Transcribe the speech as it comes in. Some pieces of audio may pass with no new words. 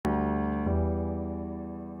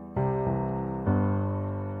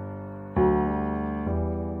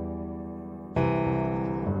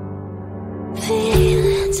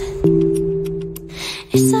feelings.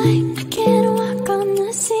 It's like I can't walk on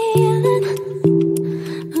the ceiling.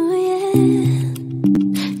 Oh yeah,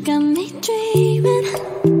 got me dreaming,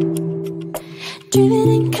 dreaming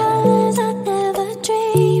in colors I never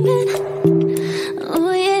dreamed in.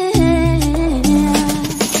 Oh yeah,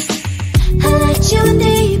 I let you in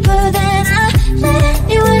deeper than I let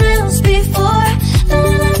anyone else before. Fell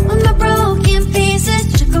in love with my broken pieces,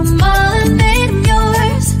 took them all and made them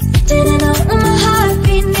yours. Didn't know what my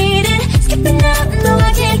heartbeat needed, skipping out, no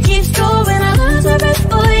I can't keep score. When I lose my breath,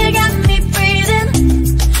 boy, you got me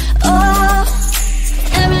breathing. Oh,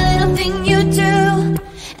 every little thing you do,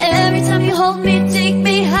 every time you hold me, take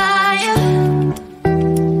me higher,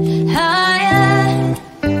 higher.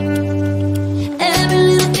 Every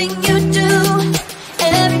little thing you do,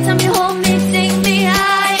 every time you hold me, take me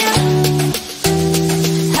higher,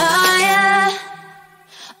 higher.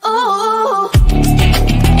 Oh,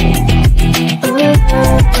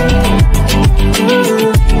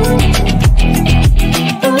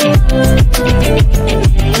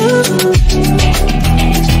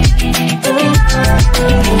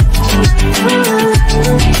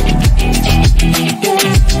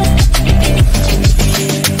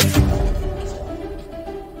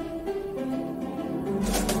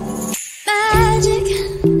 magic.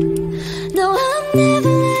 No, I'm never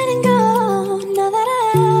letting go. Now that I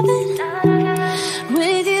have it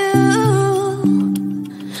with you.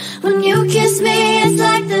 When you kiss me, it's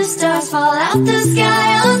like the stars fall out the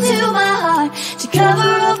sky onto my heart to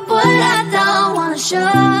cover up what I don't wanna show.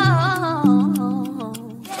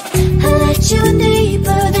 I let you in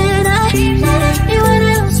deeper than I let anyone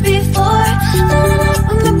else before. Fell in love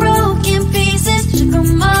with my broken pieces, took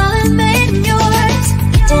them all and made them yours.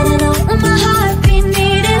 Didn't know what my heartbeat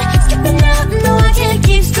needed, skipping out, no I can't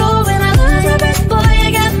keep score. When I lose my breath, boy,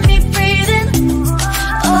 you got me breathing.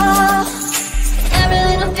 Oh, every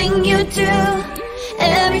little thing you do,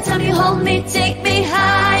 every time you hold me, take me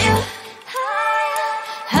higher,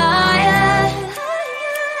 higher.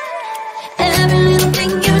 Every little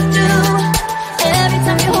thing you do, every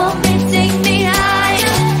time you hold me, take me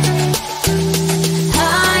higher,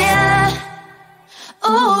 higher.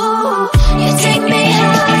 Oh, you take me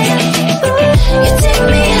higher, you take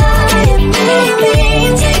me higher, baby,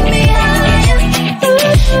 you take me higher,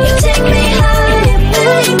 you take me higher,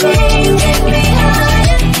 baby, you take me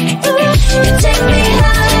higher, you take me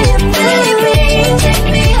higher, baby, you take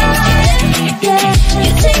me higher, yeah, you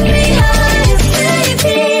take me higher,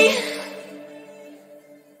 baby.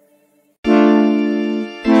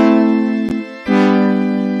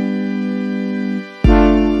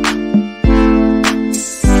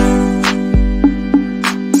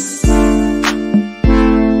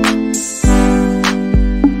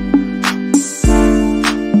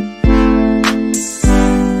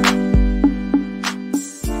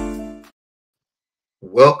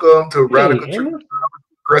 Welcome to Hey, Radical Emma. Truth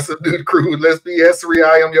Progressive Dude Crew. Let's be S3.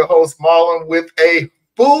 I am your host, Marlon, with a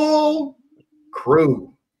full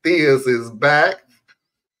crew. Theus is back,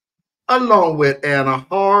 along with Anna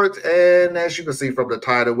Hart. And as you can see from the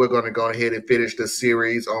title, we're going to go ahead and finish the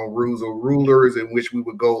series on rules of rulers, in which we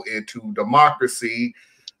would go into democracy.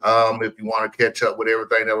 If you want to catch up with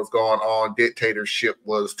everything that was going on, dictatorship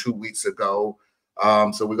was 2 weeks ago.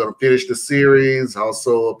 So we're going to finish the series.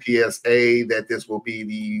 Also, a PSA that this will be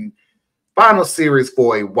the final series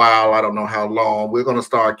for a while. I don't know how long. We're going to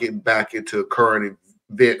start getting back into current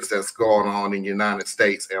events that's going on in the United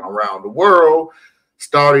States and around the world,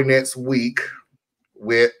 starting next week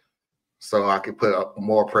with, so I can put up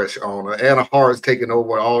more pressure on her. Anna Hart's taking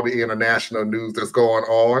over all the international news that's going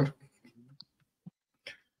on.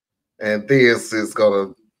 And Theus is going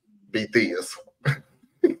to be Theus.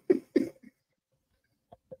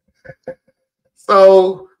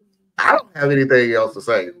 So I don't have anything else to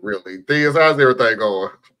say, really. Theus, how's everything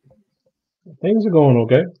going? Things are going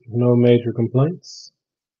okay. No major complaints.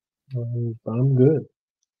 I'm good.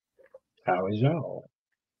 How is y'all?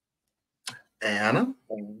 Anna?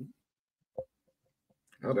 Oh,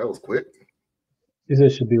 that was quick. He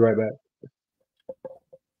said she'll be right back.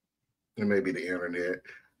 It may be the internet.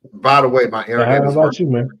 By the way, my So internet how is about you,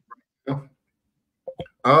 man?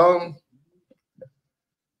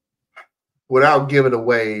 Without giving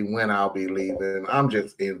away when I'll be leaving, I'm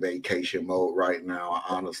just in vacation mode right now. I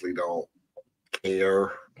honestly don't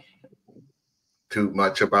care too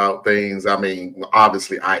much about things. I mean,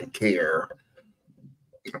 obviously I care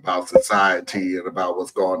about society and about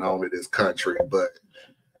what's going on in this country, but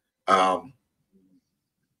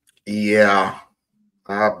yeah,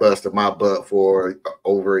 I busted my butt for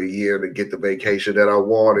over a year to get the vacation that I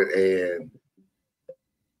wanted, and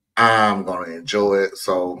I'm going to enjoy it.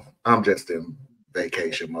 So I'm just in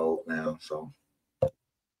vacation mode now. So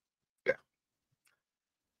yeah.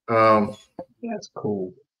 That's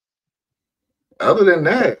cool. Other than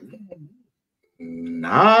that,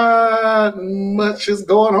 not much is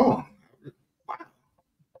going on. Wow.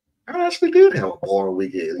 I actually did have a boring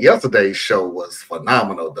weekend. Yesterday's show was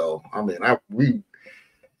phenomenal, though. I mean, we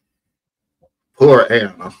poor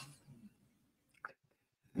Anna.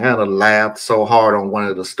 Anna laughed so hard on one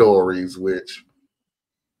of the stories, which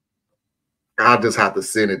I'll just have to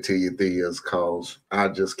send it to you, Theas, because I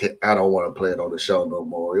just can't. I don't want to play it on the show no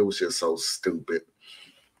more. It was just so stupid.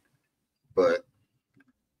 But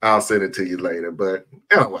I'll send it to you later. But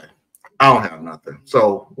anyway, I don't have nothing.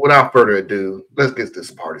 So without further ado, let's get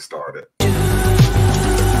this party started.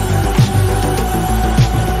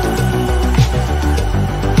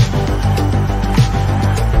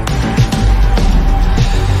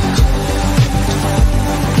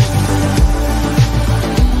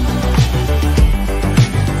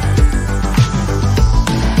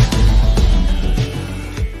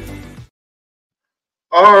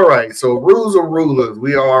 All right, so rules of rulers.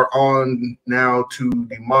 We are on now to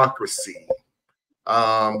democracy.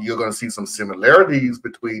 You're going to see some similarities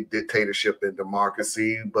between dictatorship and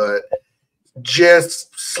democracy, but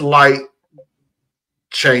just slight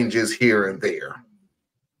changes here and there.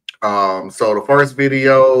 So the first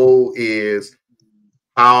video is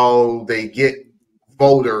how they get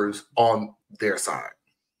voters on their side.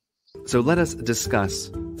 So let us discuss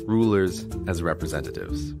rulers as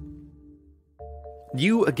representatives.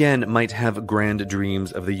 You again might have grand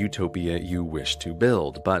dreams of the utopia you wish to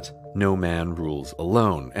build, but no man rules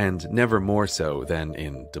alone, and never more so than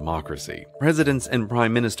in democracy. Presidents and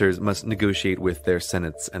prime ministers must negotiate with their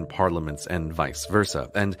senates and parliaments and vice versa,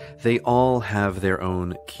 and they all have their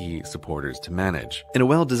own key supporters to manage. In a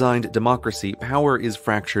well-designed democracy, power is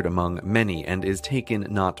fractured among many and is taken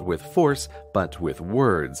not with force, but with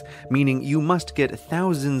words, meaning you must get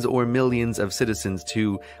thousands or millions of citizens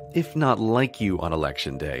to, if not like you on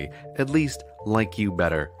election day, at least like you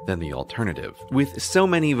better than the alternative. With so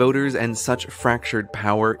many voters and such fractured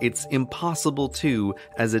power, it's impossible to,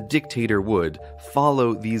 as a dictator would,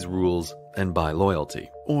 follow these rules and buy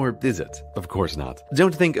loyalty. Or is it? Of course not.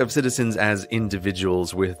 Don't think of citizens as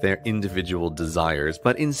individuals with their individual desires,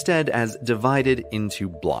 but instead as divided into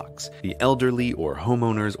blocks. The elderly or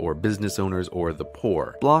homeowners or business owners or the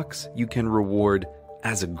poor. Blocks you can reward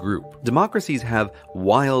as a group. Democracies have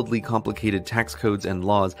wildly complicated tax codes and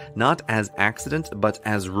laws, not as accident, but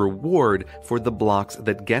as reward for the blocks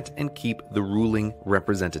that get and keep the ruling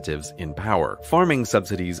representatives in power. Farming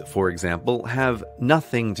subsidies, for example, have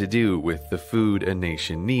nothing to do with the food a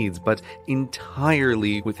nation needs, but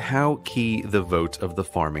entirely with how key the vote of the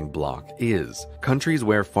farming bloc is. Countries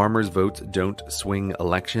where farmers' votes don't swing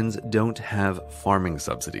elections don't have farming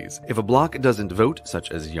subsidies. If a bloc doesn't vote, such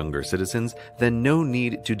as younger citizens, then no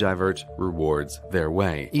need to divert rewards their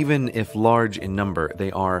way. Even if large in number, they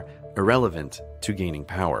are irrelevant to gaining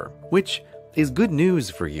power. Which is good news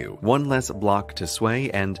for you. One less block to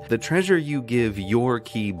sway, and the treasure you give your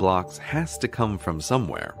key blocks has to come from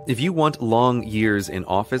somewhere. If you want long years in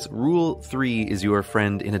office, Rule 3 is your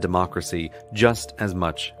friend in a democracy just as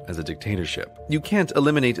much as a dictatorship. You can't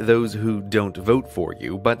eliminate those who don't vote for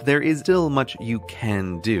you, but there is still much you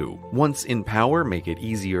can do. Once in power, make it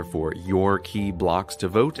easier for your key blocks to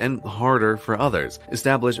vote and harder for others.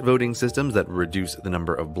 Establish voting systems that reduce the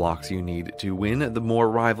number of blocks you need to win, the more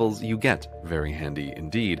rivals you get. Very handy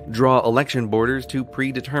indeed. Draw election borders to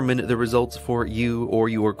predetermine the results for you or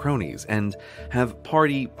your cronies, and have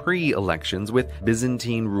party pre-elections with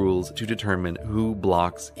Byzantine rules to determine who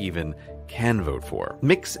blocks even can vote for.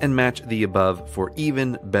 Mix and match the above for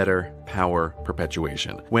even better power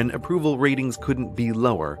perpetuation. When approval ratings couldn't be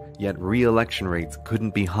lower, yet re-election rates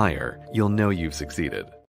couldn't be higher, you'll know you've succeeded.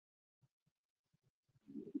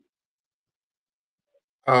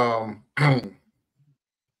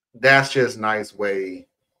 That's just nice way.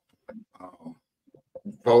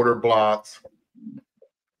 Voter blocks.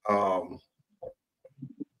 That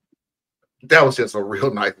was just a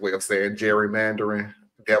real nice way of saying gerrymandering.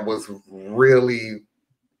 That was really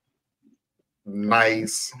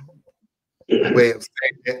nice way of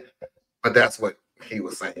saying it, but that's what he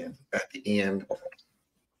was saying at the end.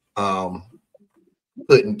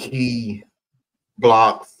 Putting key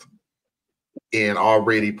blocks in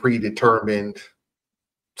already predetermined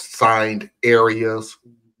signed areas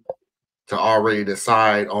to already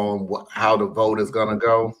decide on how the vote is going to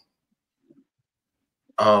go.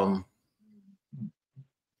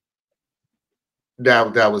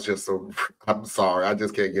 That was just so. I'm sorry, I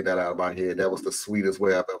just can't get that out of my head. That was the sweetest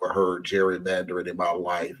way I've ever heard gerrymandering in my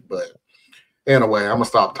life. But anyway, I'm gonna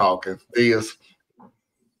stop talking. This.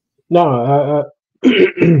 No,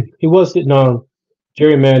 he was sitting on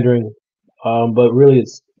gerrymandering, but really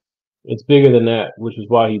it's bigger than that, which is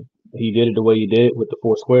why he did it the way he did it with the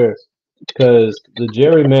four squares. Because the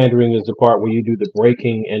gerrymandering is the part where you do the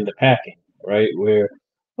breaking and the packing, right? Where,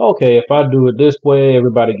 okay, if I do it this way,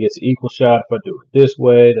 everybody gets an equal shot. If I do it this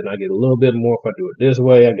way, then I get a little bit more. If I do it this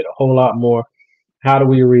way, I get a whole lot more. How do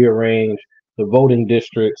we rearrange the voting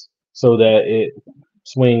districts so that it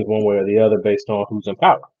swings one way or the other based on who's in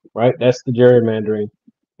power, right? That's the gerrymandering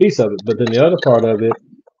piece of it. But then the other part of it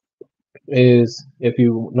is, if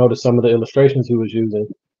you notice some of the illustrations he was using,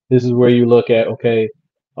 this is where you look at, okay,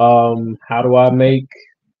 how do I make,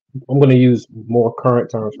 I'm going to use more current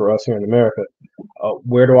terms for us here in America.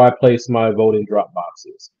 Where do I place my voting drop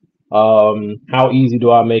boxes? How easy do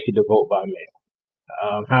I make it to vote by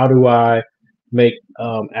mail? How do I make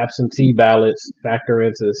absentee ballots factor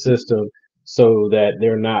into the system so that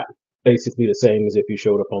they're not basically the same as if you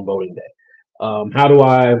showed up on voting day? How do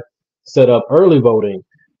I set up early voting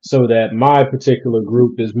so that my particular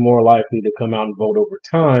group is more likely to come out and vote over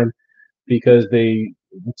time because they,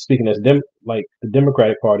 speaking as like the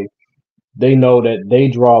Democratic Party, they know that they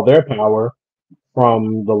draw their power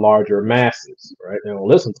from the larger masses, right? They don't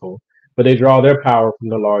listen to them, but they draw their power from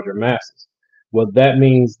the larger masses. Well, that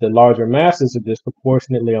means the larger masses are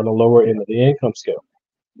disproportionately on the lower end of the income scale.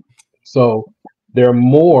 So they're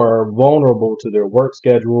more vulnerable to their work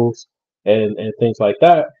schedules and things like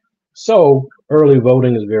that. So early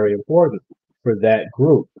voting is very important for that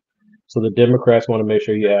group. So the Democrats want to make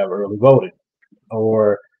sure you have early voting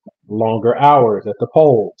or longer hours at the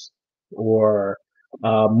polls or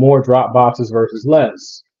more drop boxes versus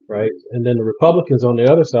less, right? And then the Republicans on the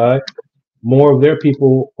other side, more of their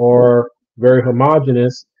people are very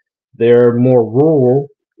homogenous. They're more rural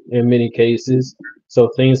in many cases, so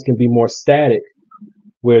things can be more static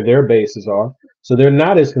where their bases are. So they're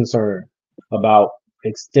not as concerned about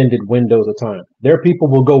extended windows of time. Their people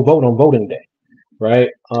will go vote on voting day, right?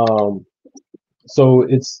 So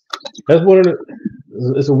that's one of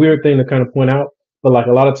it's a weird thing to kind of point out, but like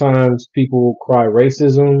a lot of times people cry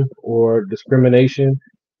racism or discrimination,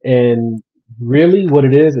 and really what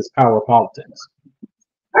it is power politics,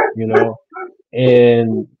 you know,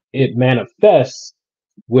 and it manifests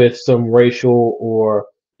with some racial or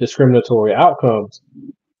discriminatory outcomes,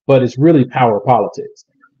 but it's really power politics.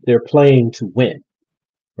 They're playing to win,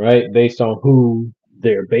 right? Based on who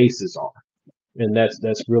their bases are. And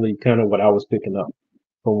that's really kind of what I was picking up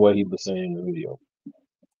from what he was saying in the video.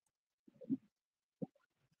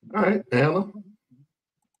 All right, Anna.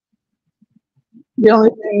 The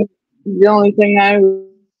only thing I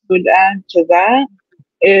would add to that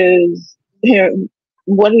is here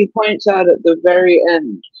what he points out at the very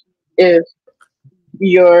end. If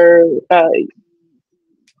your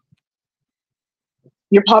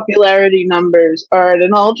popularity numbers are at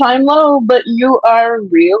an all-time low, but you are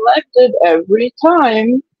reelected every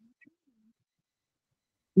time,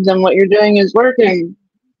 then what you're doing is working.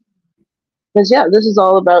 Because, yeah, this is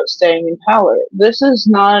all about staying in power. This is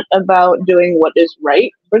not about doing what is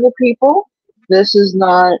right for the people. This is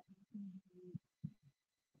not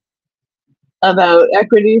about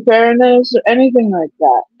equity, fairness, or anything like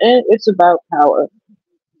that. It's about power.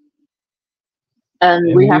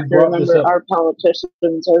 And we have to remember our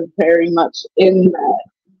politicians are very much in that.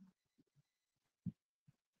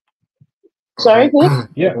 Sorry, please?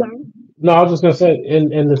 Yeah. No, I was just gonna say,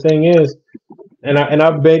 and the thing is, and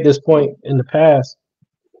I've made this point in the past,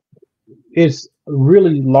 it's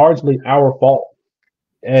really largely our fault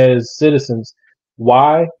as citizens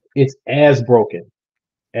why it's as broken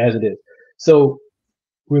as it is. So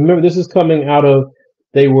remember, this is coming out of,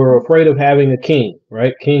 they were afraid of having a king,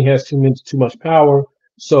 right? King has too much power,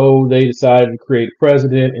 so they decided to create a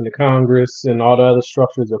president and the Congress and all the other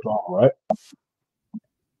structures of all, right?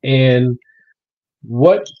 And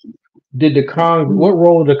what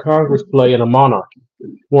role did the Congress play in a monarchy?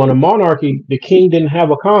 Well, in a monarchy, the king didn't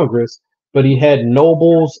have a Congress, but he had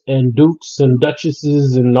nobles and dukes and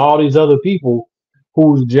duchesses and all these other people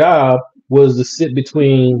whose job was to sit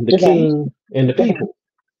between the king and the people,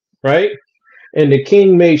 right? And the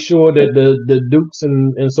king made sure that the dukes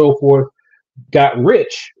and so forth got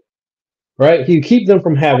rich, right? He'd keep them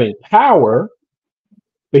from having power,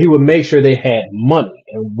 but he would make sure they had money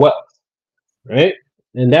and wealth, right?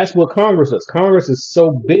 And that's what Congress is. Congress is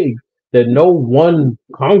so big that no one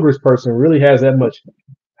congressperson really has that much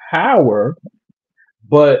power,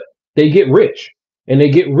 but they get rich. And they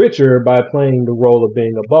get richer by playing the role of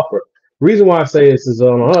being a buffer. Reason why I say this is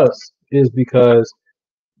on us is because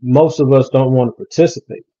most of us don't want to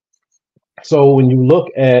participate. So when you look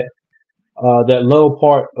at that little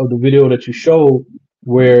part of the video that you showed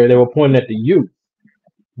where they were pointing at the youth,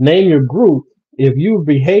 name your group. If you're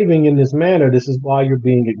behaving in this manner, this is why you're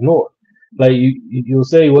being ignored. Like you'll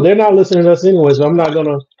say, well, they're not listening to us anyway, so I'm not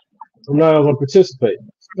gonna participate.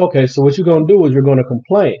 Okay, so what you're gonna do is you're gonna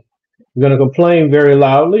complain. You're gonna complain very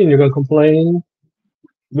loudly, and you're gonna complain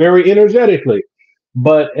very energetically.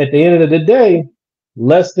 But at the end of the day,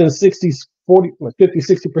 less than 60, 40, 50,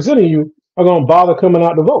 60% of you are gonna bother coming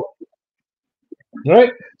out to vote.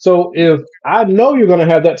 Right? So if I know you're gonna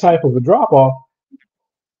have that type of a drop off,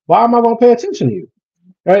 why am I gonna pay attention to you?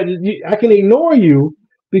 Right? I can ignore you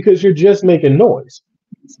because you're just making noise.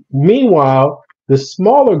 Meanwhile, the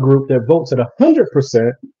smaller group that votes at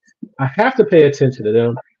 100%, I have to pay attention to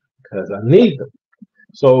them because I need them.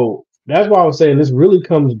 So that's why I'm saying this really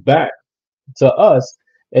comes back to us.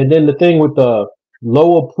 And then the thing with the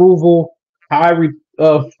low approval, high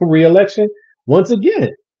re-election, once again,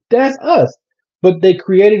 that's us. But they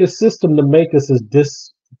created a system to make us as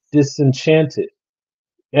disenchanted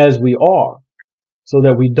as we are, so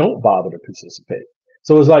that we don't bother to participate.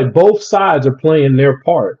 So it's like both sides are playing their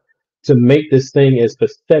part to make this thing as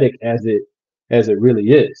pathetic as it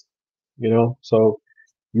really is. So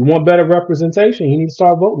you want better representation, you need to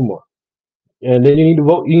start voting more. And then you need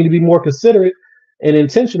to be more considerate and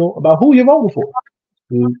intentional about who you're voting for.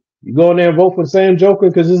 You go in there and vote for Sam Joker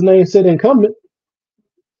because his name said incumbent.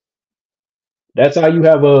 That's how you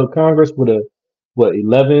have a Congress with a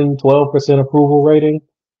 11-12% approval rating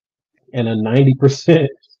and a 90%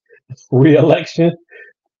 re-election.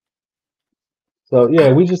 So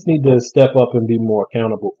yeah, we just need to step up and be more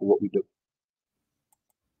accountable for what we do.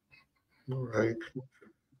 All right.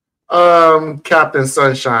 Captain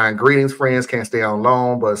Sunshine, greetings, friends. Can't stay on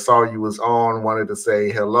long, but saw you was on. Wanted to say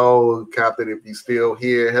hello, Captain. If you still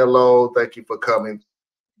here, hello. Thank you for coming.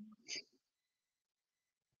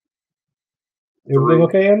 Everything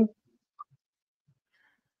okay, Anna?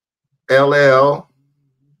 LL,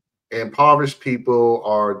 impoverished people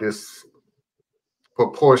are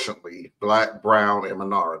disproportionately Black, brown, and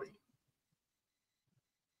minority.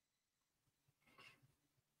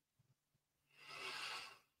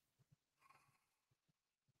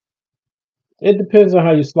 It depends on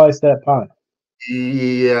how you slice that pie.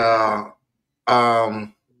 Yeah.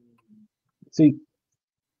 See,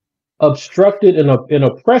 obstructed and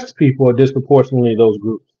oppressed people are disproportionately those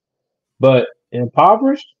groups. But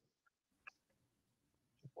impoverished,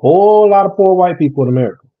 whole lot of poor white people in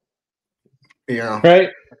America. Yeah.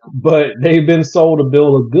 Right? But they've been sold a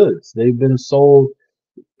bill of goods. They've been sold,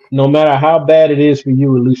 no matter how bad it is for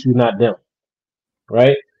you, at least you're not them.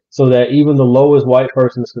 Right? So that even the lowest white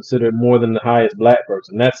person is considered more than the highest Black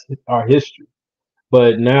person. That's our history.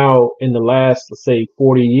 But now in the last, let's say,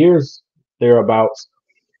 40 years, thereabouts,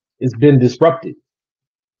 it's been disrupted.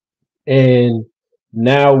 And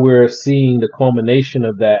now we're seeing the culmination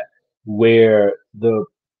of that, where the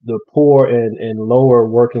poor and lower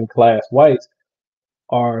working class whites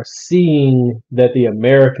are seeing that the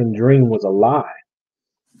American dream was a lie,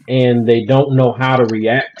 and they don't know how to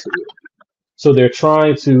react to it. So they're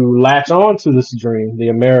trying to latch on to this dream, the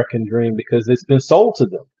American dream, because it's been sold to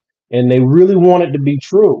them, and they really want it to be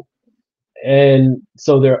true. And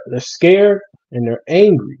so they're scared and they're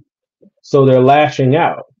angry. So they're lashing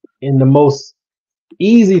out. And the most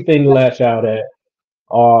easy thing to lash out at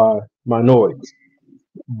are minorities.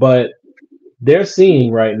 But they're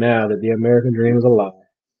seeing right now that the American dream is a lie,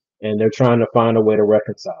 and they're trying to find a way to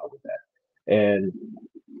reconcile with that. And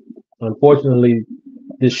unfortunately,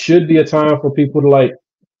 this should be a time for people to like,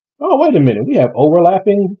 oh, wait a minute, we have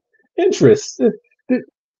overlapping interests.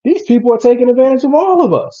 These people are taking advantage of all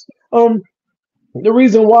of us. The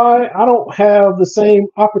reason why I don't have the same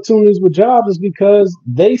opportunities with jobs is because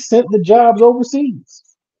they sent the jobs overseas,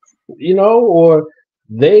 or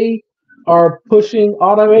they are pushing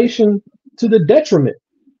automation to the detriment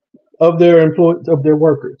of their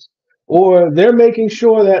workers, or they're making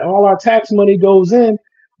sure that all our tax money goes in,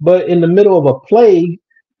 but in the middle of a plague,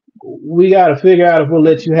 we got to figure out if we'll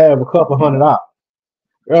let you have a couple $100,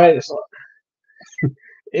 right? So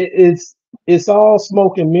it's all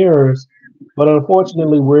smoke and mirrors, but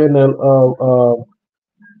unfortunately, we're in a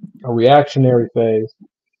reactionary phase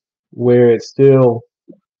where it's still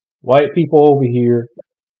white people over here,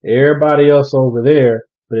 everybody else over there,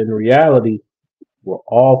 but in reality, we're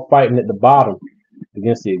all fighting at the bottom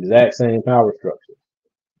against the exact same power structure.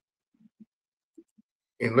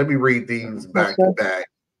 And let me read these back to back.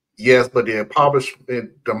 Yes, but the impoverished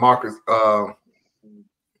democracy,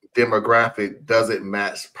 demographic doesn't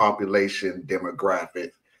match population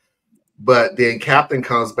demographic. But then Captain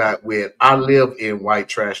comes back with, I live in white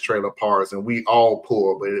trash trailer parks and we all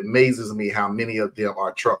poor, but it amazes me how many of them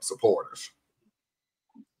are Trump supporters.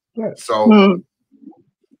 Right. So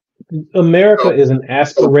America is an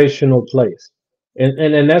aspirational place.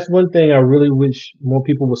 And that's one thing I really wish more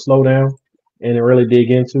people would slow down and really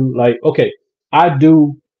dig into. Like, okay, I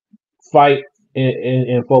do fight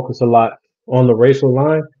and focus a lot on the racial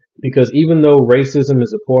line because even though racism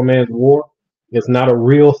is a poor man's war, it's not a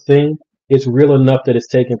real thing. It's real enough that it's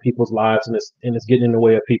taking people's lives and it's getting in the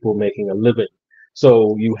way of people making a living.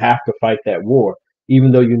 So you have to fight that war,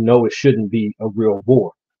 even though you know it shouldn't be a real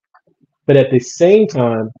war. But at the same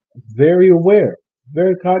time, very aware,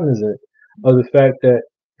 very cognizant of the fact that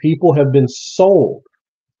people have been sold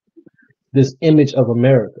this image of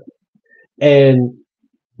America. And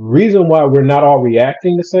reason why we're not all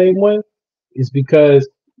reacting the same way is because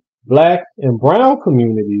Black and brown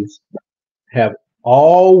communities have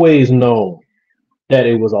always known that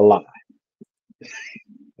it was a lie.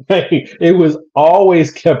 It was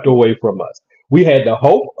always kept away from us. We had the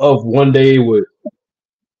hope of one day it would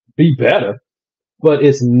be better, but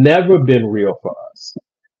it's never been real for us.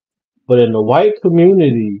 But in the white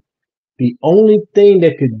community, the only thing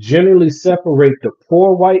that could generally separate the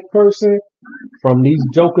poor white person from these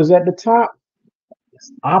jokers at the top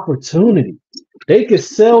is opportunity. They could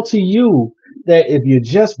sell to you that if you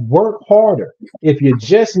just work harder, if you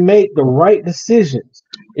just make the right decisions,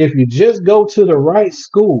 if you just go to the right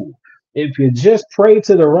school, if you just pray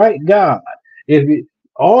to the right God, if you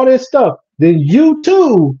all this stuff, then you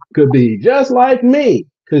too could be just like me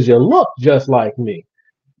because you look just like me.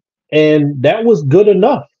 And that was good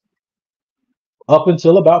enough up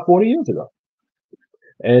until about 40 years ago.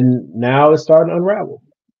 And now it's starting to unravel.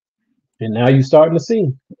 And now you're starting to see,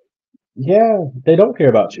 yeah, they don't care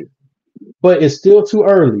about you. But it's still too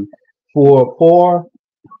early for poor,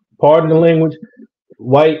 pardon the language,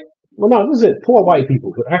 white, well, no, this is it, poor white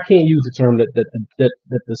people. I can't use the term that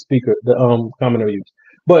the speaker, the commenter used.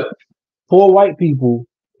 But poor white people,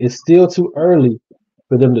 it's still too early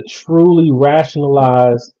for them to truly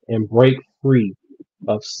rationalize and break free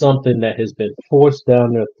of something that has been forced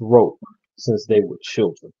down their throat since they were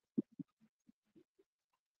children.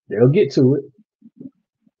 They'll get to it,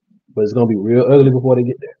 but it's going to be real ugly before they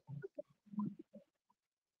get there.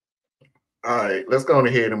 All right, let's go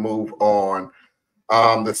ahead and move on.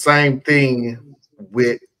 The same thing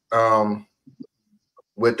with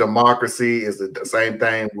democracy is the same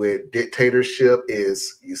thing with dictatorship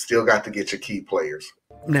is you still got to get your key players.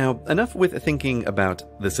 Now, enough with thinking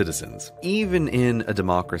about the citizens. Even in a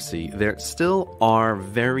democracy, there still are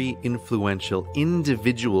very influential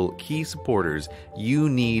individual key supporters you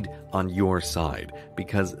need on your side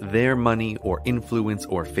because their money or influence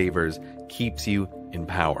or favors keeps you in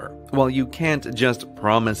power. While you can't just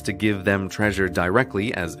promise to give them treasure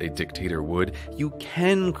directly as a dictator would, you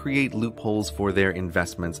can create loopholes for their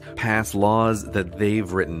investments, pass laws that they've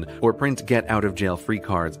written, or print get-out-of-jail-free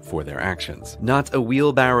cards for their actions. Not a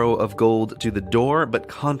wheelbarrow of gold to the door, but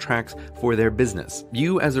contracts for their business.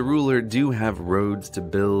 You as a ruler do have roads to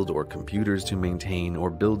build or computers to maintain or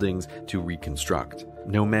buildings to reconstruct.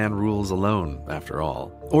 No man rules alone, after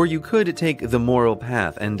all. Or you could take the moral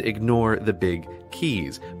path and ignore the big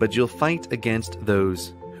keys, but you'll fight against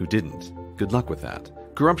those who didn't. Good luck with that.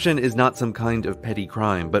 Corruption is not some kind of petty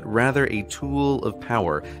crime, but rather a tool of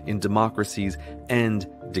power in democracies and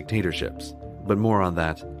dictatorships. But more on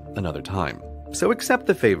that another time. So accept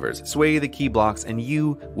the favors, sway the key blocks, and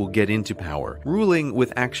you will get into power, ruling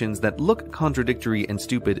with actions that look contradictory and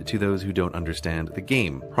stupid to those who don't understand the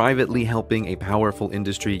game, privately helping a powerful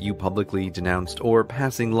industry you publicly denounced, or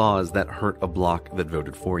passing laws that hurt a bloc that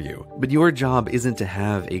voted for you. But your job isn't to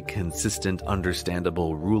have a consistent,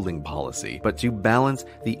 understandable ruling policy, but to balance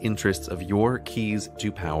the interests of your keys to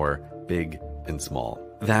power, big and small.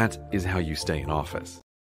 That is how you stay in office.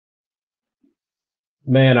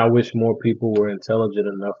 Man, I wish more people were intelligent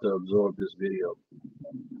enough to absorb this video.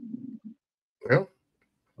 Well,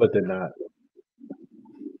 but they're not.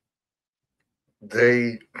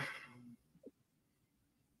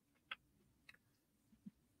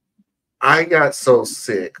 I got so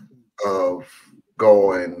sick of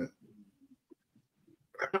going,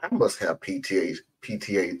 I must have PTSD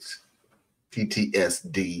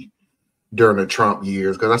during the Trump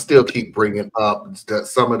years because I still keep bringing up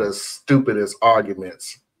some of the stupidest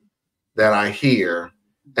arguments that I hear.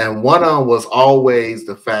 And one of them was always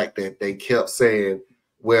the fact that they kept saying,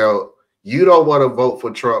 well, you don't want to vote for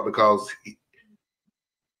Trump because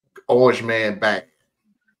orange man back,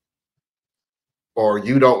 or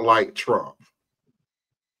you don't like Trump.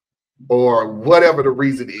 or whatever the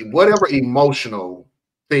reason is, whatever emotional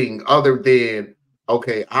thing other than,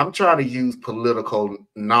 okay, I'm trying to use political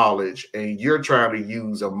knowledge and you're trying to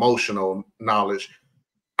use emotional knowledge.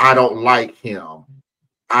 I don't like him.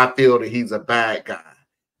 I feel that he's a bad guy.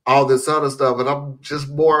 All this other stuff. And I'm just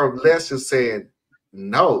more or less just saying,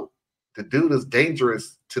 no, the dude is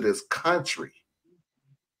dangerous to this country.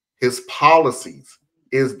 His policies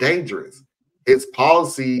is dangerous. His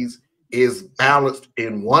policies is balanced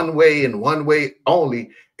in one way and one way only.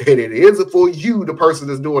 And it isn't for you, the person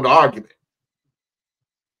that's doing the argument.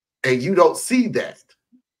 And you don't see that.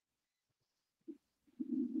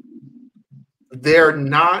 They're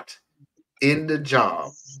not in the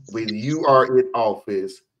job when you are in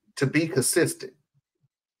office to be consistent.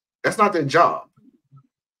 That's not their job.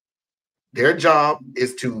 Their job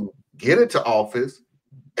is to get into office,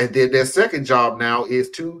 and then their second job now is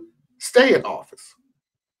to stay in office.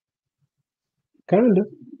 Kind of.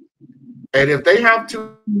 And if they have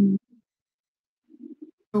to,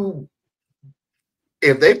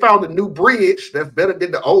 if they found a new bridge that's better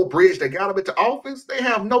than the old bridge that got them into office, they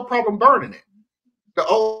have no problem burning it. The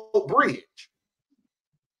old bridge.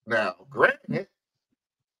 Now, granted,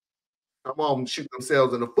 some of them shoot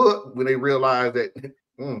themselves in the foot when they realize that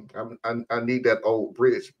I need that old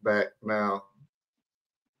bridge back now.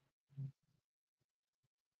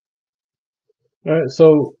 All right,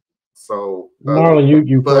 so Marlon,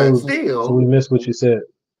 you froze, still, so we missed what you said.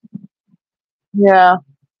 Yeah.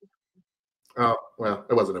 Oh well,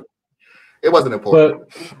 it wasn't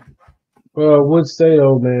important. But would say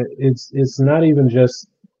though, man, it's not even just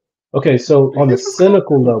okay. So on the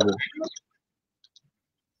cynical level,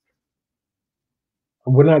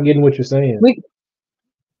 we're not getting what you're saying.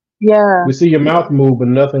 We see your mouth move, but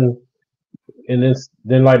nothing, and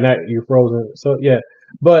then like that you're frozen. So yeah,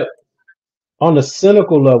 but on the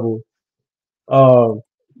cynical level,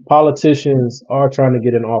 politicians are trying to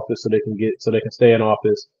get in office so they can stay in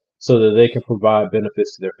office so that they can provide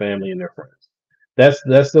benefits to their family and their friends.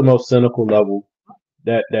 That's the most cynical level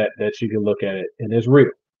that you can look at it, and it's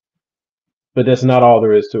real. But that's not all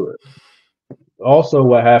there is to it. Also,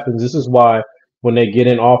 what happens, this is why when they get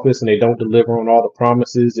in office and they don't deliver on all the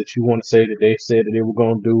promises that you want to say that they said that they were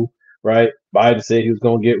going to do, right? Biden said he was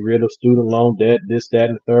going to get rid of student loan debt, this, that,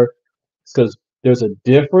 and the third. It's because there's a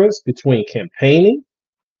difference between campaigning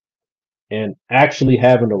and actually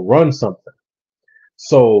having to run something.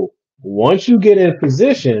 So once you get in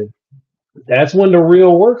position, that's when the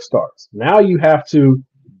real work starts. Now you have to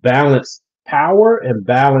balance power and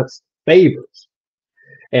balance favors.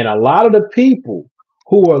 And a lot of the people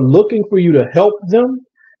who are looking for you to help them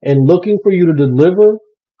and looking for you to deliver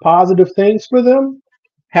positive things for them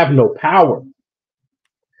have no power.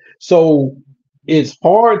 So it's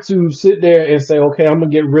hard to sit there and say, okay, I'm going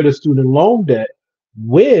to get rid of student loan debt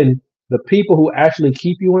when the people who actually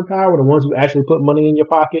keep you in power, the ones who actually put money in your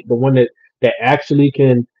pocket, the one that actually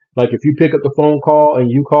can, like if you pick up the phone call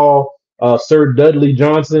and you call Sir Dudley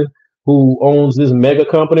Johnson, who owns this mega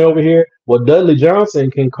company over here, well, Dudley Johnson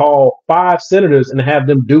can call 5 senators and have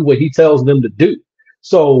them do what he tells them to do.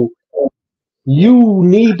 So you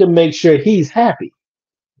need to make sure he's happy,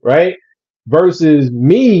 right? Versus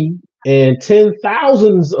me and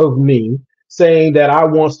 10,000s of me saying that I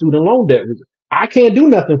want student loan debt. I can't do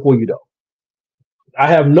nothing for you though. I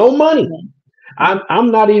have no money. I'm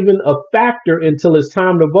not even a factor until it's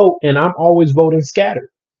time to vote, and I'm always voting scattered.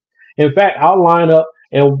 In fact, I'll line up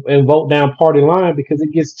and vote down party line because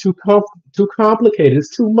it gets too complicated.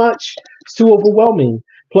 It's too much. It's too overwhelming.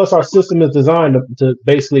 Plus, our system is designed to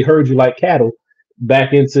basically herd you like cattle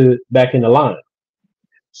back in the line.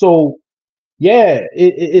 So, yeah,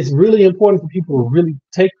 it's really important for people to really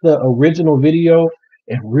take the original video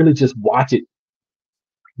and really just watch it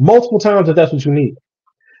multiple times if that's what you need,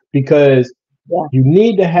 because you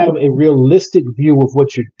need to have a realistic view of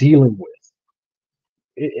what you're dealing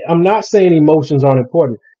with. I'm not saying emotions aren't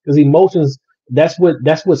important, because emotions, that's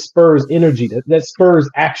what spurs energy, that spurs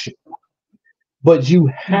action. But you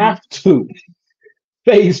have to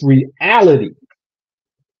face reality.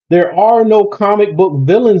 There are no comic book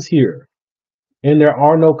villains here, and there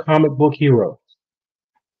are no comic book heroes.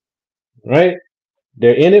 Right?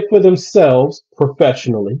 They're in it for themselves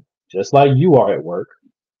professionally, just like you are at work.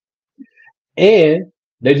 And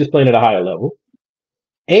they're just playing at a higher level.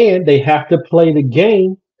 And they have to play the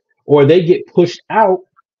game or they get pushed out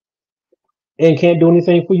and can't do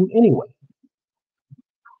anything for you anyway.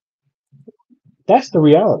 That's the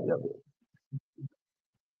reality of it.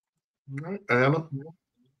 All right, Anna.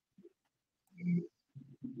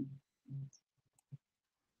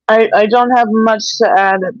 I don't have much to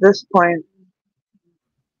add at this point.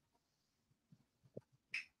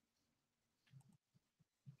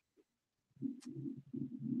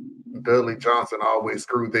 Dudley Johnson always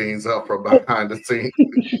screw things up from behind the scenes.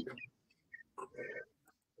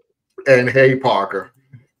 And hey, Parker,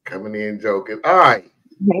 coming in joking. All right,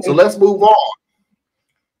 so let's move on.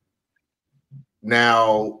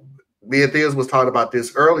 Now, me and Theus was talking about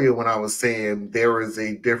this earlier when I was saying there is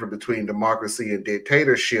a difference between democracy and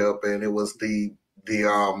dictatorship, and it was the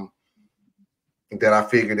that I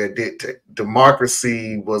figured that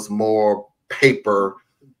democracy was more paper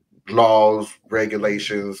laws,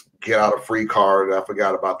 regulations, get out a free card. I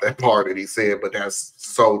forgot about that part that he said, but that's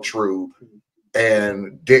so true.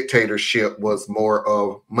 And dictatorship was more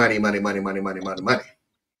of money, money, money, money, money, money, money.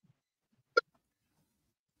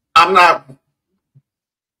 I'm not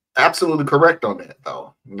absolutely correct on that,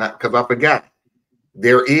 though, not because I forgot.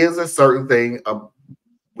 There is a certain thing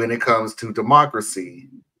when it comes to democracy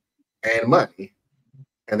and money,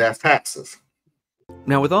 and that's taxes.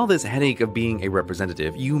 Now, with all this headache of being a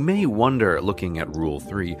representative, you may wonder, looking at Rule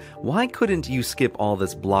 3, why couldn't you skip all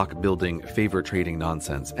this block-building, favor-trading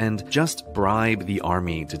nonsense and just bribe the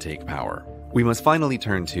army to take power? We must finally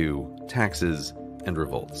turn to taxes and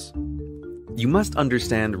revolts. You must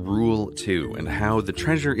understand Rule 2 and how the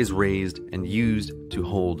treasure is raised and used to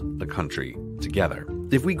hold a country together.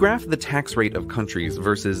 If we graph the tax rate of countries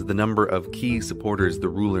versus the number of key supporters the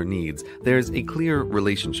ruler needs, there's a clear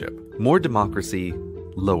relationship. More democracy,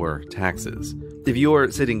 lower taxes. If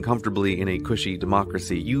you're sitting comfortably in a cushy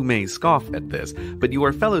democracy, you may scoff at this, but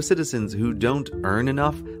your fellow citizens who don't earn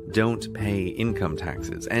enough don't pay income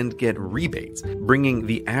taxes and get rebates, bringing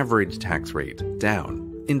the average tax rate down.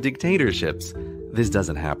 In dictatorships, this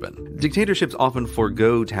doesn't happen. Dictatorships often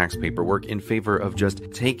forego tax paperwork in favor of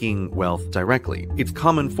just taking wealth directly. It's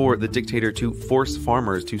common for the dictator to force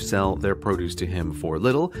farmers to sell their produce to him for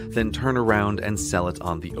little, then turn around and sell it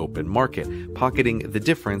on the open market, pocketing the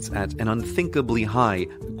difference at an unthinkably high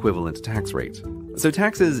equivalent tax rate. So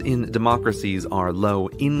taxes in democracies are low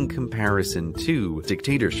in comparison to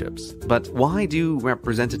dictatorships. But why do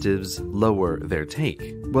representatives lower their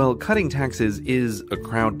take? Well, cutting taxes is a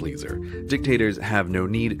crowd pleaser. Dictators have no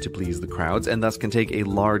need to please the crowds and thus can take a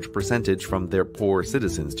large percentage from their poor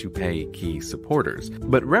citizens to pay key supporters.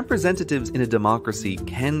 But representatives in a democracy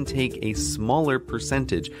can take a smaller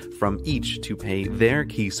percentage from each to pay their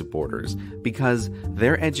key supporters because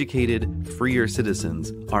their educated, freer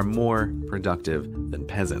citizens are more productive than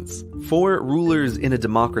peasants. For rulers in a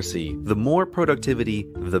democracy, the more productivity,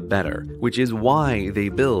 the better, which is why they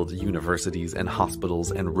build universities and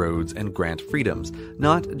hospitals and roads and grant freedoms,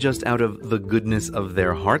 not just out of the goodness of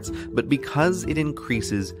their hearts, but because it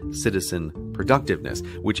increases citizen productiveness,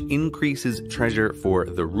 which increases treasure for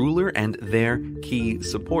the ruler and their key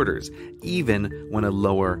supporters, even when a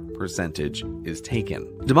lower percentage is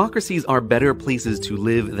taken. Democracies are better places to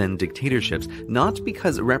live than dictatorships, not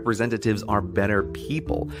because representatives are better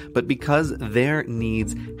people, but because their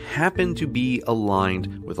needs happen to be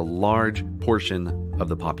aligned with a large portion of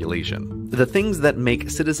the population. The things that make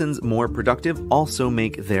citizens more productive also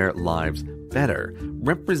make their lives better.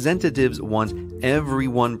 Representatives want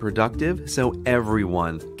everyone productive, so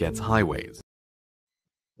everyone gets highways.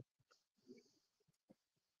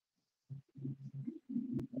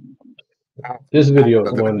 This video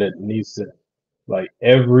is one that needs to, like,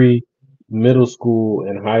 every middle school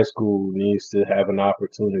and high school needs to have an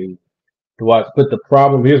opportunity to watch. But the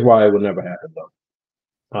problem, here's why it will never happen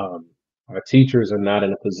though. Our teachers are not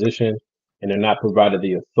in a position and they're not provided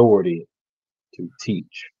the authority to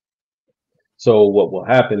teach. So what will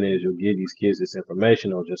happen is you'll give these kids this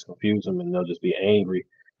information, it'll just confuse them and they'll just be angry.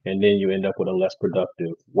 And then you end up with a less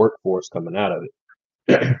productive workforce coming out of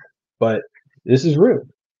it. But this is real.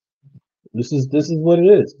 This is what it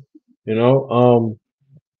is. You know,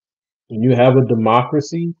 when you have a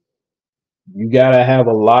democracy, you gotta have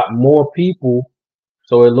a lot more people,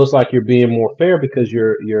 so it looks like you're being more fair because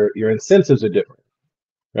your incentives are different,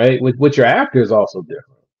 right? What you're after is also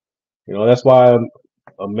different. You know, that's why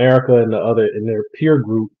America and the other in their peer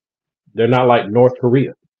group, they're not like North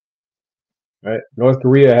Korea, right? North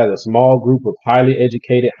Korea has a small group of highly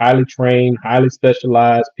educated, highly trained, highly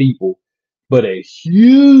specialized people, but a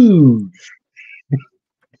huge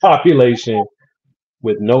population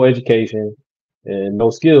with no education and no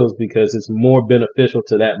skills, because it's more beneficial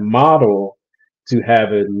to that model to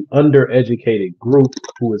have an undereducated group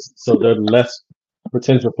who is, so there's less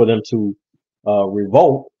potential for them to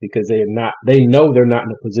revolt because they know they're not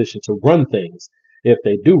in a position to run things if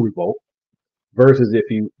they do revolt, versus if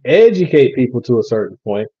you educate people to a certain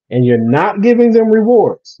point and you're not giving them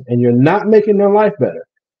rewards and you're not making their life better.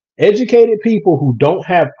 Educated people who don't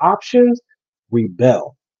have options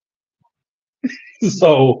rebel.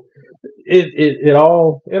 So it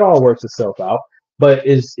all works itself out. but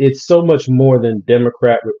it's so much more than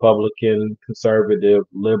Democrat, Republican, conservative,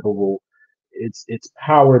 liberal. It's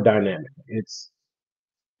power dynamic. It's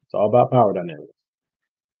all about power dynamics.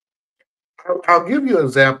 I'll give you an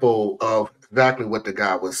example of exactly what the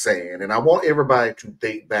guy was saying, and I want everybody to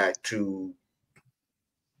think back to,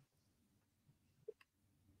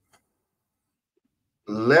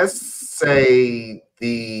 let's say,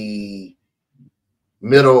 the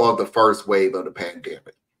middle of the first wave of the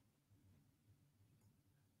pandemic.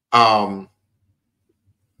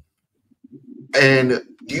 And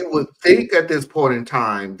you would think at this point in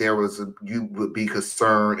time you would be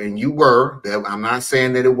concerned, and you were. I'm not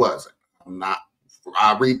saying that it wasn't.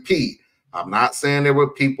 I repeat, I'm not saying there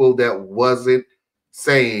were people that wasn't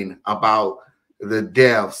saying about the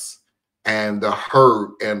deaths and the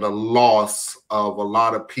hurt and the loss of a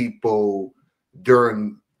lot of people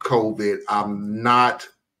during COVID. I'm not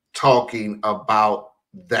talking about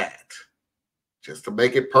that. Just to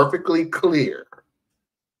make it perfectly clear.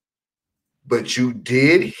 But you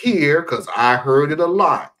did hear, because I heard it a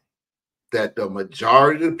lot, that the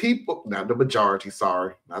majority of the people, not the majority,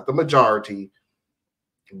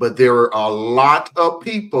 but there are a lot of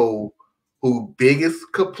people whose biggest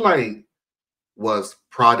complaint was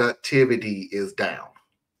productivity is down.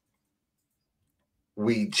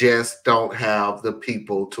 We just don't have the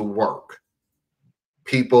people to work.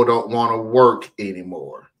 People don't want to work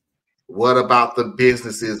anymore. What about the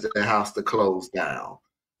businesses that have to close down?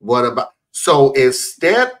 What about? So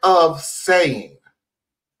instead of saying,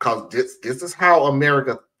 because this is how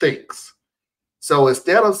America thinks. So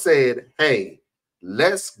instead of saying, hey,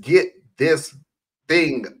 let's get this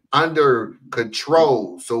thing under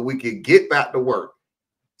control so we can get back to work.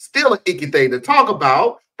 Still an icky thing to talk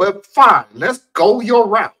about, but fine, let's go your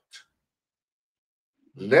route.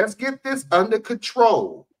 Let's get this under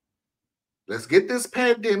control. Let's get this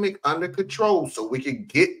pandemic under control so we can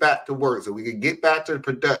get back to work, so we can get back to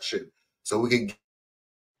production, so we can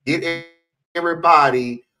get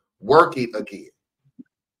everybody working again.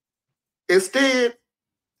 Instead,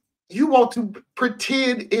 you want to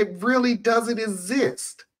pretend it really doesn't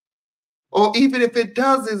exist. Or even if it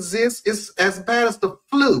does exist, it's as bad as the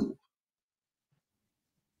flu.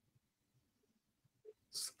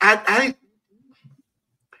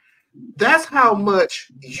 That's how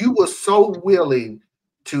much you were so willing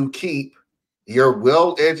to keep your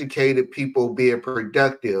well-educated people being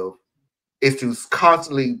productive, is to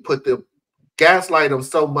constantly gaslight them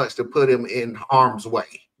so much to put them in harm's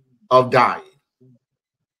way of dying.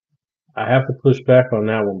 I have to push back on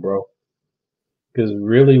that one, bro. Because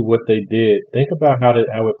really what they did, think about how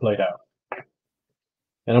it played out.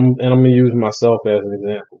 And I'm gonna use myself as an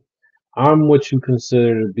example. I'm what you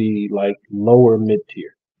consider to be like lower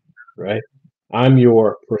mid-tier, right? I'm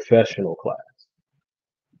your professional class.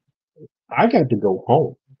 I got to go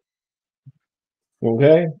home.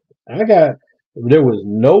 Okay? There was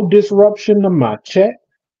no disruption to my check.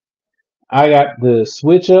 I got to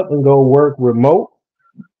switch up and go work remote.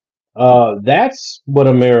 That's what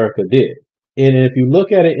America did. And if you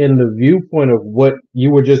look at it in the viewpoint of what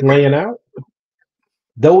you were just laying out,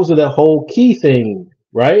 those are the whole key thing,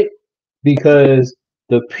 right? Because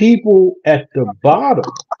the people at the bottom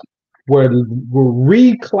were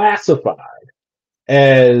reclassified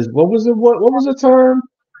as what was the term?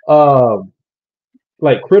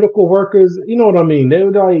 Like critical workers. You know what I mean? They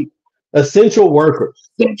were like essential workers.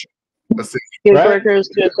 Right? Workers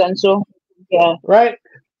to essential. Yeah. Right?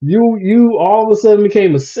 You all of a sudden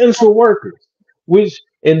became essential workers,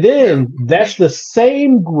 and then that's the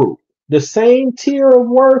same group, the same tier of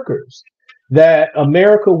workers that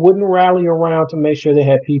America wouldn't rally around to make sure they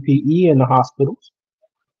had PPE in the hospitals.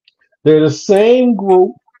 They're the same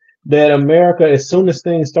group that America, as soon as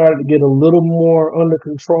things started to get a little more under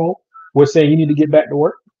control, we're saying you need to get back to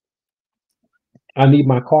work. I need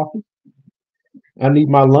my coffee. I need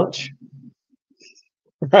my lunch.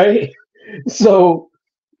 Right? So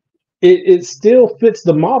it still fits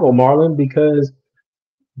the model, Marlon, because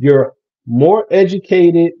your more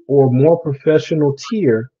educated or more professional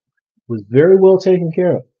tier was very well taken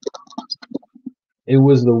care of. It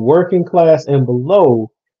was the working class and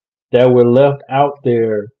below that were left out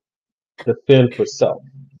there to fend for self.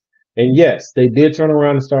 And yes, they did turn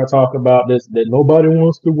around and start talking about this, that nobody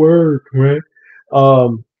wants to work, right?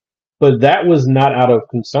 But that was not out of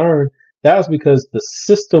concern. That was because the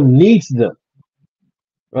system needs them.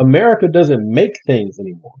 America doesn't make things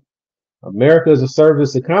anymore. America is a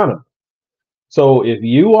service economy. So if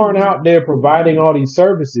you aren't out there providing all these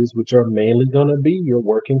services, which are mainly going to be your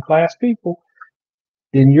working class people,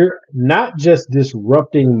 then you're not just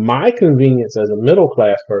disrupting my convenience as a middle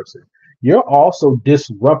class person. you're also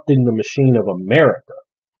disrupting the machine of America.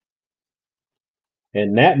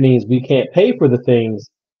 And that means we can't pay for the things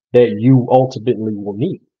that you ultimately will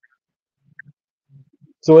need.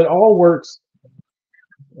 So it all works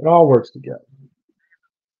together.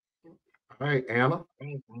 All right, Anna.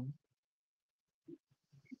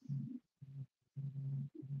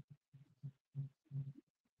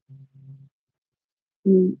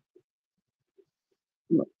 Mm,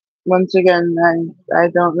 Once again, I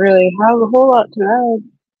don't really have a whole lot to add.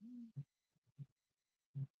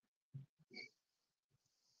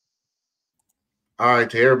 All right,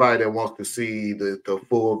 to everybody that wants to see the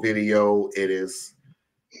full video, it is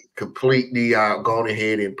completely gone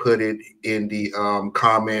ahead and put it in the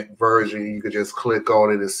comment version. You can just click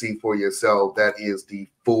on it and see for yourself. That is the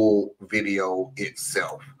full video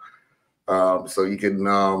itself. So you can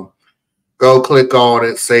go click on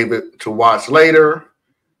it, save it to watch later,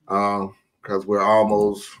 because we're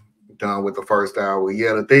almost done with the first hour.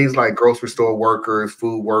 Yeah, the things like grocery store workers,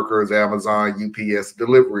 food workers, Amazon, UPS,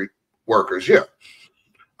 delivery workers. Yeah.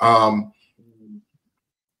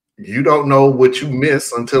 You don't know what you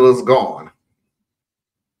miss until it's gone.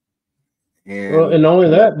 And not only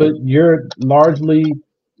that, but you're largely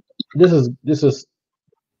this is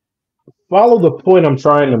follow the point I'm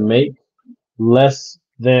trying to make less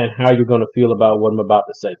than how you're going to feel about what I'm about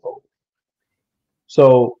to say, folks.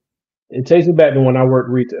 So it takes me back to when I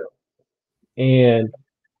worked retail, and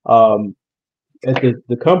at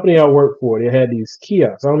the company I worked for, they had these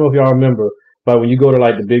kiosks. I don't know if y'all remember, but when you go to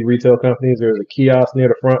like the big retail companies, there's a kiosk near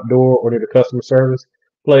the front door or near the customer service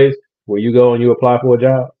place where you go and you apply for a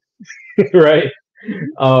job, right?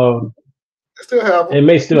 Still have them. It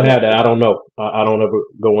may still have that. I don't know. I don't ever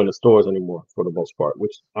go into stores anymore for the most part,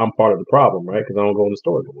 which I'm part of the problem, right? Because I don't go in the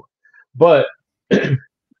store anymore. But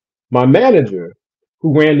my manager,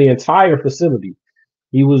 who ran the entire facility,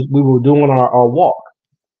 we were doing our walk,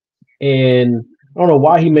 and I don't know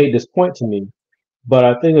why he made this point to me, but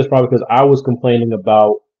I think it's probably because I was complaining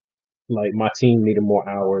about like my team needed more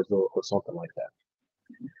hours or something like that.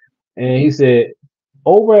 And he said,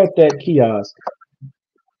 over at that kiosk,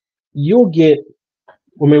 we'll get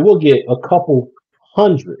a couple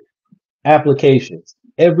hundred applications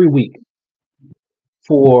every week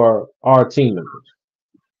for our team members,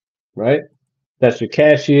 right? That's your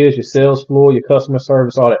cashiers, your sales floor, your customer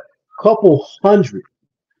service, all that. Couple hundred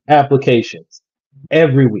applications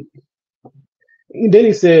every week. And then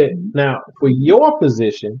he said, now for your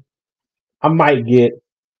position, I might get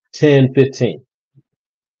 10, 15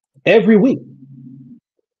 every week.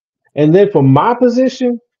 And then for my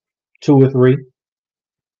position, 2 or 3.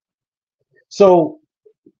 So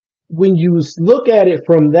when you look at it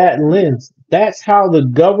from that lens, that's how the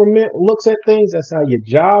government looks at things. That's how your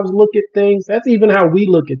jobs look at things. That's even how we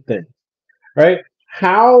look at things, right?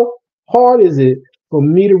 How hard is it for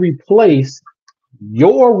me to replace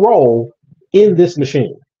your role in this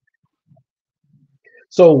machine?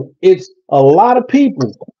 So it's a lot of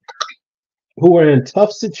people who are in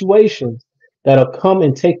tough situations that'll come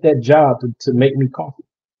and take that job to make me coffee.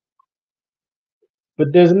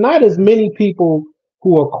 But there's not as many people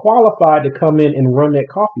who are qualified to come in and run that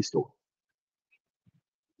coffee store.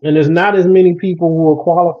 And there's not as many people who are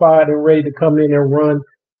qualified and ready to come in and run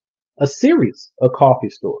a series of coffee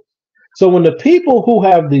stores. So when the people who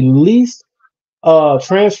have the least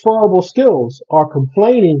transferable skills are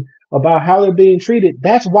complaining about how they're being treated,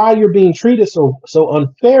 that's why you're being treated so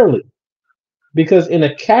unfairly. Because in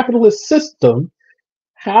a capitalist system,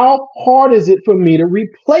 how hard is it for me to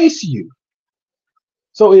replace you?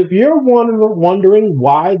 So if you're wondering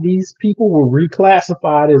why these people were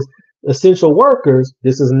reclassified as essential workers,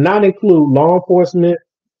 this does not include law enforcement,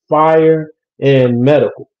 fire, and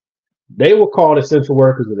medical. They were called essential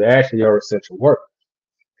workers, but they actually are essential workers.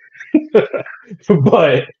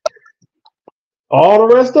 But all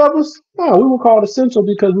the rest of us, no, we were called essential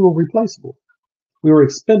because we were replaceable. We were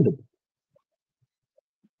expendable.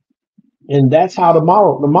 And that's how the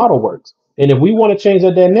model works. And if we want to change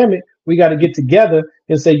that dynamic, we got to get together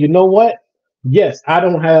and say, you know what? Yes, I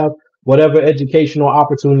don't have whatever educational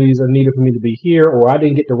opportunities are needed for me to be here, or I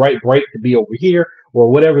didn't get the right break to be over here, or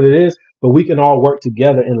whatever it is, but we can all work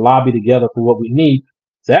together and lobby together for what we need.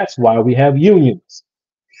 That's why we have unions.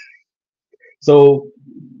 So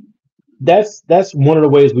that's one of the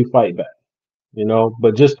ways we fight back, you know,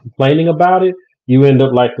 but just complaining about it, you end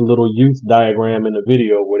up like the little youth diagram in the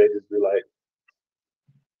video where they just be like,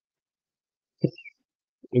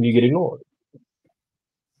 and you get ignored.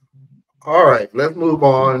 All right, let's move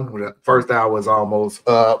on. The first hour is almost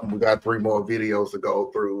up. We got 3 more videos to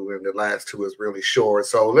go through, and the last 2 is really short.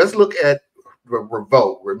 So let's look at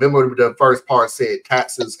revolt. Remember the first part said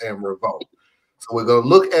taxes and revolt. So we're going to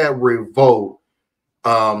look at revolt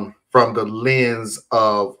from the lens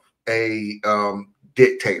of a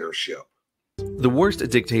dictatorship. The worst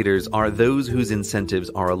dictators are those whose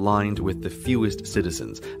incentives are aligned with the fewest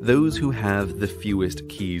citizens, those who have the fewest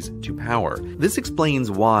keys to power. This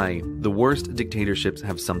explains why the worst dictatorships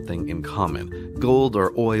have something in common: gold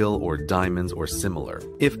or oil or diamonds or similar.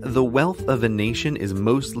 If the wealth of a nation is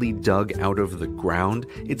mostly dug out of the ground,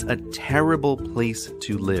 it's a terrible place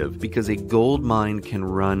to live because a gold mine can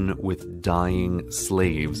run with dying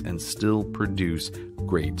slaves and still produce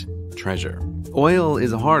great treasure. Oil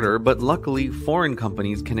is harder, but luckily foreign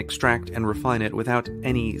companies can extract and refine it without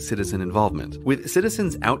any citizen involvement. With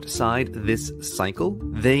citizens outside this cycle,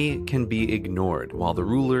 they can be ignored while the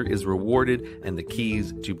ruler is rewarded and the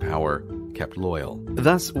keys to power kept loyal.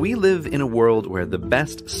 Thus, we live in a world where the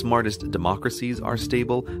best, smartest democracies are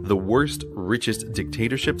stable, the worst, richest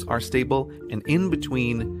dictatorships are stable, and in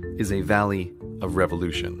between is a valley of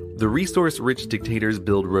revolution. The resource-rich dictators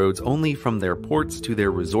build roads only from their ports to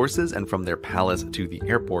their resources and from their palace to the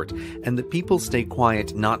airport, and the people stay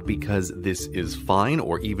quiet not because this is fine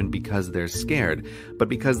or even because they're scared, but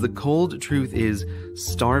because the cold truth is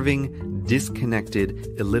starving,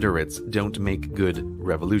 disconnected illiterates don't make good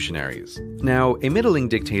revolutionaries. Now, a middling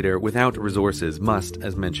dictator without resources must,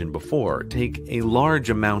 as mentioned before, take a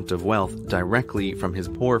large amount of wealth directly from his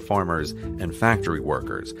poor farmers and factory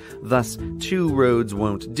workers. Thus, two roads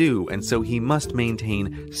won't do, and so he must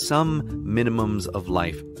maintain some minimums of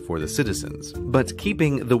life for the citizens. But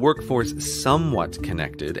keeping the workforce somewhat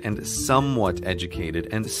connected and somewhat educated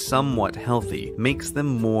and somewhat healthy makes them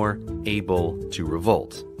more able to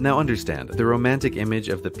revolt. Now understand, the romantic image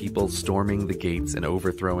of the people storming the gates and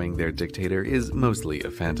overthrowing their dictator is mostly a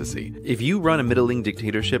fantasy. If you run a middling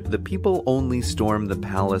dictatorship, the people only storm the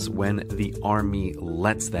palace when the army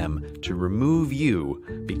lets them to remove you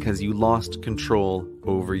because you lost control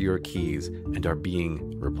over your keys and are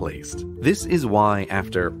being replaced. This is why,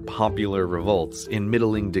 after popular revolts in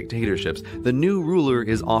middling dictatorships, the new ruler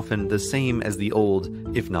is often the same as the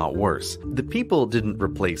old, if not worse. The people didn't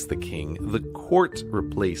replace the king, the court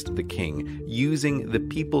replaced the king, using the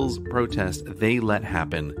people's protest they let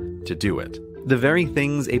happen to do it. The very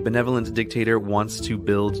things a benevolent dictator wants to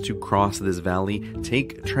build to cross this valley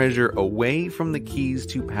take treasure away from the keys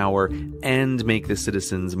to power and make the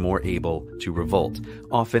citizens more able to revolt,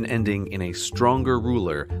 often ending in a stronger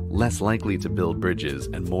ruler, less likely to build bridges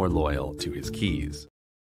and more loyal to his keys.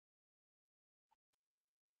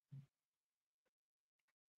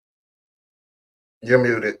 You're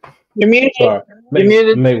muted. You're muted. Sorry. You're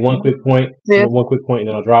muted. Make one quick point. Yeah. One quick point, and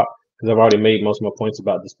then I'll drop because I've already made most of my points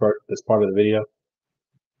about this part of the video.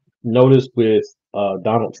 Notice with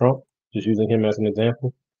Donald Trump, just using him as an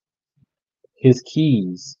example, his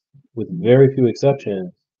keys, with very few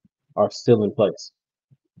exceptions, are still in place.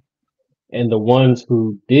 And the ones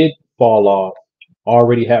who did fall off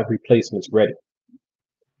already have replacements ready.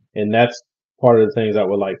 And that's part of the things I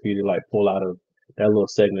would like for you to like pull out of that little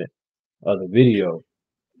segment of the video.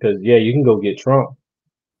 Because yeah, you can go get Trump,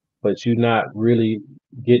 but you're not really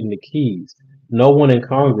getting the keys. No one in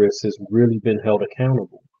Congress has really been held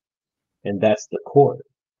accountable, and that's the court.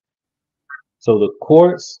 So the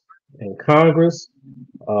courts and Congress,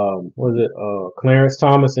 Clarence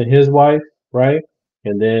Thomas and his wife, right?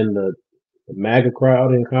 And then the MAGA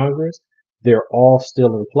crowd in Congress, they're all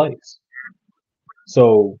still in place.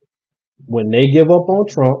 So when they give up on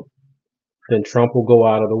Trump, then Trump will go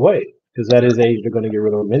out of the way because at his age, they're going to get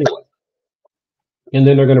rid of him anyway. And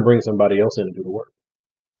then they're going to bring somebody else in to do the work.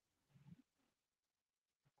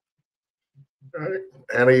 All right.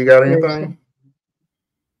 Anna, you got anything?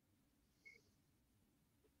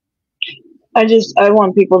 I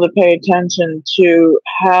want people to pay attention to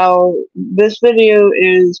how this video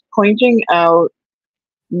is pointing out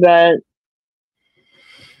that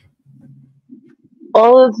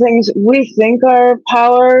all of the things we think are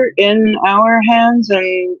power in our hands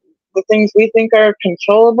and the things we think are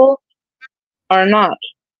controllable are not.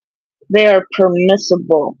 They are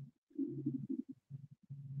permissible.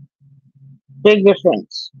 Big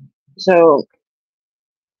difference. So,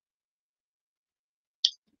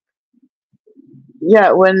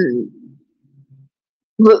 yeah, when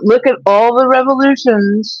look at all the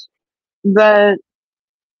revolutions that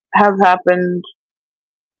have happened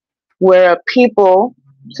where people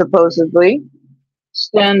supposedly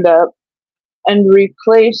stand up and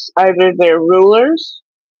replace either their rulers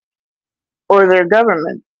or their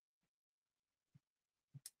government.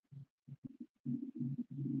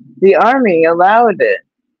 The army allowed it.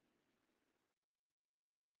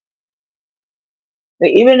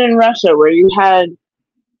 Like, even in Russia, where you had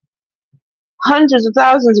hundreds of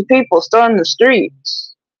thousands of people storm the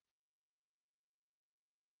streets,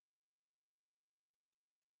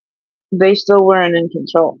 they still weren't in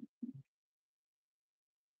control.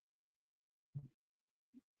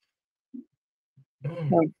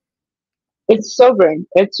 It's sobering.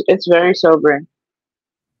 It's very sobering,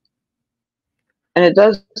 and it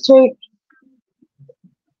does take.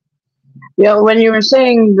 When you were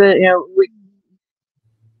saying that,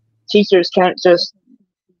 teachers can't just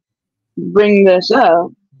bring this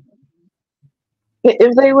up.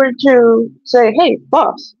 If they were to say, "Hey,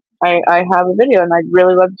 boss, I have a video and I'd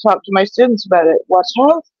really love to talk to my students about it," watch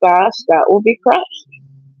how fast that will be crushed.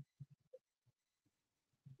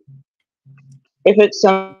 If it's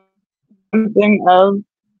something of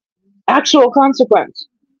actual consequence.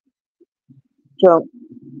 So,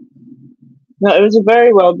 no, it was a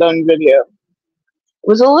very well done video. It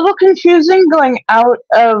was a little confusing, going out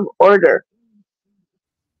of order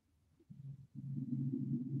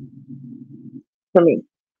for me.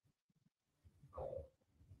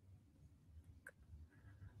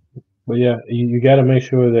 But yeah, you got to make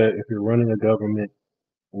sure that if you're running a government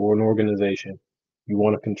or an organization, you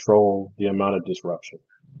want to control the amount of disruption.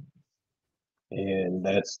 And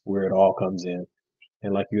that's where it all comes in.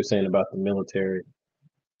 And like you were saying about the military,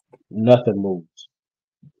 nothing moves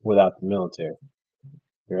without the military,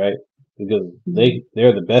 right? Because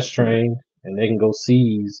they're the best trained and they can go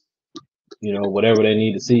seize, whatever they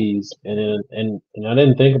need to seize. And I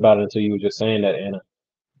didn't think about it until you were just saying that, Anna.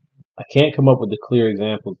 I can't come up with the clear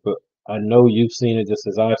examples, but I know you've seen it just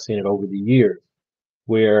as I've seen it over the years,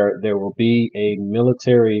 where there will be a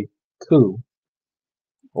military coup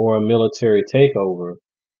or a military takeover,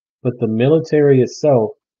 but the military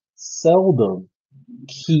itself seldom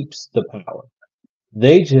keeps the power.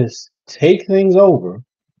 They just take things over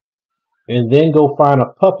and then go find a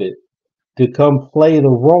puppet to come play the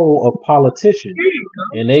role of politician,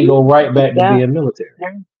 and they go right back to being military.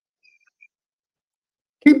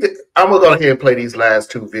 I'm gonna go ahead and play these last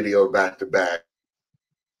two videos back to back.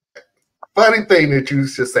 Funny thing that you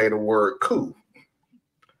should say the word coup.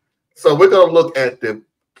 So we're gonna look at the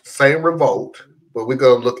same revolt, but we're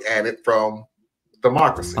gonna look at it from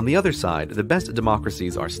democracy. On the other side, the best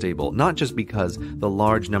democracies are stable, not just because the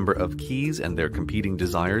large number of keys and their competing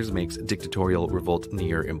desires makes dictatorial revolt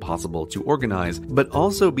near impossible to organize, but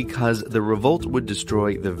also because the revolt would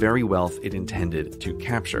destroy the very wealth it intended to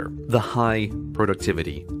capture, the high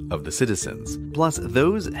productivity of the citizens. Plus,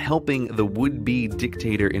 those helping the would-be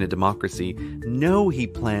dictator in a democracy know he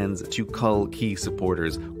plans to cull key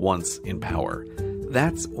supporters once in power.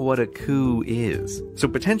 That's what a coup is. So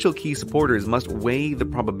potential key supporters must weigh the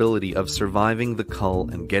probability of surviving the cull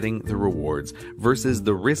and getting the rewards versus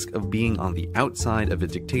the risk of being on the outside of a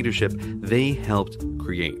dictatorship they helped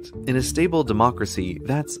create. In a stable democracy,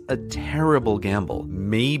 that's a terrible gamble.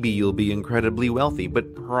 Maybe you'll be incredibly wealthy,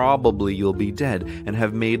 but probably you'll be dead and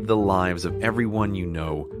have made the lives of everyone you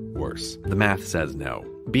know worse. The math says no.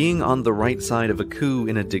 Being on the right side of a coup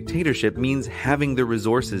in a dictatorship means having the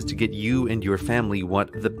resources to get you and your family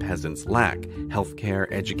what the peasants lack: healthcare,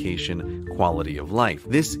 education, quality of life.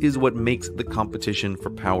 This is what makes the competition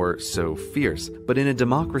for power so fierce. But in a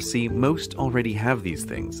democracy, most already have these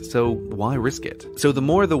things, so why risk it? So the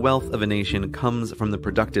more the wealth of a nation comes from the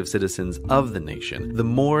productive citizens of the nation, the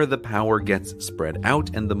more the power gets spread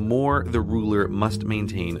out and the more the ruler must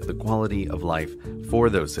maintain the quality of life for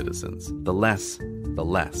those citizens. The less, the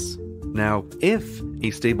less. Now, if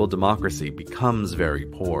a stable democracy becomes very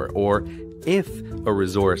poor, or if a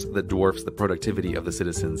resource that dwarfs the productivity of the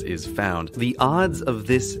citizens is found, the odds of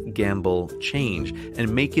this gamble change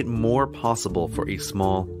and make it more possible for a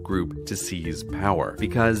small group to seize power.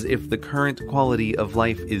 Because if the current quality of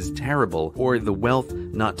life is terrible, or the wealth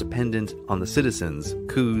not dependent on the citizens,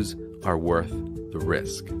 coups are worth the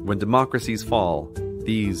risk. When democracies fall,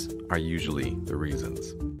 these are usually the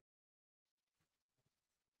reasons.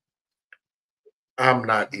 I'm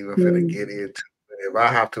not even finna get into it. If I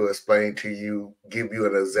have to explain to you, give you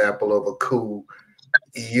an example of a coup,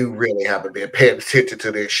 you really haven't been paying attention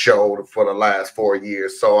to this show for the last 4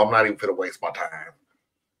 years. So I'm not even finna waste my time.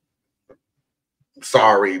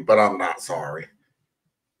 Sorry, but I'm not sorry.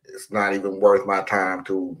 It's not even worth my time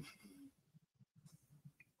to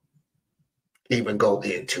even go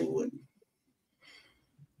into it.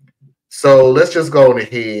 So let's just go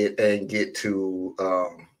ahead and get to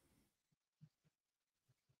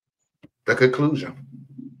the conclusion.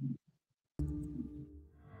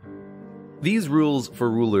 These rules for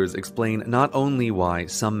rulers explain not only why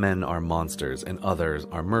some men are monsters and others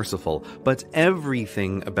are merciful, but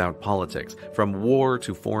everything about politics, from war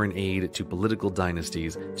to foreign aid to political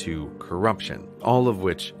dynasties to corruption, all of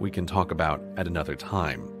which we can talk about at another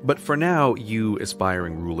time. But for now, you,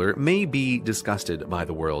 aspiring ruler, may be disgusted by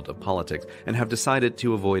the world of politics and have decided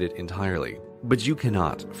to avoid it entirely. But you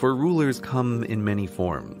cannot, for rulers come in many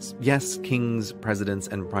forms. Yes, kings, presidents,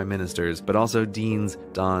 and prime ministers, but also deans,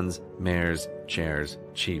 dons, mayors, chairs,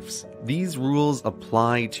 chiefs. These rules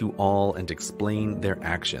apply to all and explain their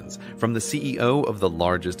actions, from the CEO of the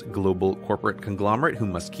largest global corporate conglomerate who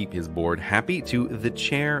must keep his board happy to the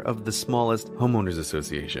chair of the smallest homeowners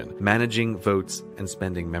association, managing votes and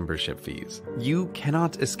spending membership fees. You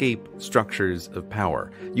cannot escape structures of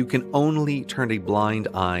power. You can only turn a blind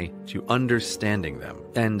eye to understanding them.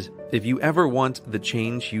 And if you ever want the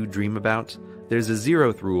change you dream about, there's a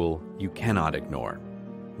zeroth rule you cannot ignore.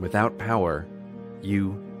 Without power,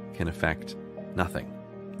 you can affect nothing.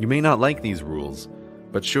 You may not like these rules,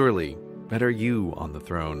 but surely better you on the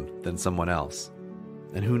throne than someone else.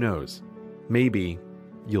 And who knows, maybe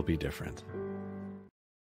you'll be different.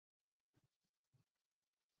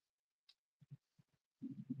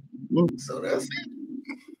 So that's it.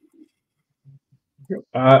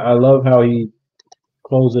 I love how he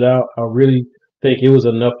closed it out. I really think it was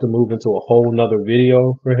enough to move into a whole nother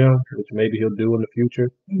video for him, which maybe he'll do in the future.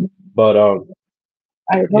 But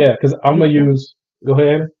yeah, because I'm gonna use. Go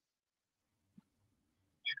ahead.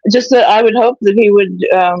 Just that I would hope that he would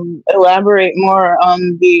elaborate more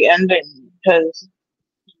on the ending, because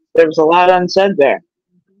there was a lot unsaid there.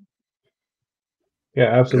 Yeah,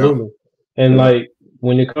 absolutely. And like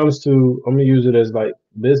when it comes to, I'm gonna use it as like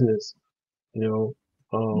business, you know,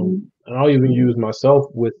 and I'll even use myself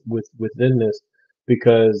within this,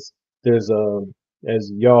 because there's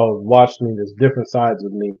as y'all watch me, there's different sides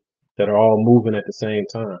of me that are all moving at the same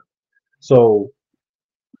time. So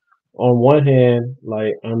on one hand,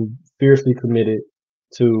 like I'm fiercely committed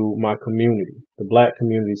to my community, the Black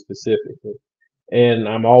community specifically. And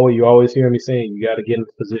you always hear me saying, you got to get in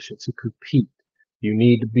a position to compete. You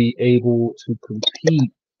need to be able to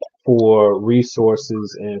compete for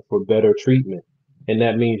resources and for better treatment. And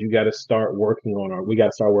that means we got to start working on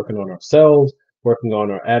ourselves, working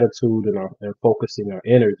on our attitude and focusing our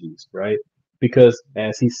energies, right? Because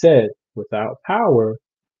as he said, without power,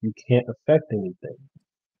 you can't affect anything,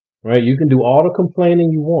 right? You can do all the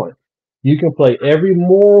complaining you want. You can play every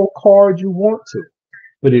moral card you want to.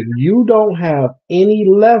 But if you don't have any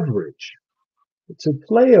leverage to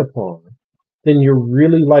play upon, then you're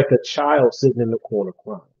really like a child sitting in the corner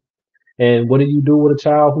crying. And what do you do with a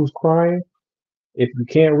child who's crying? If you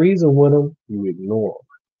can't reason with them, you ignore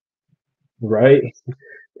them, right?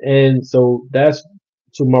 And so that's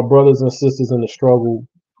to my brothers and sisters in the struggle.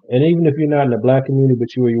 And even if you're not in the Black community,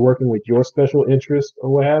 but you're working with your special interests or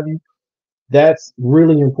what have you, that's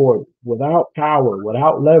really important. Without power,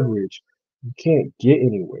 without leverage, you can't get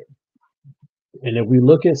anywhere. And if we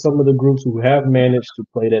look at some of the groups who have managed to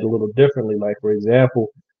play that a little differently, like for example,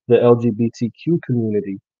 the LGBTQ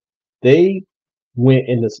community, they went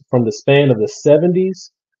from the span of the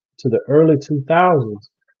 70s to the early 2000s.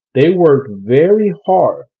 They worked very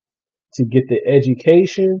hard to get the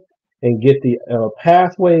education and get the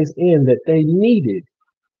pathways in that they needed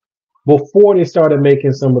before they started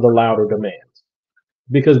making some of the louder demands.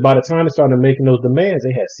 Because by the time they started making those demands,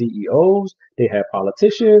 they had CEOs, they had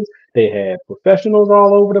politicians, they had professionals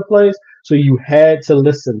all over the place. So you had to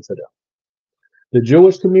listen to them. The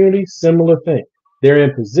Jewish community, similar thing. They're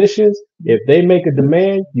in positions. If they make a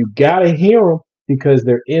demand, you got to hear them, because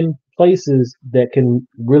they're in places that can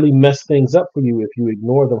really mess things up for you if you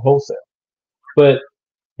ignore them wholesale. But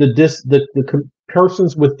the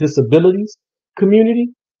persons with disabilities community,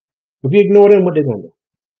 if you ignore them, what they're going to do?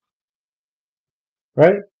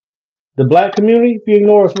 Right? The Black community, if you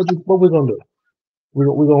ignore us, what we're going to do? We're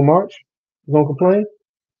going to march? We're going to complain?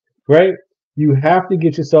 Right? You have to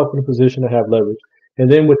get yourself in a position to have leverage.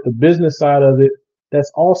 And then with the business side of it,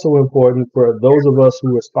 that's also important for those of us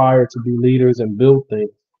who aspire to be leaders and build things.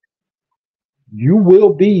 You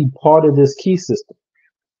will be part of this key system.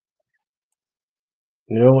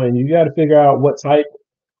 And you got to figure out what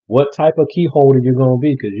type of key holder you're going to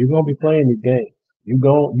be, because you're going to be playing these games.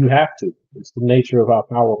 You have to. It's the nature of how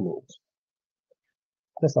power moves.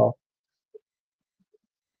 That's all.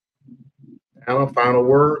 Alan, final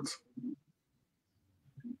words.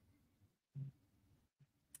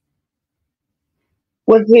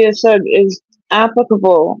 What Thea said is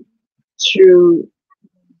applicable to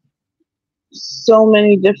so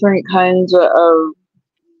many different kinds of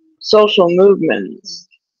social movements.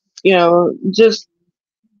 Just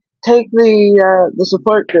take the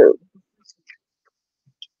support group.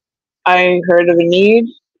 I heard of a need.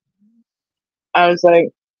 I was like,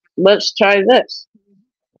 let's try this.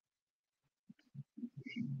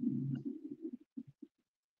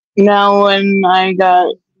 Now, when I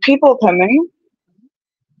got people coming,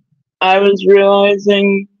 I was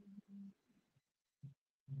realizing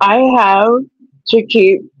I have to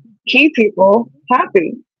keep key people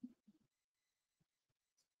happy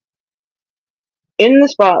in the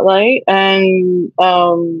spotlight and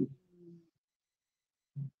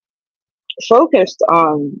focused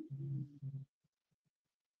on.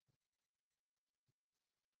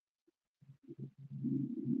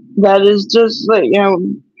 That is just like,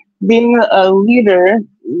 being a leader,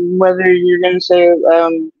 whether you're going to say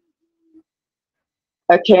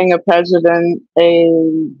a king, a president, a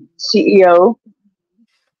CEO,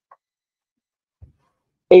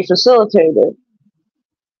 a facilitator.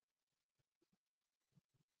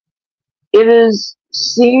 It is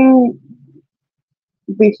seeing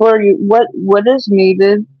before you what is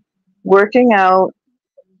needed, working out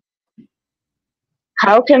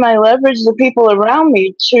how can I leverage the people around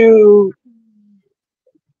me to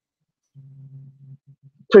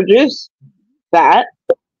produce that,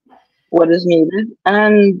 what is needed,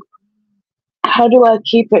 and how do I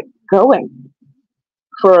keep it going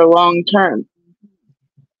for a long term?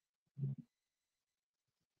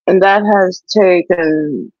 And that has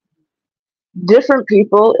taken different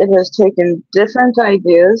people, it has taken different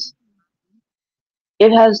ideas,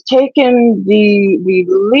 it has taken the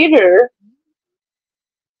leader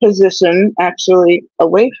position actually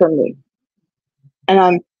away from me. And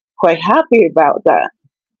I'm quite happy about that.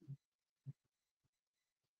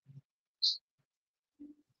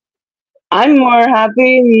 I'm more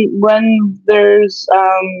happy when there's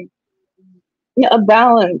a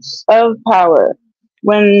balance of power.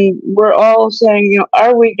 When we're all saying,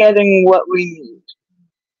 are we getting what we need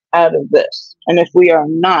out of this? And if we are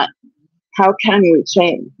not, how can we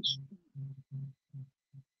change?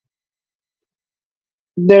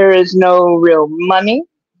 There is no real money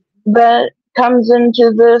that comes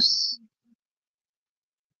into this.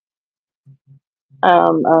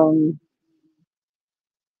 I'm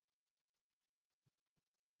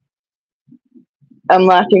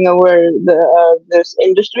lacking a word. This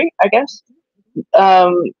industry, I guess.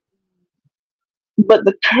 But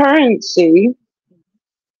the currency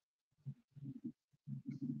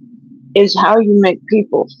is how you make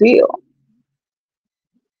people feel.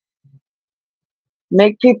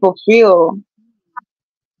 Make people feel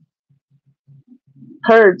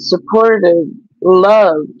heard, supported,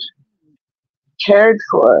 loved, cared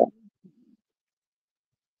for.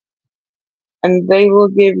 And they will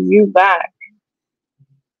give you back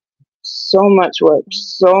so much work,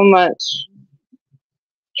 so much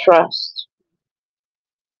trust.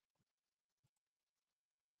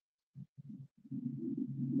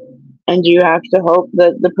 And you have to hope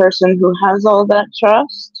that the person who has all that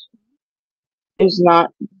trust is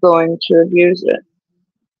not going to abuse it.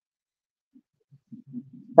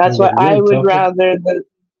 That's why I would rather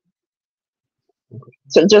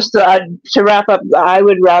so just to wrap up, I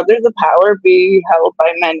would rather the power be held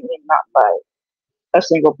by many and not by a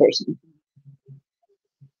single person.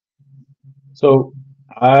 So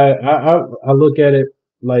I look at it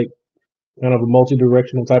like kind of a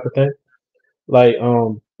multi-directional type of thing. Like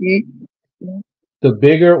the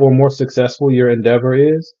bigger or more successful your endeavor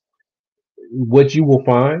is, what you will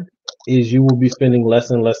find is you will be spending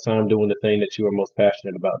less and less time doing the thing that you are most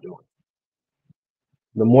passionate about doing.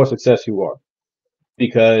 The more success you are,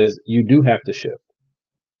 because you do have to shift,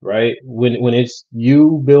 right? When it's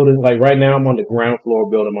you building, like right now, I'm on the ground floor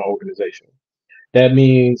building my organization. That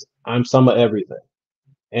means I'm some of everything.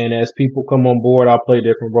 And as people come on board, I'll play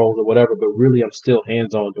different roles or whatever, but really I'm still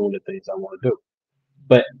hands-on doing the things I want to do.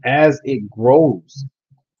 But as it grows,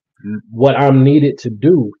 what I'm needed to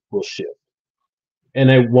do will shift. And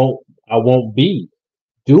I won't be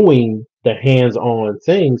doing the hands-on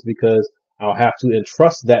things because I'll have to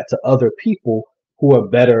entrust that to other people who are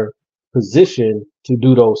better positioned to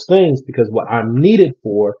do those things, because what I'm needed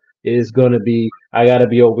for is going to be, I got to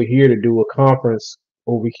be over here to do a conference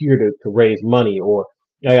over here to raise money, or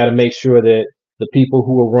I got to make sure that the people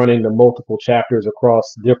who are running the multiple chapters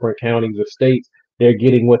across different counties or states, they're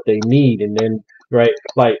getting what they need. And then, right,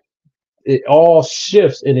 like it all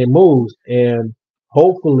shifts and it moves, and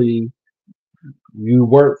hopefully you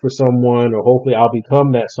work for someone, or hopefully I'll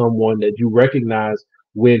become that someone that you recognize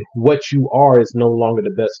when what you are is no longer the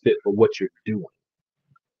best fit for what you're doing,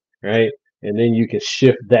 right? And then you can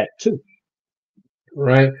shift that too,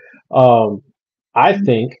 right? I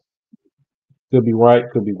think, could be right,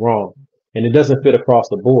 could be wrong, and it doesn't fit across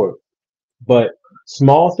the board. But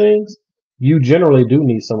small things, you generally do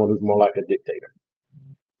need someone who's more like a dictator,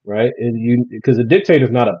 right? And because a dictator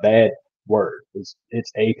is not a bad word. It's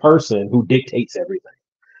a person who dictates everything.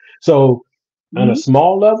 So on a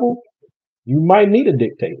small level, you might need a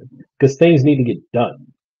dictator because things need to get done,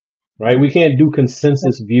 right? We can't do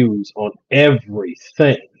consensus views on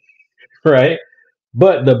everything, right?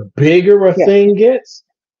 But the bigger a thing gets,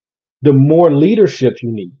 the more leadership you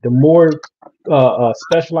need, the more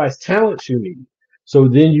specialized talents you need. So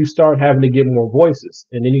then you start having to get more voices,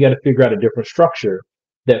 and then you got to figure out a different structure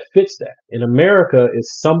that fits that. In America,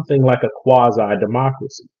 it's something like a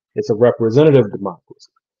quasi-democracy. It's a representative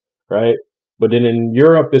democracy, right? But then in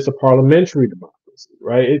Europe, it's a parliamentary democracy,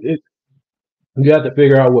 right? You have to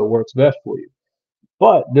figure out what works best for you.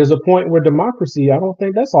 But there's a point where democracy, I don't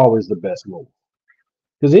think that's always the best move.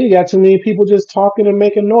 Because then you got too many people just talking and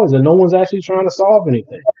making noise, and no one's actually trying to solve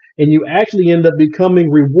anything. And you actually end up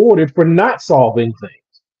becoming rewarded for not solving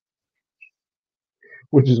things,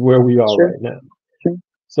 which is where we are right now.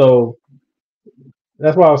 So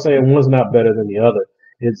that's why I was saying one's not better than the other.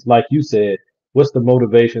 It's like you said, what's the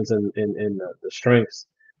motivations and the strengths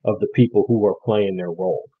of the people who are playing their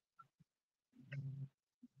role?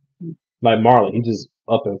 Like Marlon, he just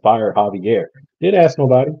up and fired Javier. Didn't ask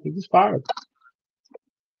nobody. He just fired him.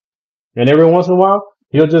 And every once in a while,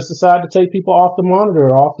 he'll just decide to take people off the monitor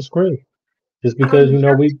or off the screen. Just because,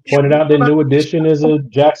 we pointed out that New Edition is a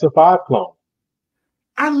Jackson 5 clone.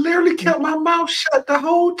 I literally kept my mouth shut the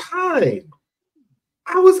whole time.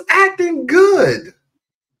 I was acting good.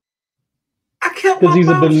 I kept my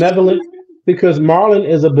mouth shut. Because Marlon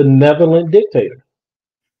is a benevolent dictator.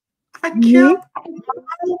 I kept my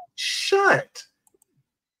mouth shut.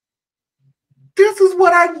 This is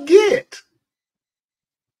what I get.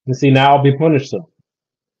 And see, now I'll be punished soon.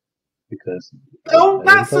 Because no,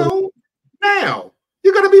 not soon. Now.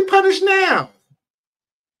 You're gonna be punished now.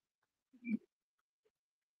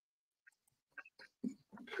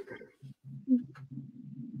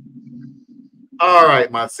 All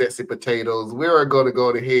right, my sexy potatoes. We are going to go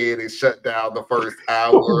ahead and shut down the first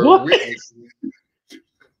hour.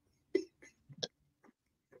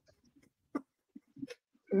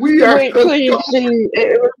 We are. Wait, please.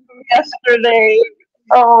 It was yesterday.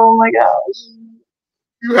 Oh my gosh.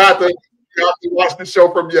 You have to watch the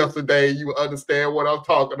show from yesterday. You will understand what I'm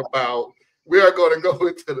talking about. We are going to go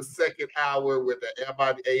into the second hour with the Am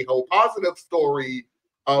I the A-Hole positive story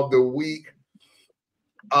of the week.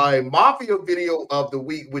 A Mafia video of the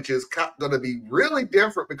week, which is going to be really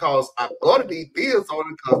different because I'm going to need Diaz on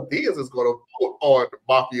it because Diaz is going to put on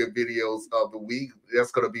Mafia videos of the week.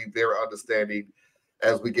 That's going to be very understanding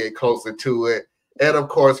as we get closer to it. And of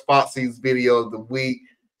course, Foxy's video of the week.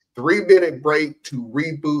 3-minute break to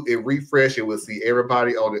reboot and refresh, and we'll see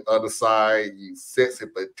everybody on the other side. You sexy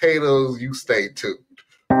potatoes, you stay tuned.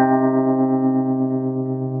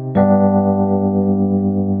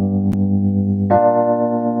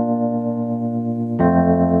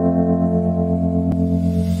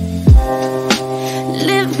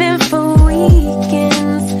 Living for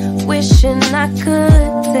weekends, wishing I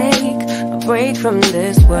could take a break from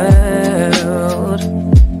this world.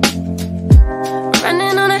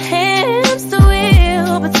 Running on a hamster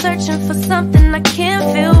wheel, but searching for something I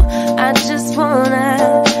can't feel. I just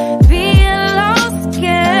wanna be a lost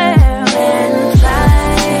girl and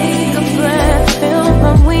fly. Take a breath, feel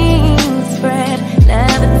my wings spread,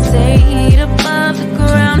 levitate above the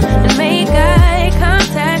ground and make eye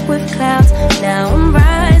contact with clouds. Now I'm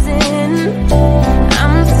rising,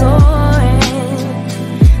 I'm soaring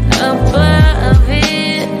above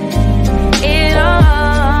it all.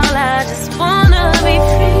 I just wanna be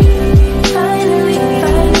free. Finally,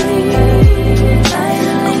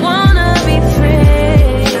 I wanna be free.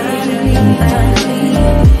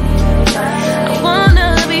 I wanna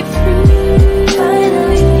be free.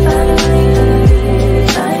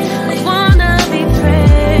 I wanna be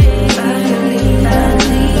free.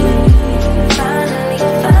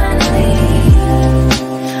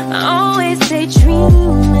 I always stay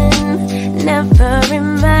dreaming, never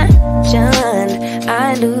imagined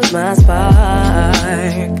I lose my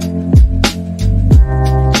spark.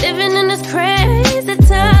 Living in this crazy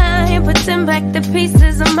time, putting back the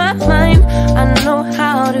pieces of my mind. I know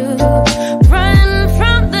how to run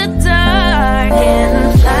from the dark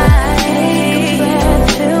and fly. Take a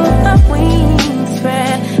breath, feel my wings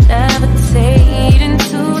spread, levitate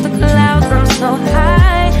into the clouds. I'm so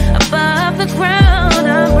high above the ground,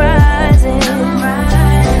 I'm rising,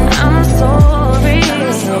 I'm soaring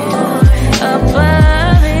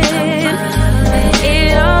above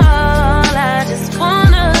it all. I just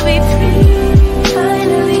wanna be free.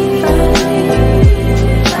 Finally,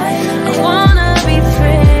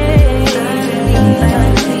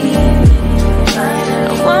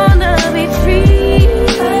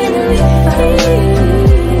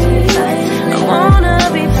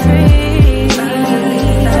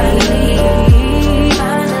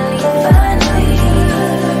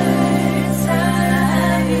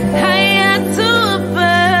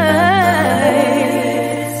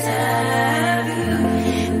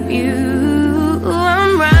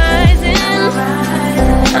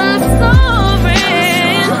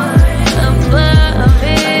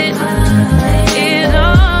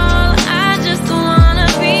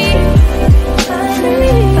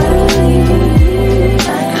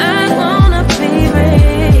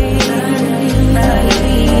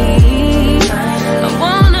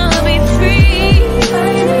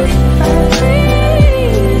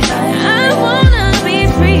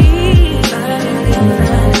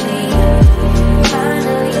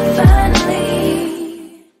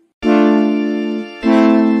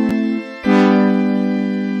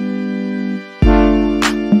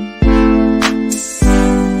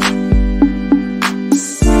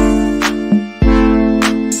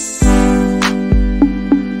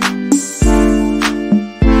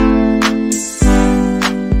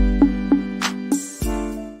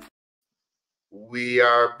 We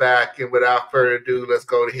are back, and without further ado, let's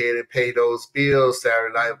go ahead and pay those bills.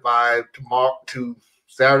 Saturday Night Vibe tomorrow to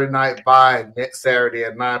Saturday Night Vibe next Saturday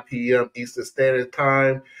at 9 p.m. Eastern Standard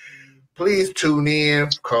Time. Please tune in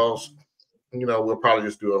because we'll probably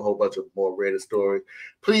just do a whole bunch of more Reddit stories.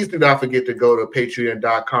 Please do not forget to go to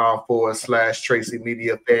patreon.com/Tracy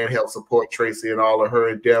Media Fan. Help support Tracy and all of her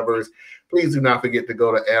endeavors. Please do not forget to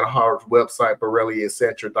go to AITAH's website,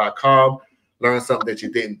 BorelliEtc.com. Learn something that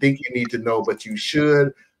you didn't think you need to know, but you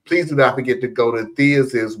should. Please do not forget to go to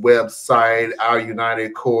Thea's website,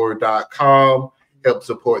 OurUnitedCore.com. Help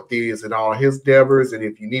support Thea's and all his endeavors. And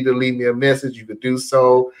if you need to leave me a message, you could do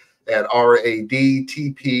so at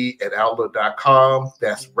radtp@outlook.com.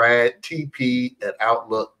 That's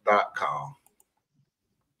radtp@outlook.com.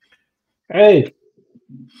 Hey,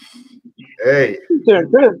 my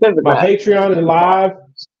Patreon is live.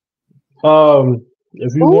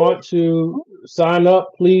 If you want to sign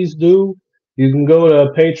up, please do. You can go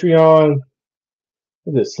to Patreon.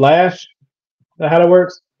 Is it slash? Is that how that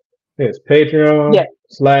works? It's Patreon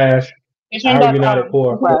slash Our United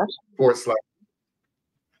Core /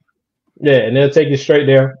 Yeah, and it'll take you straight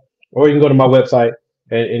there. Or you can go to my website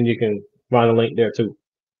and you can find a link there too.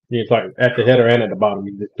 It's like at the header and at the bottom.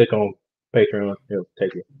 You just click on Patreon, it'll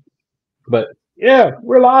take you. But yeah,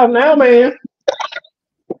 we're live now, man.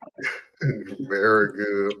 Very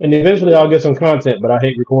good. And eventually I'll get some content, but I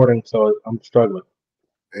hate recording, so I'm struggling.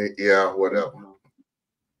 Yeah, whatever.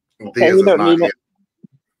 Okay, This is don't not need him.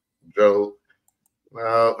 Joe.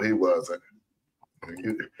 No, he wasn't.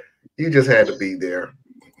 You just had to be there.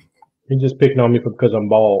 He just picking on me because I'm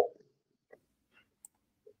bald.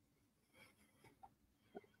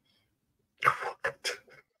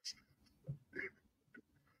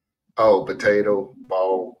 Oh, potato,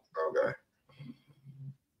 ball. Okay.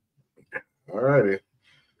 All righty.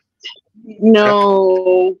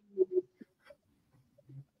 No.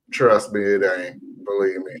 Trust me, it ain't.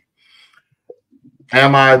 Believe me.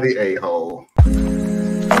 Am I the a-hole?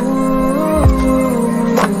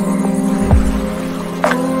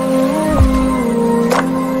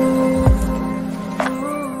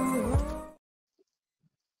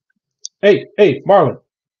 Hey, Marlon.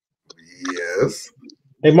 Yes.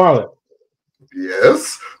 Hey, Marlon.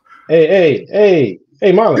 Yes. Hey,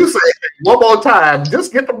 Marlon. You say it one more time.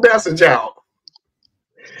 Just get the message out.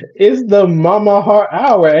 It's the Mama Heart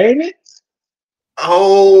Hour, ain't it?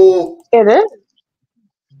 Oh, It is.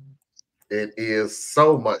 it is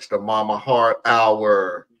so much the Mama Heart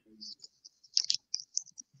Hour.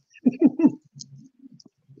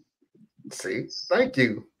 See, thank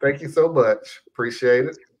you so much. Appreciate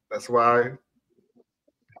it. That's why,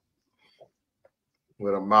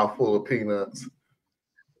 with a mouthful of peanuts.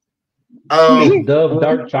 Dove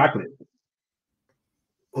dark chocolate.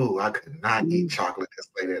 Ooh, I could not eat chocolate this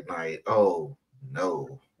late at night. Oh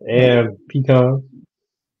no. And pecan.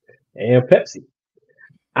 And Pepsi.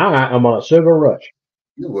 I'm on a sugar rush.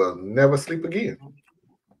 You will never sleep again.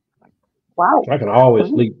 Wow. I can always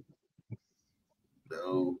sleep.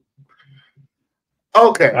 No.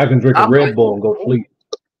 Okay. I can drink a Red Bull and go to sleep.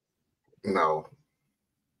 No.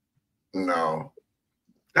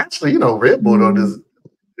 Actually, Red Bull don't do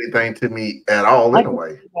anything to me at all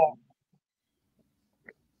anyway.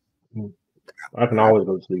 I can always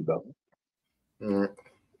go to sleep though.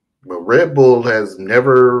 But Red Bull has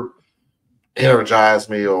never energized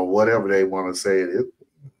me or whatever they want to say. It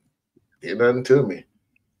did nothing to me.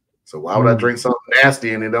 So why would I drink something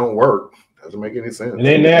nasty and it don't work? Doesn't make any sense. It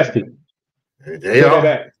ain't nasty. They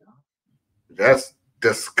are. That's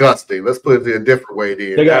disgusting. Let's put it a different way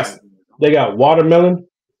then. They got watermelon.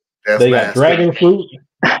 They got dragon fruit.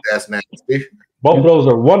 That's nasty. Both of those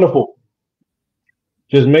are wonderful.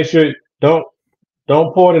 Just make sure don't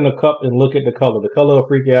pour it in a cup and look at the color. The color will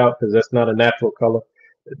freak you out because that's not a natural color.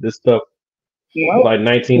 This stuff like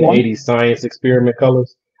 1980s science experiment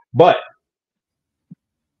colors, but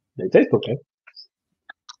they taste okay.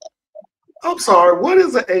 I'm sorry. What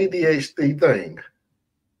is an ADHD thing?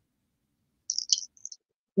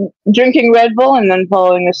 Drinking Red Bull and then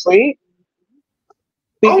falling asleep.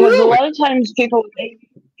 Because a lot of times people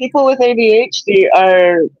with ADHD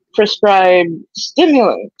are prescribed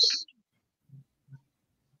stimulants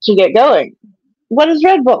to get going. What is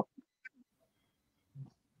Red Bull?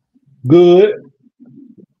 Good.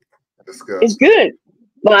 It's good.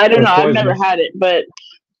 Well, I don't know. I've never had it, but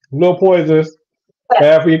no poisonous.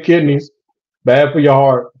 Bad for your kidneys. Bad for your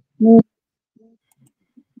heart. All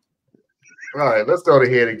right, let's go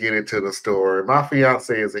ahead and get into the story. My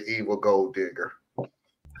fiance is an evil gold digger.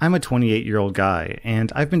 I'm a 28-year-old guy,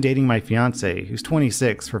 and I've been dating my fiance, who's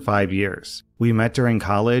 26, for 5 years. We met during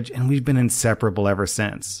college, and we've been inseparable ever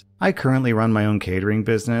since. I currently run my own catering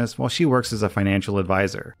business while she works as a financial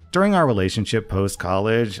advisor. During our relationship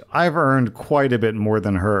post-college, I've earned quite a bit more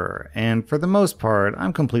than her, and for the most part,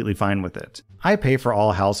 I'm completely fine with it. I pay for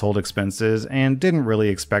all household expenses and didn't really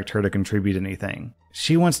expect her to contribute anything.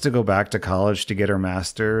 She wants to go back to college to get her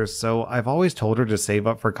master's, so I've always told her to save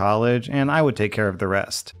up for college and I would take care of the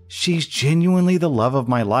rest. She's genuinely the love of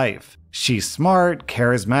my life. She's smart,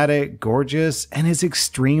 charismatic, gorgeous, and is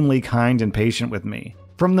extremely kind and patient with me.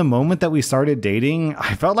 From the moment that we started dating,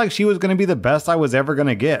 I felt like she was going to be the best I was ever going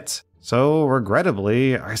to get. So,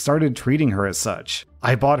 regrettably, I started treating her as such.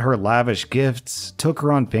 I bought her lavish gifts, took her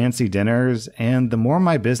on fancy dinners, and the more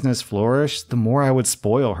my business flourished, the more I would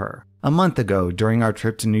spoil her. A month ago, during our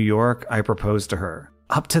trip to New York, I proposed to her.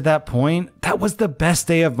 Up to that point, that was the best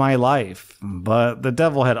day of my life, but the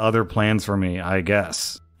devil had other plans for me, I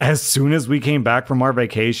guess. As soon as we came back from our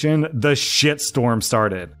vacation, the shitstorm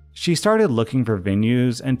started. She started looking for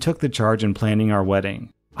venues and took the charge in planning our wedding.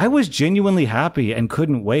 I was genuinely happy and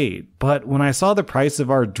couldn't wait, but when I saw the price of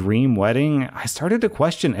our dream wedding, I started to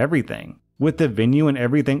question everything. With the venue and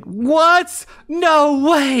everything— What? No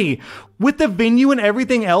way! With the venue and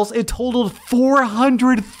everything else, it totaled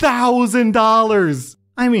 $400,000!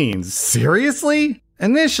 I mean, seriously?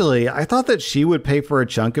 Initially, I thought that she would pay for a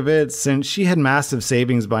chunk of it since she had massive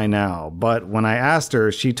savings by now, but when I asked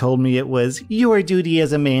her, she told me it was your duty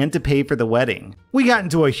as a man to pay for the wedding. We got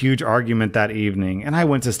into a huge argument that evening, and I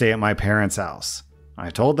went to stay at my parents' house. I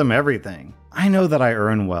told them everything. I know that I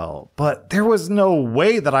earn well, but there was no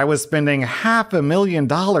way that I was spending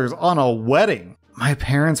 $500,000 on a wedding. My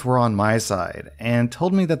parents were on my side and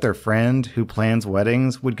told me that their friend who plans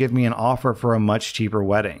weddings would give me an offer for a much cheaper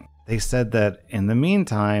wedding. They said that in the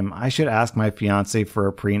meantime, I should ask my fiance for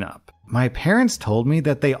a prenup. My parents told me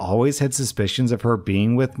that they always had suspicions of her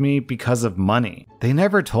being with me because of money. They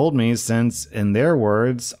never told me since, in their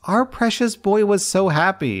words, our precious boy was so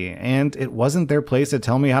happy and it wasn't their place to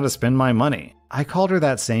tell me how to spend my money. I called her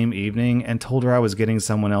that same evening and told her I was getting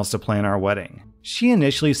someone else to plan our wedding. She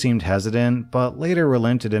initially seemed hesitant, but later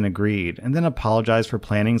relented and agreed, and then apologized for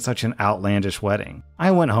planning such an outlandish wedding. I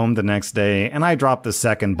went home the next day and I dropped the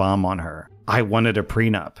second bomb on her. I wanted a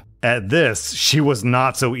prenup. At this, she was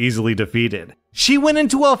not so easily defeated. She went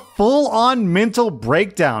into a full-on mental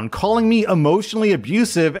breakdown, calling me emotionally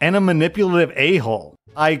abusive and a manipulative a-hole.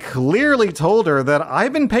 I clearly told her that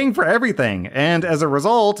I've been paying for everything, and as a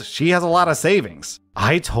result, she has a lot of savings.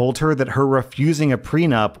 I told her that her refusing a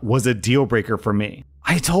prenup was a deal breaker for me.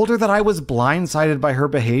 I told her that I was blindsided by her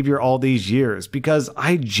behavior all these years because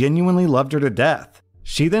I genuinely loved her to death.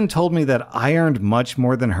 She then told me that I earned much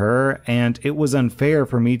more than her, and it was unfair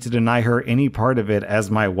for me to deny her any part of it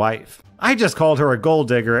as my wife. I just called her a gold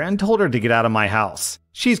digger and told her to get out of my house.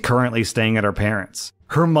 She's currently staying at her parents'.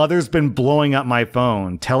 Her mother's been blowing up my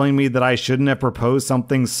phone, telling me that I shouldn't have proposed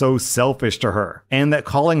something so selfish to her, and that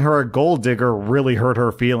calling her a gold digger really hurt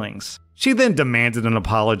her feelings. She then demanded an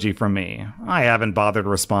apology from me. I haven't bothered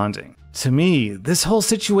responding. To me, this whole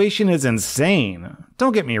situation is insane.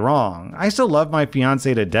 Don't get me wrong, I still love my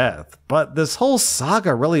fiancé to death, but this whole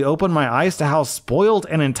saga really opened my eyes to how spoiled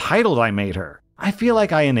and entitled I made her. I feel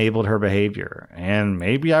like I enabled her behavior, and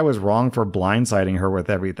maybe I was wrong for blindsiding her with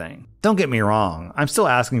everything. Don't get me wrong, I'm still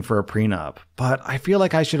asking for a prenup, but I feel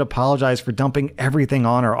like I should apologize for dumping everything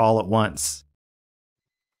on her all at once.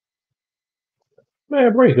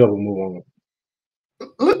 Man, break up and move on.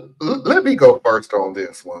 Let me go first on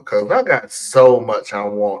this one, because I got so much I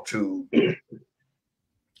want to.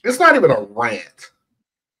 It's not even a rant.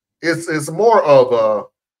 It's more of a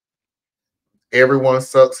everyone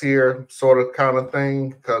sucks here sort of kind of thing,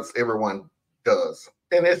 because everyone does.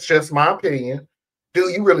 And it's just my opinion.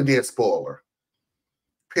 Dude, you really did spoil her.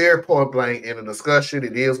 Period, point blank, in a discussion,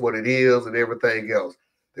 it is what it is and everything else.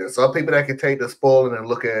 There's some people that can take the spoiling and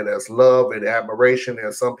look at it as love and admiration.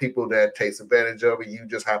 There's some people that takes advantage of it. You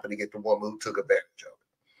just happen to get the woman who took advantage of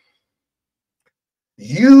it.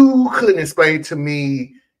 You couldn't explain to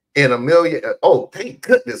me in a million— oh, thank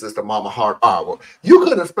goodness it's the Mama Heart Hour. You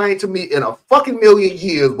couldn't explain to me in a fucking million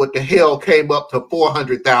years what the hell came up to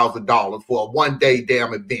 $400,000 for a one-day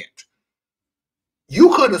damn event.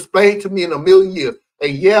 You couldn't explain to me in a million years.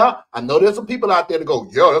 And yeah, I know there's some people out there that go,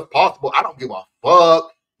 yeah, that's possible. I don't give a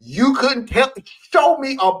fuck. You couldn't show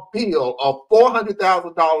me a bill of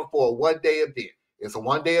 $400,000 for a one-day event. It's a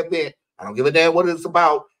one-day event. I don't give a damn what it's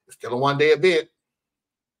about. It's still a one-day event.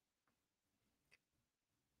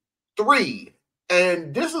 3,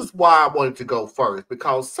 And this is why I wanted to go first,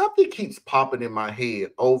 because something keeps popping in my head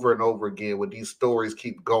over and over again when these stories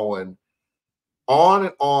keep going on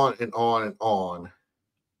and on and on and on.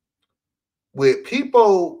 With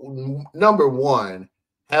people, number one,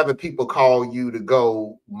 having people call you to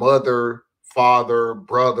go mother, father,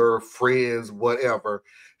 brother, friends, whatever.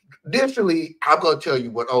 Initially, I'm going to tell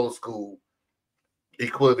you what old school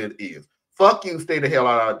equivalent is. Fuck you, stay the hell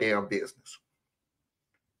out of our damn business.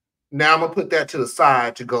 Now I'm going to put that to the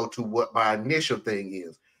side to go to what my initial thing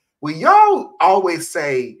is. When y'all always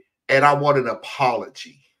say, and I want an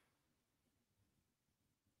apology,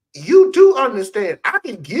 you do understand I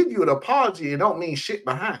can give you an apology and don't mean shit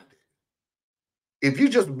behind it. If you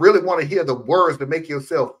just really want to hear the words to make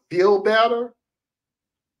yourself feel better,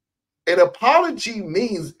 an apology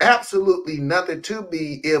means absolutely nothing to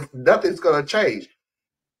me if nothing's going to change.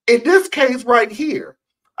 In this case right here,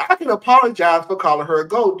 I can apologize for calling her a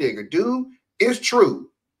gold digger. Dude, it's true.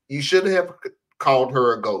 You shouldn't have called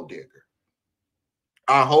her a gold digger.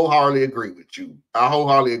 I wholeheartedly agree with you. I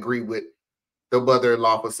wholeheartedly agree with the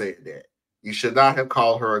mother-in-law for saying that. You should not have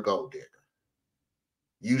called her a gold digger.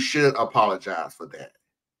 You should apologize for that.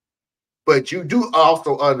 But you do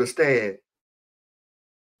also understand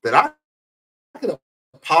that I can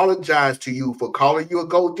apologize to you for calling you a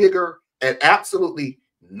gold digger and absolutely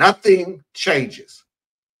nothing changes.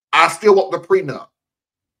 I still want the prenup.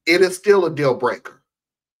 It is still a deal breaker.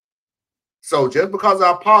 So just because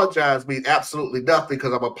I apologize means absolutely nothing,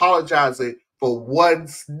 because I'm apologizing for one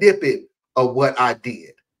snippet of what I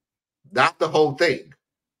did, not the whole thing.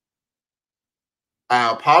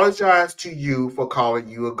 I apologize to you for calling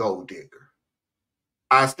you a gold digger.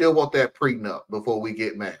 I still want that prenup before we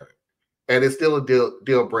get married. And it's still a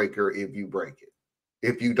deal breaker if you break it.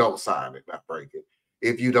 If you don't sign it, not break it.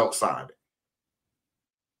 If you don't sign it.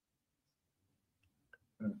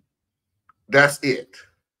 That's it.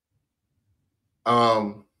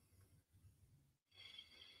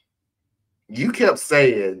 You kept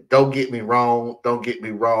saying, don't get me wrong, don't get me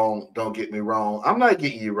wrong, don't get me wrong. I'm not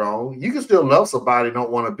getting you wrong. You can still love somebody and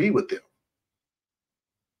don't want to be with them.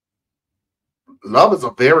 Love is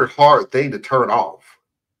a very hard thing to turn off.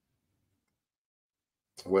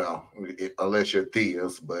 Well, unless you're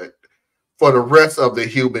theist, but for the rest of the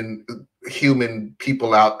human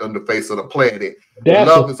people out on the face of the planet, That's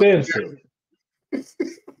love offensive.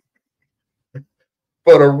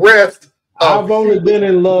 For the rest of I've only been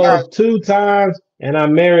in love 2 times, and I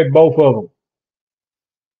married both of them.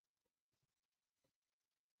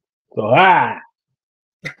 So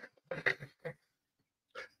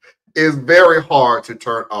it's very hard to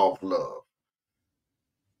turn off love.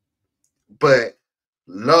 But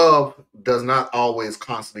love does not always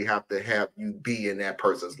constantly have to have you be in that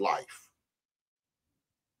person's life.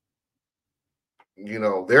 You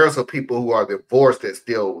know, there are some people who are divorced that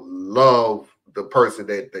still love the person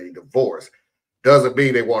that they divorced. Doesn't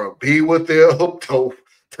mean they want to be with them.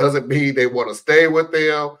 Doesn't mean they want to stay with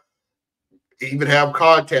them, even have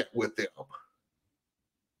contact with them.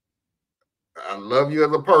 I love you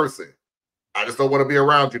as a person. I just don't want to be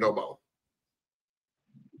around you no more.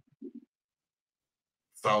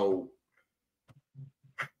 So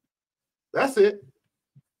that's it.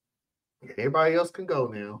 Everybody else can go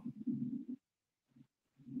now.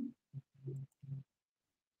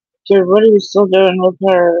 So what are you still doing with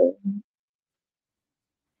her?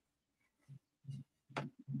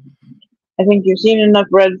 I think you've seen enough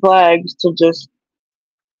red flags to just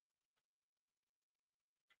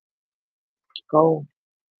go.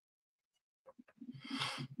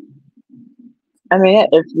 I mean,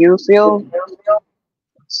 if you feel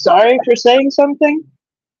sorry for saying something,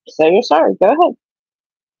 say you're sorry. Go ahead.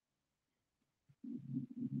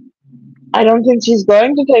 I don't think she's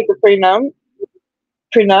going to take a prenup.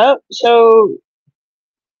 So,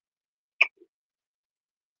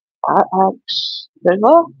 good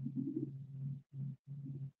luck.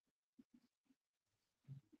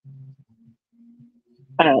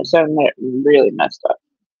 I don't know. So really messed up.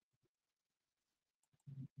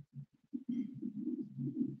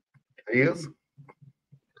 Yes.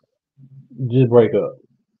 just break up.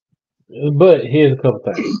 But here's a couple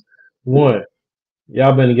things. One,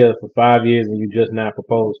 y'all been together for 5 years and you just now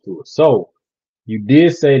proposed to her. So you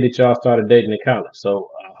did say that y'all started dating in college. So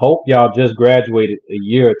I hope y'all just graduated a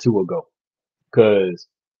year or two ago. Cause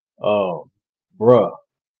bruh,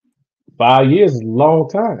 5 years is a long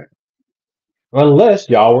time. Unless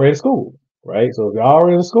y'all were in school, right? So if y'all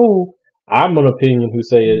were in school, I'm an opinion who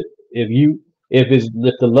say if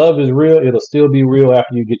the love is real, it'll still be real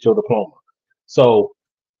after you get your diploma. So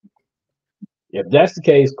if that's the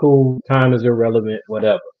case, cool. Time is irrelevant,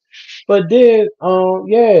 whatever. But then,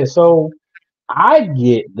 yeah. So I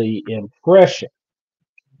get the impression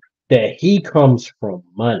that he comes from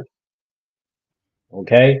money.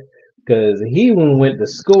 Okay, because he went to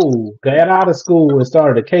school, got out of school, and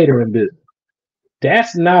started a catering business.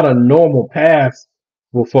 That's not a normal path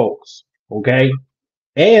for folks. Okay,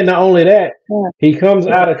 and not only that, Yeah. he comes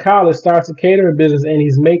out of college, starts a catering business, and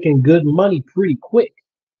he's making good money pretty quick.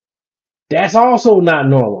 That's also not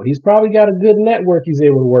normal. He's probably got a good network he's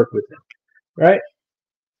able to work with him, right?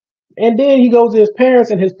 And then he goes to his parents,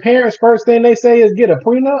 and his parents' first thing they say is get a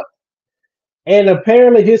prenup. And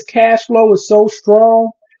apparently his cash flow is so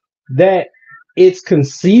strong that it's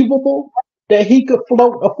conceivable that he could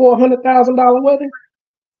float a $400,000 wedding.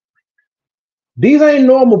 These ain't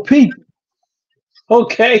normal people,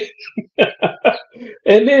 okay?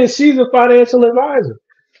 And then she's a financial advisor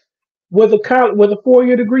with a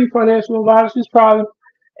 4-year degree. Financial advisor. She's probably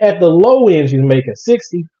at the low end she's making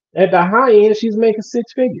 60. At the high end she's making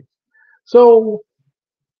 6 figures. So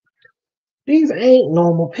these ain't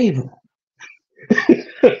normal people.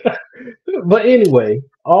 But anyway,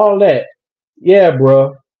 all that, yeah,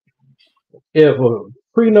 bro. If a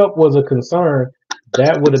prenup was a concern,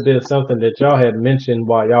 that would have been something that y'all had mentioned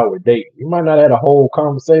while y'all were dating. You might not have had a whole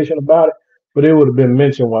conversation about it, but it would have been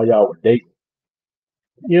mentioned while y'all were dating.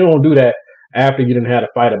 You don't do that after you didn't had a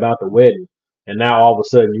fight about the wedding, and now all of a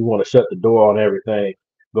sudden you want to shut the door on everything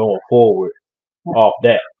going forward off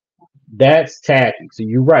that. That's tacky. So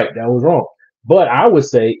you're right, that was wrong. But I would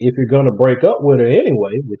say if you're gonna break up with her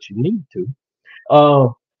anyway, which you need to,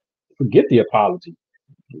 forget the apology.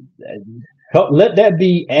 Let that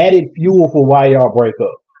be added fuel for why y'all break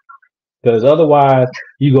up. Because otherwise,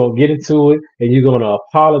 you're going to get into it and you're going to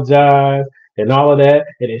apologize and all of that.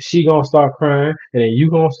 And then she going to start crying. And then you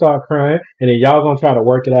going to start crying. And then y'all going to try to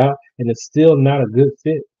work it out. And it's still not a good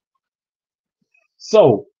fit.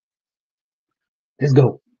 So, just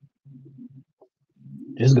go.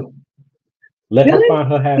 Just go. Let her find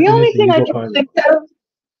her happiness. The only thing I can think of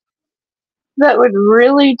that would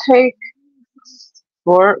really take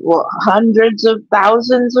hundreds of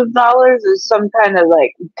thousands of dollars is some kind of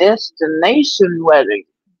like destination wedding.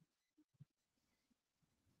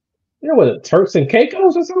 You know what, Turks and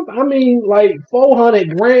Caicos or something? I mean, like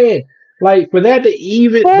 400 grand. Like for that to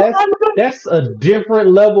even, that's a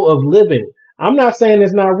different level of living. I'm not saying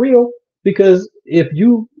it's not real, because if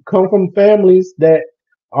you come from families that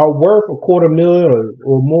are worth $250,000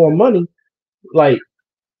 or more money, like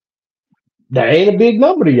that ain't a big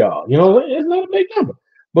number to y'all. You know, it's not a big number.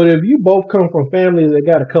 But if you both come from families that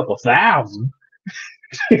got a couple thousand,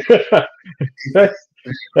 that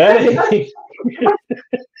ain't.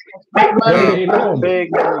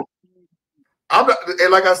 Big.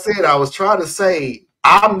 And like I said, I was trying to say,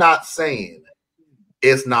 I'm not saying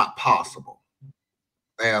it's not possible.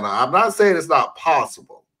 And I'm not saying it's not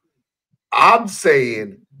possible. I'm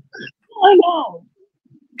saying, I know.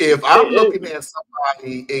 if I'm looking at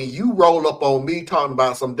somebody and you roll up on me talking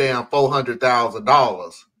about some damn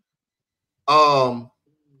 $400,000,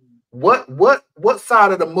 what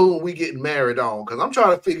side of the moon we getting married on? Because I'm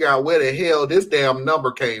trying to figure out where the hell this damn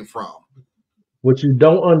number came from. What you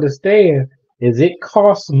don't understand is it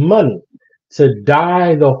costs money to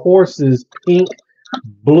dye the horses pink,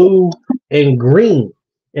 blue, and green.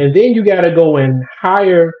 And then you got to go and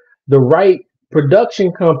hire the right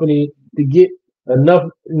production company to get enough,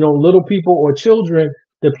 little people or children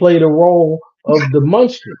to play the role of the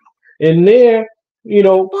munchkin. And then,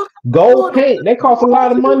 gold paint. That costs a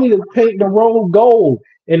lot of money to paint the road gold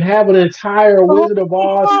and have an entire Wizard of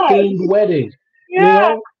Oz themed wedding.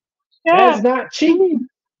 Yeah. That's not cheap.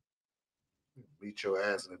 Beat your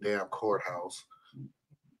ass in the damn courthouse.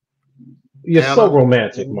 You're so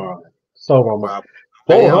romantic, Marlon. So romantic.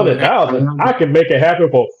 400,000. I can make it happen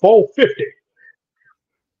for $450.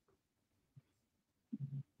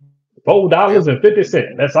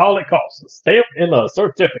 $4.50. That's all it costs. A stamp and a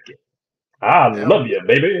certificate. I love you,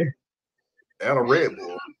 baby. And a Red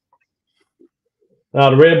Bull. Now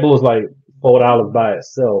the Red Bull is like $4 by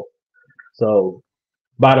itself. So,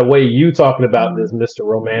 by the way you talking about this, Mr.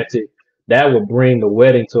 Romantic, that would bring the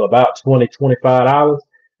wedding to about $20-$25,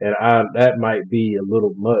 and that might be a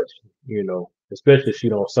little much, especially if she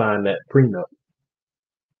don't sign that prenup.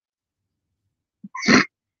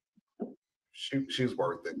 She's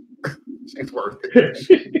worth it. She's worth it.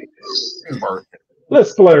 She's worth it.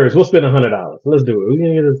 Let's splurge. We'll spend $100. Let's do it. We're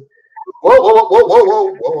gonna get this.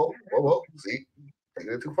 Whoa. See,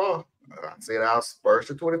 taking it too far. I said I'll splurge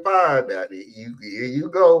to 25. Now here you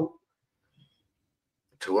go.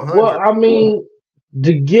 To 100. Well, I mean,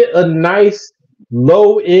 to get a nice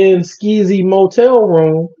low-end skeezy motel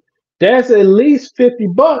room, that's at least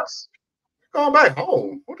 $50. Going back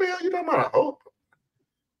home. What the hell you talking about? I hope.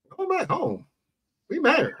 Going back home. We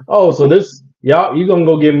married. Oh, so this y'all you gonna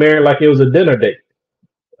go get married like it was a dinner date?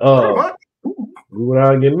 Pretty much. We went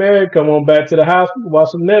out and get married. Come on back to the house. We can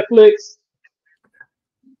watch some Netflix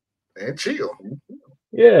And chill.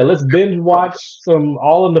 Yeah, let's binge watch some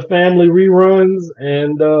All in the Family reruns,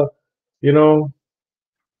 and you know,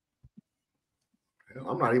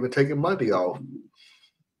 I'm not even taking Monday off.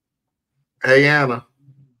 Hey, Anna.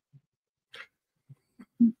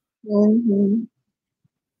 Mm-hmm.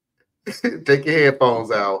 Take your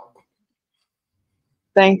headphones out.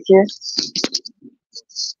 Thank you.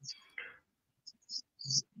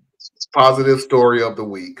 Positive story of the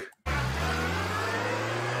week.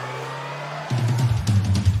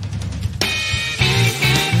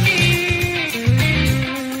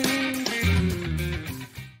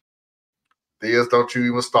 This, don't you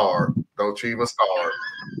even start. Don't you even start.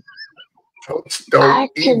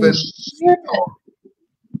 Don't even start.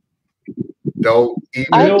 Don't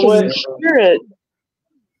even. I You know can what? hear it.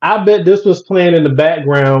 I bet this was playing in the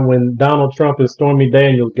background when Donald Trump and Stormy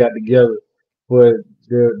Daniels got together for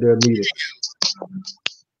their meeting.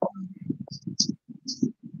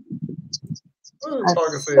 I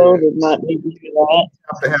so did not need to hear that. You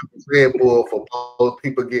have to have a Red Bull for both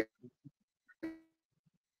people get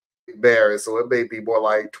married, so it may be more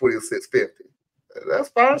like $26.50. That's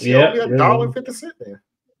fine. She only $1.50 there.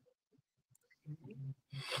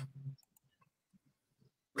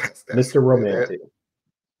 That's Mr. Romantic.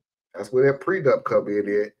 That's where that prenup come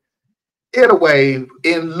in. Anyway,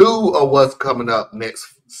 in lieu of what's coming up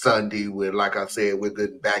next Sunday, with, like I said, we're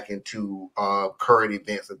getting back into current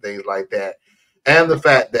events and things like that, and the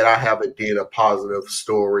fact that I haven't did a positive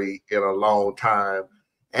story in a long time,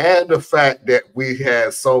 and the fact that we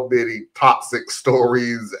had so many toxic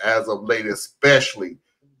stories as of late, especially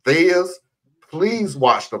Thea's, please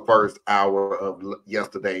watch the first hour of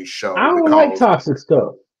yesterday's show. I don't like toxic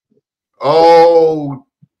stuff. Oh,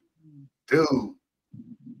 dude.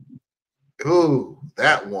 Ooh,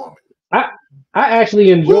 that woman. I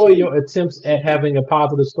actually enjoy your attempts at having a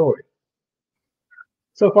positive story.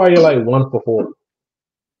 So far, you're like 1 for 4. All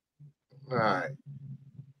right.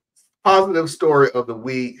 Positive story of the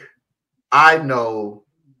week. I know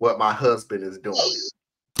what my husband is doing.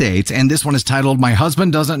 Dates, and this one is titled, "My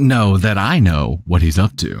Husband Doesn't Know That I Know What He's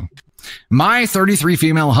Up To." My 33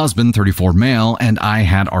 female husband, 34 male, and I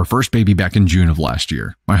had our first baby back in June of last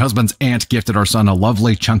year. My husband's aunt gifted our son a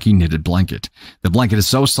lovely, chunky knitted blanket. The blanket is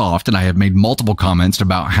so soft, and I have made multiple comments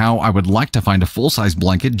about how I would like to find a full-size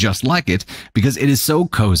blanket just like it because it is so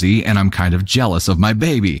cozy, and I'm kind of jealous of my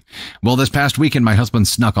baby. Well, this past weekend, my husband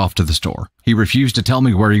snuck off to the store. He refused to tell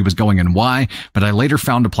me where he was going and why, but I later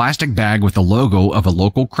found a plastic bag with the logo of a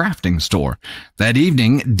local crafting store. That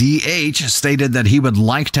evening, DH stated that he would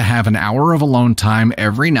like to have an hour of alone time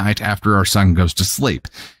every night after our son goes to sleep.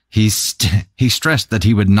 He stressed that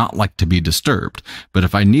he would not like to be disturbed, but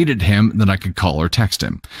if I needed him, then I could call or text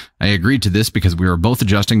him. I agreed to this because we were both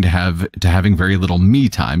adjusting to having very little me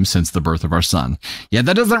time since the birth of our son. Yeah,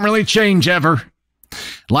 that doesn't really change ever.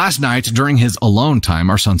 Last night, during his alone time,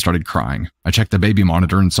 our son started crying. I checked the baby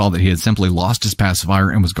monitor and saw that he had simply lost his pacifier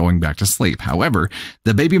and was going back to sleep. However,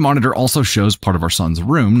 the baby monitor also shows part of our son's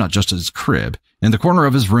room, not just his crib. In the corner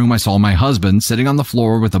of his room, I saw my husband sitting on the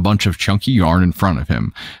floor with a bunch of chunky yarn in front of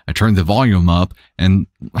him. I turned the volume up and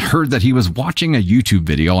heard that he was watching a YouTube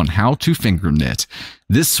video on how to finger knit.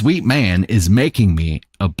 This sweet man is making me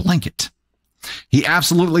a blanket. He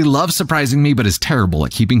absolutely loves surprising me, but is terrible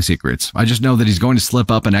at keeping secrets. I just know that he's going to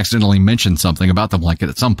slip up and accidentally mention something about the blanket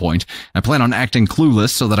at some point. I plan on acting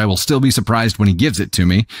clueless so that I will still be surprised when he gives it to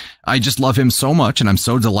me. I just love him so much, and I'm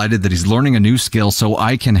so delighted that he's learning a new skill so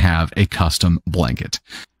I can have a custom blanket.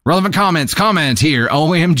 Relevant comments. Comment here.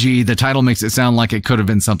 OMG, the title makes it sound like it could have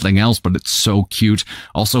been something else, but it's so cute.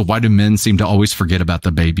 Also, why do men seem to always forget about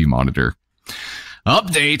the baby monitor?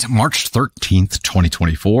 Update, March 13th,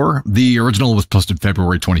 2024. The original was posted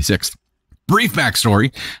February 26th. Brief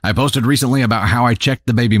backstory. I posted recently about how I checked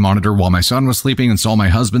the baby monitor while my son was sleeping and saw my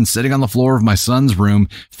husband sitting on the floor of my son's room,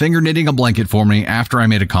 finger knitting a blanket for me after I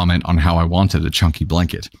made a comment on how I wanted a chunky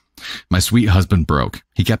blanket. My sweet husband broke.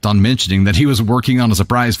 He kept on mentioning that he was working on a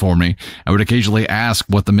surprise for me. I would occasionally ask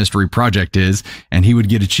what the mystery project is, and he would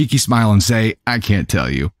get a cheeky smile and say, "I can't tell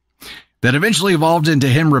you." That eventually evolved into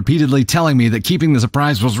him repeatedly telling me that keeping the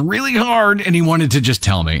surprise was really hard and he wanted to just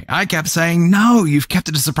tell me. I kept saying, "No, you've kept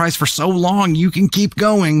it a surprise for so long, you can keep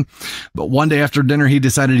going." But one day after dinner, he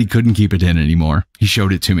decided he couldn't keep it in anymore. He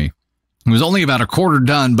showed it to me. It was only about a quarter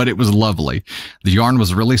done, but it was lovely. The yarn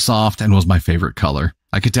was really soft and was my favorite color.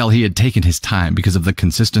 I could tell he had taken his time because of the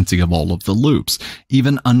consistency of all of the loops.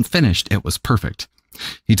 Even unfinished, it was perfect.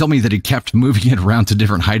 He told me that he kept moving it around to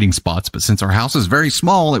different hiding spots, but since our house is very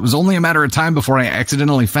small, it was only a matter of time before I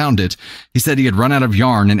accidentally found it. He said he had run out of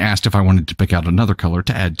yarn and asked if I wanted to pick out another color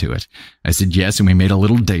to add to it. I said yes, and we made a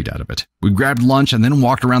little date out of it. We grabbed lunch and then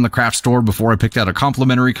walked around the craft store before I picked out a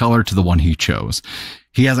complementary color to the one he chose.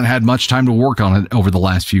 He hasn't had much time to work on it over the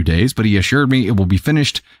last few days, but he assured me it will be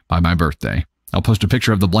finished by my birthday. I'll post a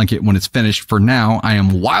picture of the blanket when it's finished. For now, I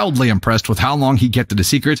am wildly impressed with how long he kept it a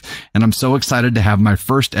secret, and I'm so excited to have my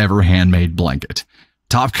first ever handmade blanket.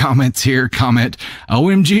 Top comments here. Comment,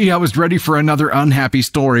 OMG, I was ready for another unhappy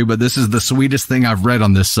story, but this is the sweetest thing I've read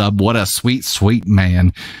on this sub. What a sweet, sweet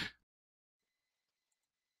man.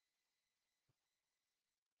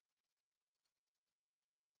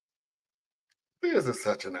 This is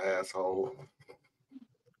such an asshole.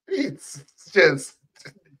 It's just,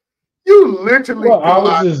 you literally Well, I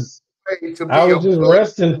was just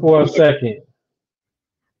resting for a second.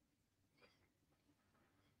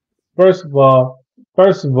 First of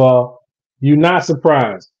all, you're not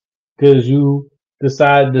surprised because you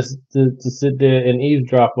decided to sit there and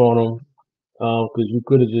eavesdrop on them because you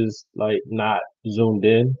could have just like not zoomed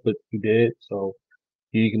in, but you did. So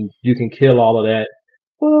you can kill all of that.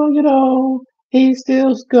 Well, you know, he's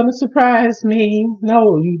still gonna surprise me.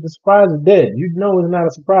 No, the surprise is dead. You know it's not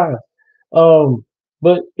a surprise. Um,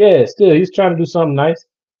 but yeah, still he's trying to do something nice.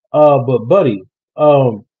 But buddy,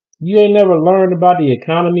 you ain't never learned about the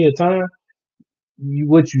economy of time.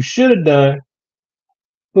 What you should have done,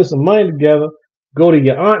 put some money together, go to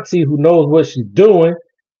your auntie who knows what she's doing,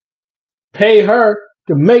 pay her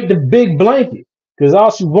to make the big blanket. Because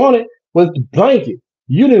all she wanted was the blanket.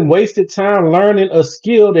 You didn't wasted time learning a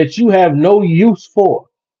skill that you have no use for.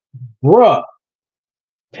 Bruh,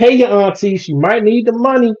 pay your auntie. She might need the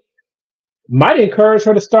money. Might encourage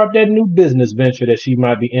her to start that new business venture that she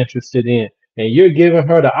might be interested in. And you're giving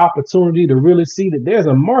her the opportunity to really see that there's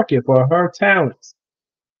a market for her talents.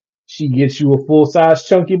 She gets you a full-size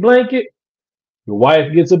chunky blanket. Your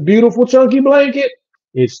wife gets a beautiful chunky blanket.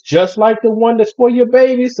 It's just like the one that's for your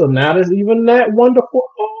baby. So now there's even that wonderful.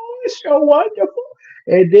 Oh, it's so wonderful.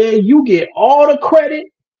 And then you get all the credit.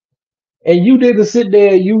 And you didn't sit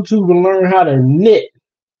there at YouTube and learn how to knit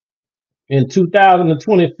in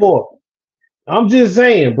 2024. I'm just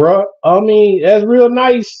saying, bro. I mean, that's real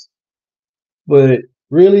nice. But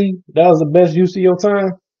really, that was the best use of your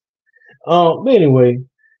time. But anyway,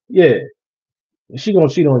 yeah. She gonna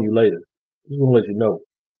cheat on you later. Just gonna let you know.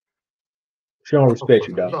 She don't respect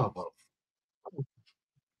you, dog.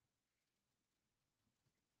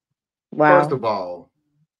 Wow. First of all,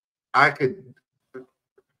 I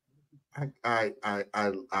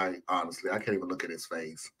honestly, I can't even look at his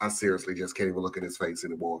face. I seriously just can't even look at his face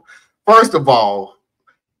anymore. First of all,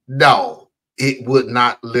 no, it would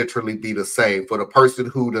not literally be the same for the person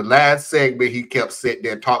who the last segment he kept sitting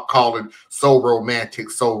there calling so romantic,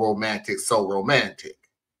 so romantic, so romantic.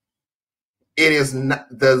 It is not,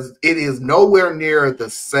 it is nowhere near the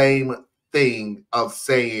same thing of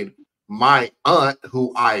saying my aunt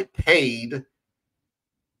who I paid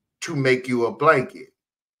to make you a blanket.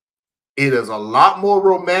 It is a lot more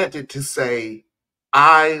romantic to say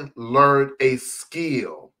I learned a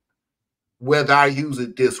skill, whether I use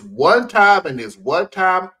it this one time and this one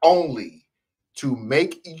time only, to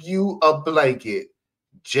make you a blanket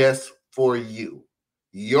just for you,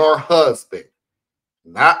 your husband,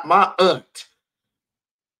 not my aunt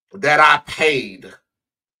that I paid.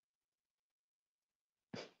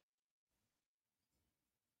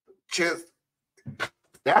 Just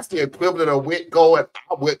that's the equivalent of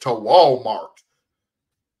I went to Walmart.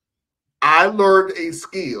 I learned a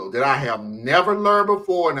skill that I have never learned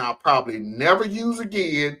before and I'll probably never use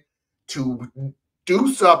again to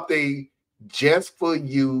do something just for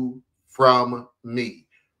you from me.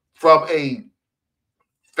 From a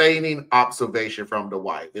feigning observation from the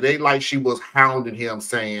wife. It ain't like she was hounding him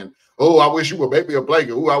saying, oh, I wish you would make me a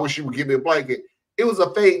blanket. Oh, I wish you would give me a blanket. It was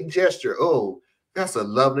a fake gesture. Oh, that's a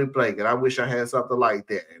lovely blanket. I wish I had something like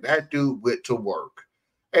that. And that dude went to work.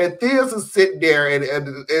 And Theus is sitting there,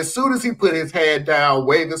 and as soon as he put his hand down,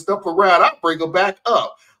 waving stuff around, I bring him back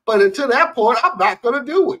up. But until that point, I'm not going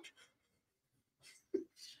to do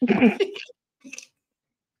it.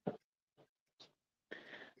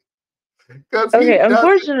 Okay,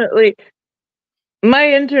 unfortunately, my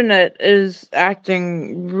internet is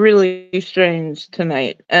acting really strange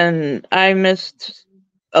tonight, and I missed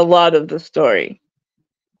a lot of the story.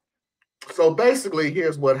 So basically,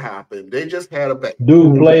 here's what happened. They just had a baby.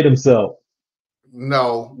 Dude played himself.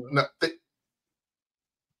 No.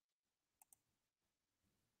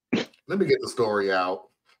 Let me get the story out.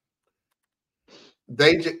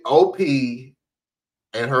 OP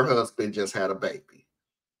and her husband just had a baby.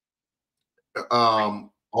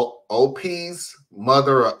 OP's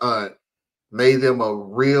mother or aunt made them a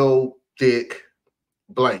real thick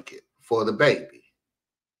blanket for the baby.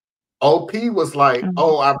 OP was like,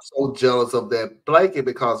 "Oh, I'm so jealous of that blanket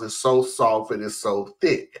because it's so soft and it's so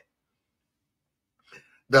thick."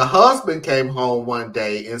 The husband came home one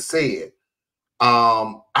day and said,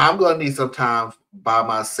 I'm going to need some time by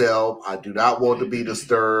myself. I do not want to be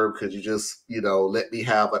disturbed. Could you just, let me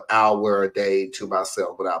have an hour a day to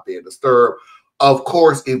myself without being disturbed? Of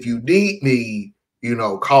course, if you need me,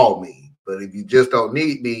 call me. But if you just don't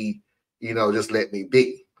need me, just let me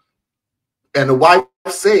be. And the wife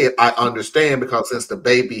said, I understand, because since the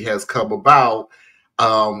baby has come about,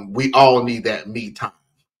 we all need that me time,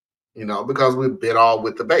 because we've been all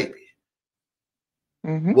with the baby.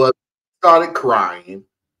 Well, started crying,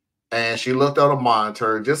 and she looked on a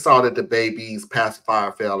monitor, just saw that the baby's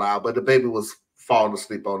pacifier fell out, but the baby was falling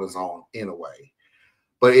asleep on his own anyway.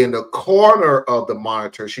 But in the corner of the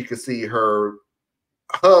monitor, she could see her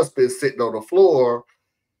husband sitting on the floor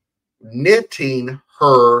knitting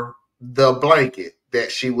her the blanket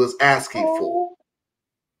that she was asking for,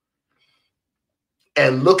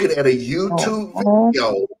 and looking at a YouTube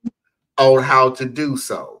video on how to do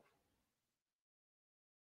so.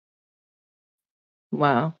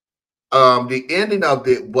 Wow. The ending of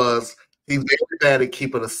it was he's very bad at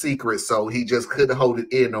keeping a secret, so he just couldn't hold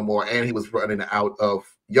it in no more, and he was running out of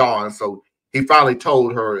yarn. So he finally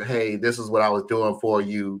told her, "Hey, this is what I was doing for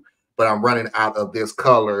you, but I'm running out of this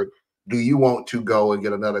color. Do you want to go and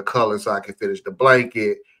get another color so I can finish the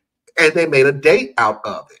blanket?" And they made a date out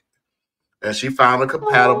of it. And she found a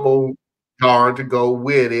compatible yarn to go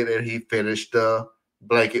with it, and he finished the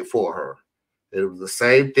blanket for her. It was the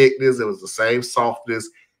same thickness. It was the same softness.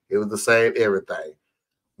 It was the same everything.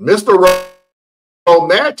 Mr.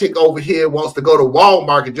 Romantic over here wants to go to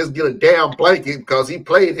Walmart and just get a damn blanket because he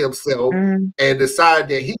played himself and decided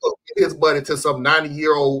that he will get his money to some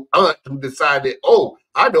 90-year-old aunt who decided, "Oh,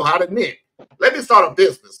 I know how to knit. Let me start a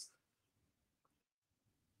business."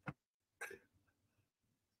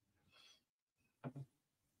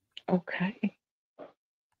 Okay.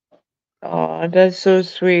 Oh, that's so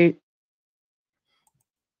sweet.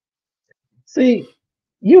 See,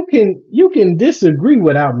 you can disagree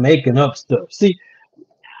without making up stuff. See,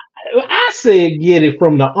 I said get it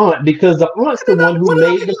from the aunt because the aunt's the one who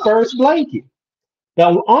made the first blanket. The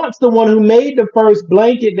aunt's the one who made the first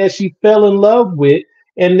blanket that she fell in love with,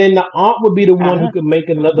 and then the aunt would be the one who could make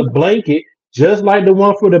another blanket just like the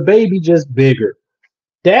one for the baby, just bigger.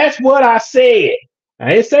 That's what I said.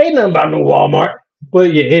 I ain't say nothing about no Walmart.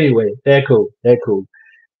 But yeah, anyway, that cool.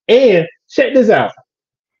 And check this out.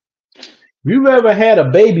 If you've ever had a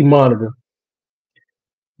baby monitor,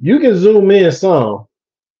 you can zoom in some.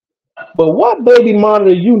 But what baby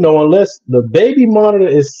monitor unless the baby monitor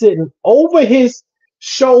is sitting over his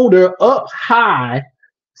shoulder up high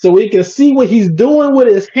so he can see what he's doing with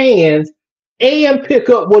his hands and pick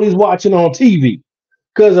up what he's watching on TV.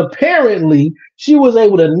 Because apparently she was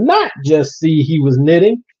able to not just see he was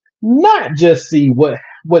knitting, not just see what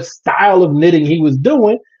style of knitting he was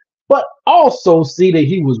doing, but also see that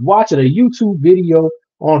he was watching a YouTube video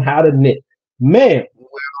on how to knit. Man,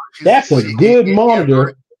 that's a good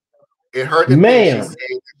monitor. In her defense, she said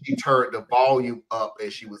that she turned the volume up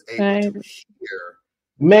and she was able to hear.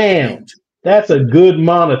 Ma'am, that's a good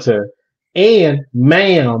monitor. And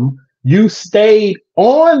ma'am, you stayed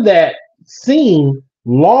on that scene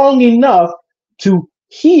long enough to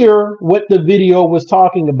hear what the video was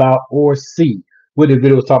talking about or see what the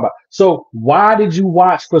video was talking about. So why did you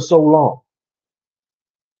watch for so long?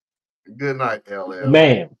 Good night, LL.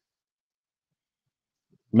 Ma'am.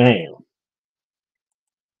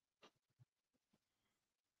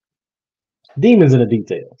 Demons in the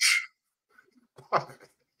details.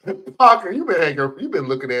 Parker, you've been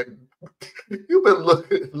looking at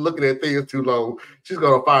things too long. She's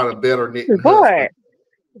gonna find a better knitting husband.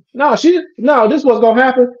 No, this what's gonna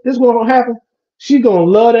happen. This what's gonna happen. She's gonna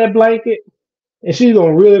love that blanket, and she's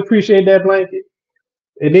gonna really appreciate that blanket.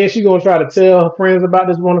 And then she's gonna try to tell her friends about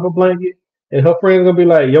this wonderful blanket, and her friends gonna be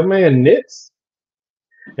like, "Your man knits."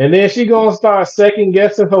 And then she's gonna start second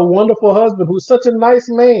guessing her wonderful husband, who's such a nice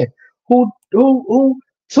man, who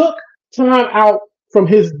took time out from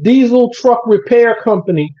his diesel truck repair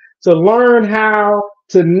company to learn how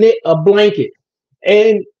to knit a blanket.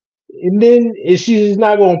 And then she's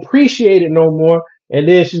not gonna appreciate it no more. And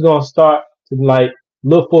then she's gonna start to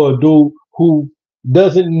look for a dude who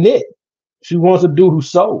doesn't knit. She wants a dude who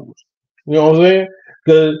sews. You know what I'm saying?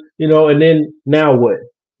 Because and then now what?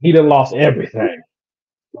 He done lost everything.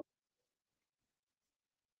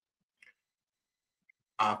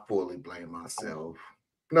 I fully blame myself.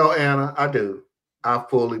 No, Anna, I do. I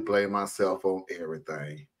fully blame myself on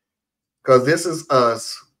everything. Because this is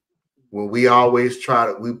us when we always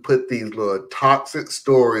we put these little toxic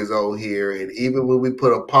stories on here. And even when we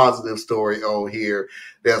put a positive story on here,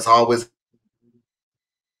 there's always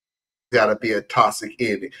got to be a toxic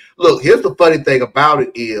ending. Look, here's the funny thing about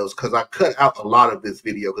it is because I cut out a lot of this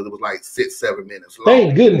video because it was like 6-7 minutes long.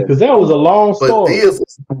 Thank goodness, because that was a long But story.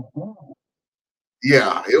 this,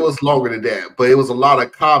 yeah, it was longer than that, but it was a lot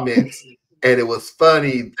of comments, and it was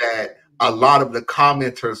funny that a lot of the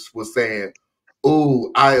commenters were saying,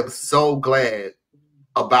 "Ooh, I am so glad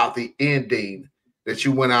about the ending that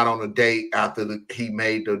you went out on a date after he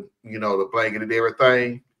made the the blanket and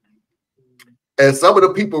everything." And some of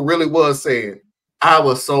the people really was saying, "I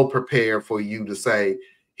was so prepared for you to say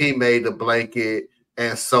he made the blanket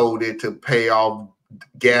and sold it to pay off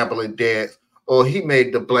gambling debts." Or he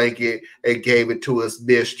made the blanket and gave it to his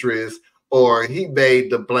mistress, or he made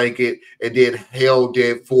the blanket and then held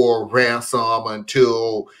it for ransom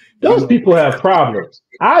until those people have problems.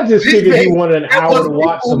 I just figured he wanted an hour to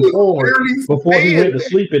watch some porn before he went to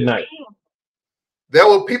sleep at night. There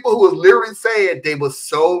were people who was literally saying they were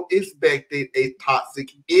so expecting a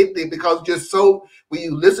toxic ending because just so when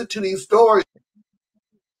you listen to these stories.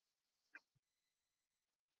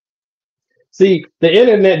 See, the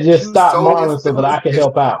internet just stopped Marlon so that I could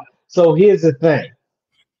help out. So here's the thing.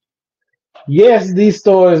 Yes, these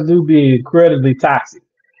stories do be incredibly toxic.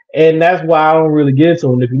 And that's why I don't really get into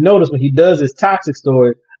them. If you notice, when he does his toxic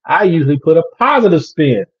story, I usually put a positive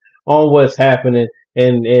spin on what's happening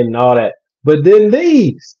and all that. But then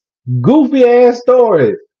these goofy ass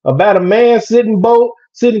stories about a man sitting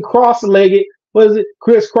cross-legged, what is it?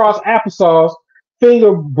 Crisscross applesauce,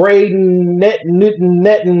 finger braiding,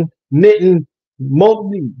 knitting,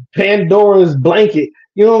 Pandora's blanket.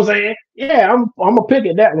 You know what I'm saying? Yeah, I'm gonna pick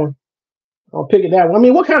at that one. I'll pick it that one. I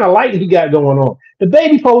mean, what kind of light he got going on? The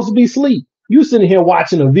baby supposed to be asleep. You sitting here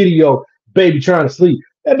watching a video, baby trying to sleep.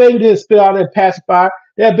 That baby didn't spit out that pacifier.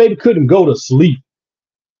 That baby couldn't go to sleep.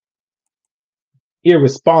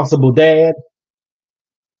 Irresponsible dad.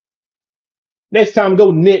 Next time,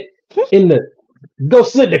 go sit in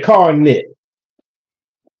the car and knit.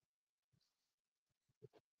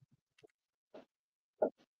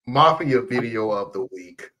 Mafia video of the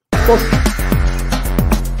week.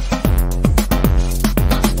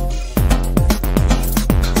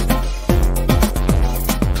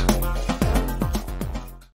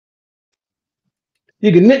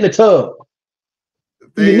 You can knit in the tub. You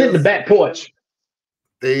can knit in the back porch.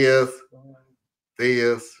 Theus.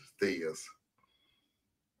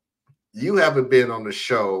 You haven't been on the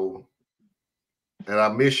show, and I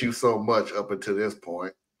miss you so much up until this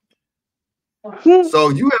point. So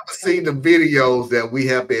you haven't seen the videos that we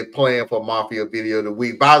have been playing for Mafia Video of the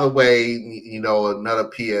Week. By the way,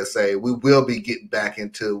 another PSA, we will be getting back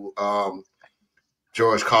into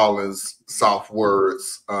George Collins' soft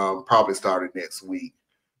words, probably starting next week.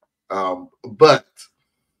 But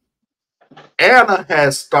Anna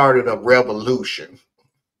has started a revolution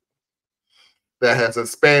that has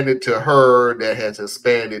expanded to her, that has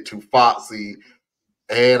expanded to Foxy,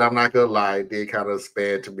 and I'm not gonna lie, it did kind of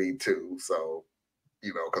expand to me too. So,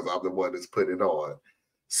 because I'm the one that's put it on.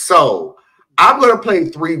 So I'm gonna play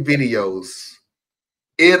 3 videos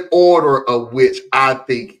in order of which I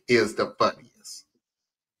think is the funniest.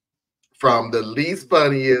 From the least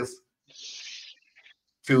funniest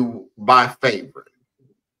to my favorite.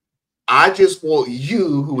 I just want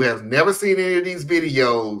you who has never seen any of these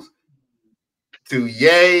videos to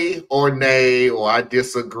yay or nay, or I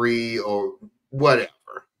disagree or whatever.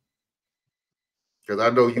 Because I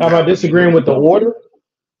know you. How about disagreeing with the order?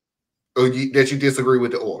 Or that you disagree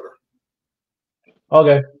with the order.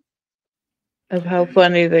 Okay. Of how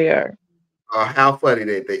funny they are. How funny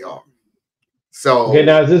that they are. So okay,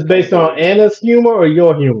 now is this based on Anna's humor or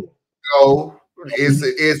your humor? No,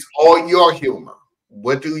 it's all your humor.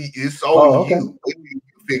 It's all you. What do you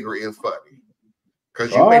figure is funny?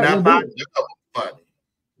 Because you may not find it funny.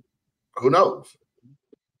 Who knows?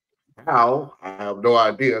 How? I have no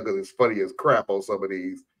idea because it's funny as crap on some of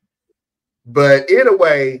these. But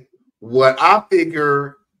anyway, what I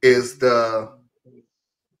figure is the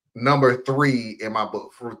number 3 in my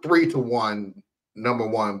book, for 3-1, number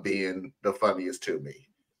 1 being the funniest to me.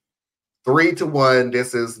 3-1,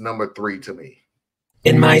 this is number 3 to me.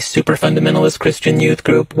 In my super fundamentalist Christian youth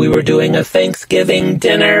group, we were doing a Thanksgiving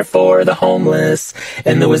dinner for the homeless,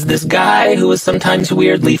 and there was this guy who was sometimes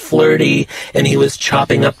weirdly flirty, and he was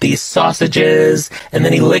chopping up these sausages, and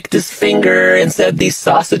then he licked his finger and said, "These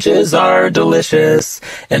sausages are delicious."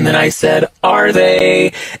 And then I said, "Are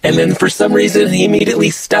they?" And then for some reason he immediately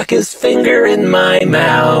stuck his finger in my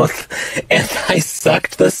mouth, and I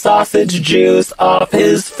sucked the sausage juice off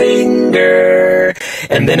his finger,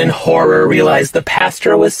 and then in horror realized the pastor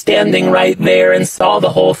was standing right there and saw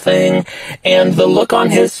the whole thing, and the look on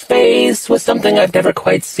his face was something I've never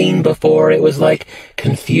quite seen before. It was like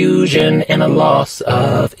confusion and a loss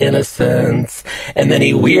of innocence. And then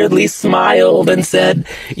he weirdly smiled and said,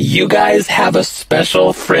 "You guys have a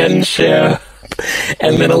special friendship."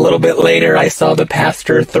 And then a little bit later, I saw the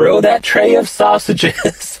pastor throw that tray of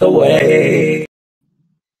sausages away.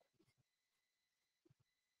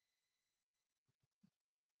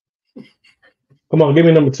 Come on, give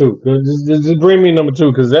me number two. Just bring me number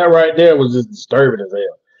two, because that right there was just disturbing as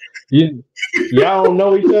hell. Y'all don't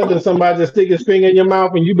know each other. Somebody just stick his finger in your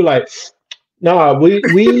mouth, and you be like, "Nah,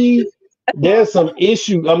 we there's some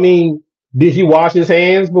issue." I mean, did he wash his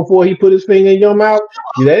hands before he put his finger in your mouth?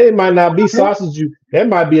 That might not be sausage juice. That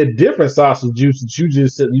might be a different sausage juice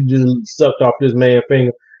that you just sucked off this man's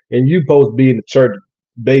finger, and you supposed to be in the church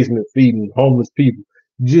basement feeding homeless people.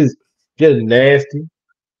 Just nasty.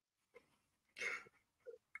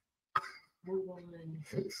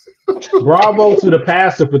 Bravo to the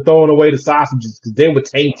pastor for throwing away the sausages, because they were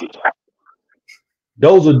tainted.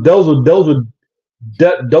 Those were double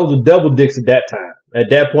dicks at that time. At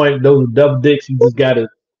that point, those were double dicks. You just gotta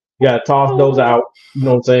toss those out. You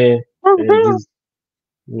know what I'm saying? And just,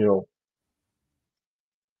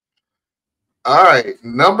 All right,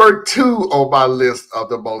 number two on my list of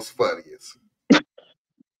the most funniest.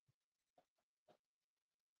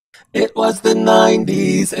 It was the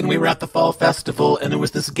 90s, and we were at the fall festival, and there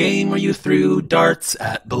was this game where you threw darts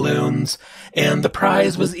at balloons, and the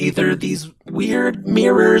prize was either these weird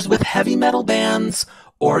mirrors with heavy metal bands,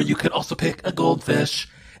 or you could also pick a goldfish.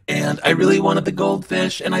 And I really wanted the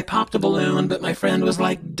goldfish, and I popped a balloon, but my friend was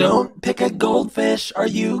like, "Don't pick a goldfish, are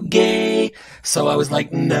you gay?" So I was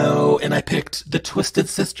like, no, and I picked the Twisted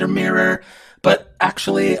Sister mirror. But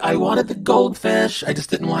actually, I wanted the goldfish. I just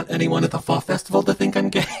didn't want anyone at the fall festival to think I'm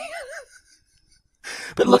gay.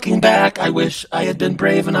 But looking back, I wish I had been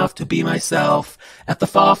brave enough to be myself at the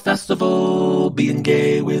fall festival, being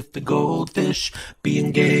gay with the goldfish,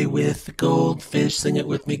 being gay with the goldfish, sing it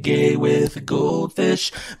with me, gay with the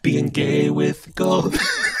goldfish, being gay with the goldfish.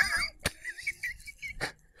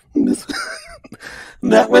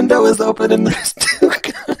 That window is open and there's two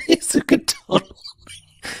guys who could totally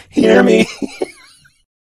hear me.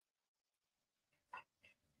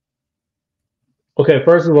 Okay,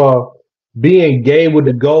 first of all, being gay with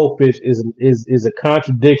the goldfish is a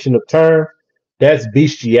contradiction of terms. That's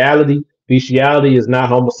bestiality. Bestiality is not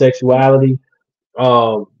homosexuality.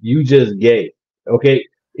 You just gay. Okay.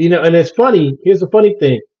 And it's funny. Here's the funny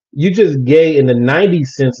thing. You just gay in the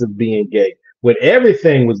 90s sense of being gay, when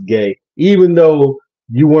everything was gay, even though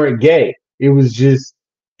you weren't gay. It was just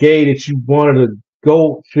gay that you wanted a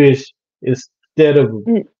goldfish instead of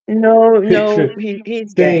no,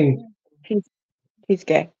 he's gay. He's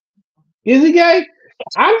gay. Is he gay?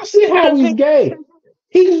 I don't see how he's gay.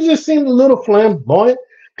 He just seemed a little flamboyant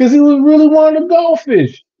because he was really wanting a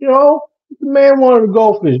goldfish. The man wanted a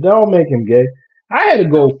goldfish. That don't make him gay. I had a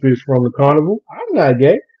goldfish from the carnival. I'm not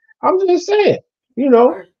gay. I'm just saying,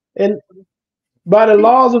 and by the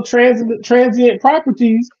laws of transient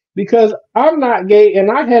properties, because I'm not gay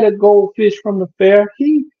and I had a goldfish from the fair,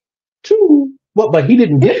 he too, but he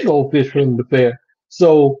didn't get goldfish from the fair.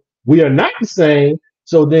 So we are not the same.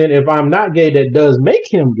 So then if I'm not gay, that does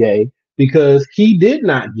make him gay because he did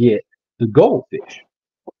not get the goldfish.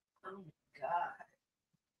 Oh my God.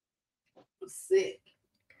 I'm sick.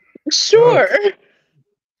 Sure.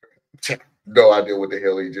 No idea what the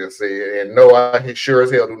hell he just said. And no, I sure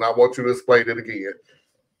as hell do not want you to explain it again.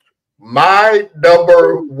 My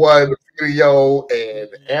number one video, and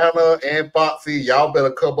Anna and Foxy, y'all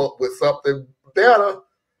better come up with something better,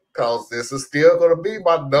 because this is still going to be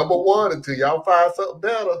my number one until y'all find something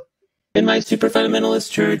better. In my super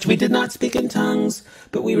fundamentalist church, we did not speak in tongues,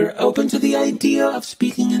 but we were open to the idea of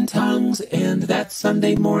speaking in tongues, and that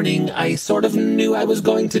Sunday morning, I sort of knew I was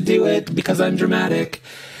going to do it because I'm dramatic.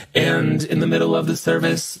 And in the middle of the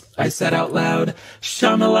service, I said out loud,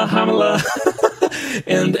 "Shamala Hamala."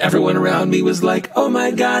 And everyone around me was like, "Oh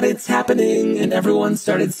my God, it's happening." And everyone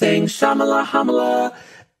started saying, "Shamala Hamala."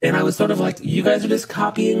 And I was sort of like, you guys are just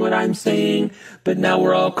copying what I'm saying. But now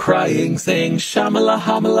we're all crying, saying, "Shamala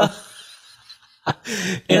Hamala."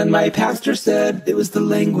 And my pastor said it was the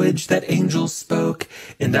language that angels spoke.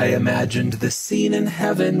 And I imagined the scene in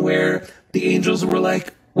heaven where the angels were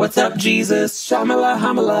like, "What's up, Jesus? Shamala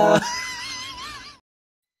hamala."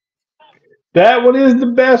 That one is the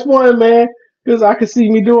best one, man, because I can see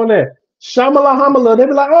me doing that. Shamala hamala. They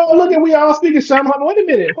be like, oh, look at we all speaking Shamala. Wait a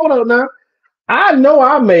minute, hold on now. I know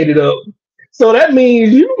I made it up, so that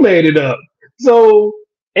means you made it up. So,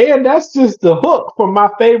 and that's just the hook from my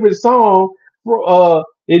favorite song.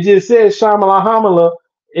 It just says Shamala hamala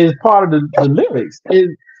is part of the lyrics.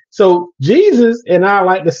 So Jesus and I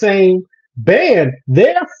like the same band.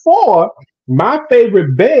 Therefore, my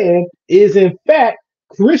favorite band is in fact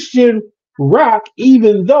Christian rock,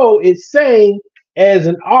 even though it's saying as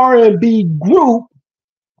an R&B group,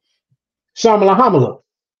 Shamala Hamala.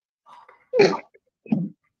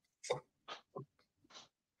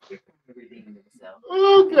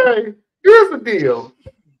 Okay, here's the deal.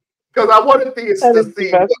 Because I wanted this to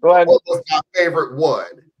see what was my favorite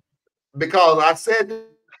one. Because I said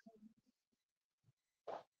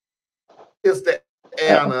this to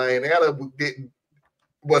Anna, and Anna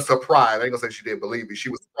was surprised. I ain't gonna say she didn't believe me. She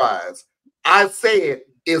was surprised. I said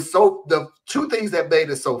it's so the two things that made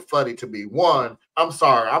it so funny to me. One, I'm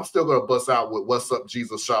sorry, I'm still gonna bust out with "What's Up,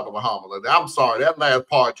 Jesus, Shabba Hamala." I'm sorry, that last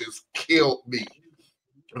part just killed me.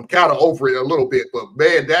 I'm kind of over it a little bit, but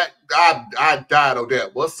man, that I died on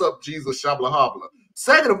that. What's up, Jesus, Shabla Habla?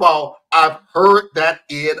 Second of all, I've heard that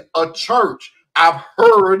in a church. I've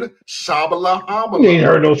heard Shabla Hamala. You ain't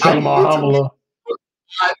heard no Shabla Hamala.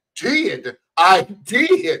 I did. I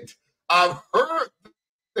did. I've heard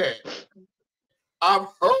that. I've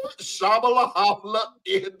heard Shabla Hamala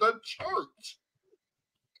in the church.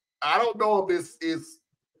 I don't know if this is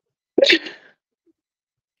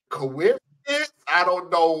coincidence. I don't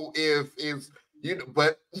know if it's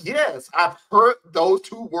but yes, I've heard those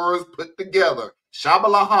two words put together.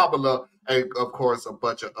 Shabala habala, and of course a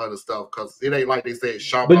bunch of other stuff, because it ain't like they said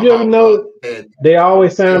Shabala. But you ever know they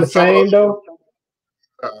always sound the same though?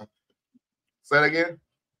 Say it again.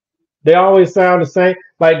 They always sound the same.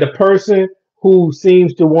 Like the person who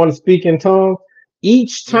seems to want to speak in tongues,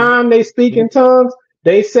 each time they speak in tongues,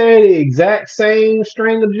 they say the exact same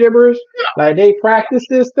string of gibberish. Like they practice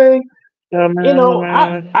this thing. You know,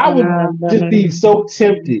 I would just be so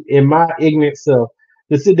tempted in my ignorant self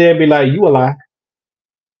to sit there and be like, "You a lie,"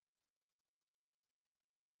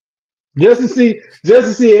 just to see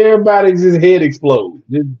everybody's just head explode.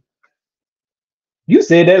 You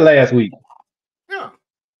said that last week. Yeah.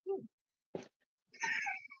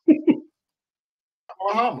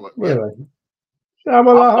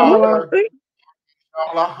 Shabala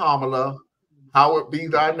Hamala, hallowed be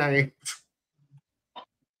thy name.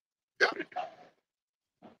 Yeah.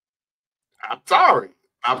 I'm sorry.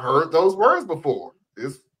 I've heard those words before. And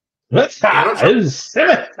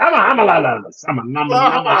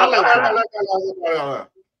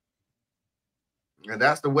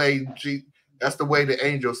that's the way the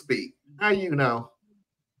angels speak. How you know?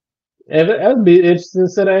 And that'd be interesting to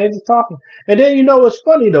sit there and just talking. And then you know what's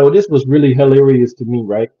funny though? This was really hilarious to me,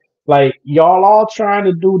 right? Like y'all all trying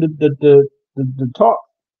to do the talk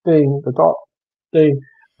thing,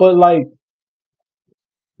 but like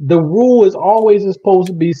the rule is always supposed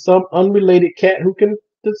to be some unrelated cat who can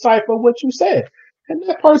decipher what you said. And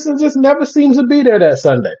that person just never seems to be there that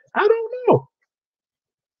Sunday. I don't know.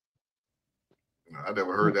 I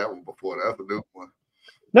never heard that one before. That's a new one.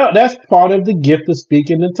 No, that's part of the gift of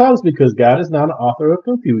speaking in tongues because God is not an author of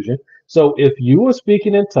confusion. So if you are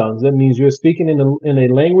speaking in tongues, that means you're speaking in a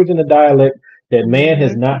language and a dialect that man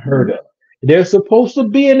has not heard of. There's supposed to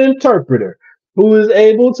be an interpreter who is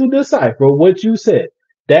able to decipher what you said.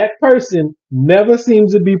 That person never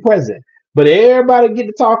seems to be present. But everybody get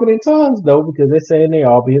to talking in tongues though, because they're saying they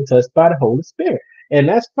all being touched by the Holy Spirit. And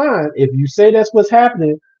that's fine if you say that's what's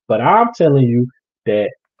happening, but I'm telling you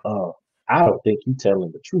that I don't think you're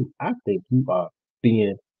telling the truth. I think you are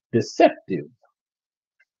being deceptive.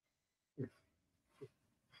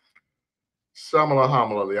 Shamala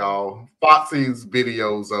Hamala, y'all. Foxy's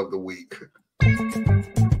videos of the week.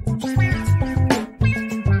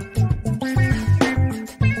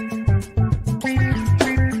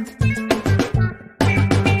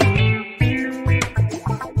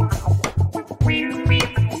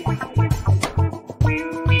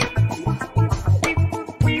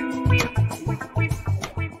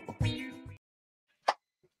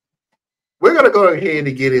 We're going to go ahead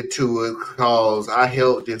and get into it because I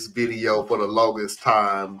held this video for the longest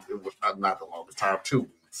time. It was not the longest time, 2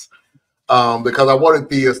 weeks. Because I wanted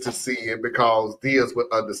Diaz to see it because Diaz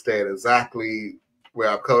would understand exactly where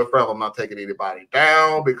I'm coming from. I'm not taking anybody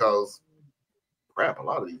down because, crap, a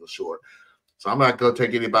lot of these are short. So I'm not gonna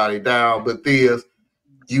take anybody down, but this,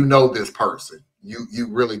 you know this person. You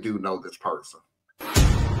really do know this person.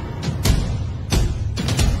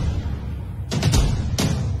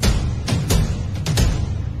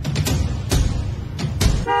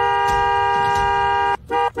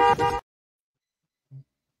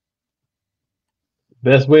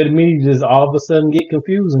 Best way to me is just all of a sudden get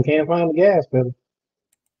confused and can't find the gas pedal.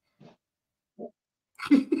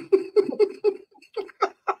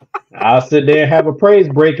 I'll sit there and have a praise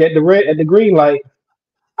break at the green light.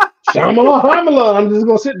 Shama Hamala. I'm just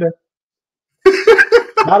gonna sit there.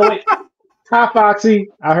 By the way, hi Foxy.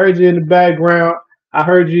 I heard you in the background. I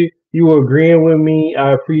heard you. You were agreeing with me.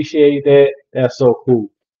 I appreciate that. That's so cool.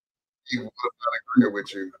 She would not agree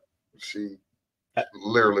with you. She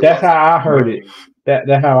literally. That's how I heard it.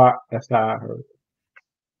 That's how I heard it.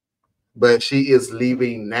 But she is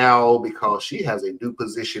leaving now because she has a new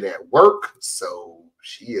position at work. So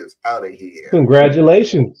she is out of here.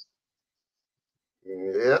 Congratulations.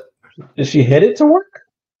 Yep. Is she headed to work?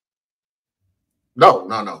 No.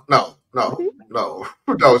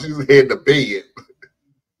 She's heading to bed.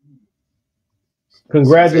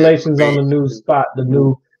 Congratulations on the new spot, the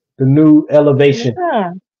new elevation.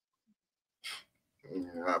 Yeah.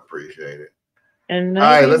 I appreciate it. And all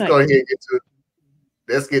right, let's go ahead and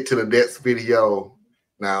get to the next video.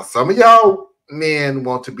 Now, some of y'all men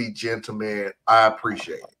want to be gentlemen. I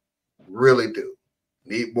appreciate it. Really do.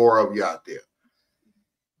 Need more of you out there.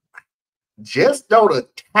 Just don't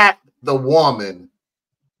attack the woman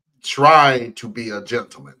trying to be a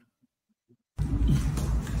gentleman.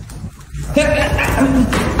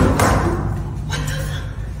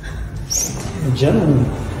 Gentlemen.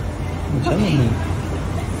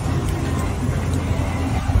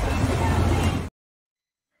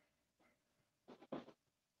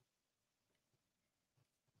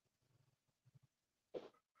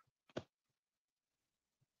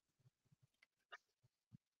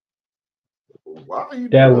 Why are you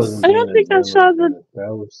That was. I don't think I saw the.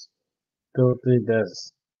 That was. Don't think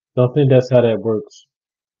that's how that works.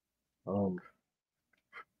 No.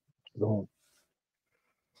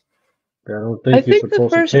 I don't think you're the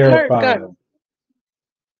supposed to first part terrify got them.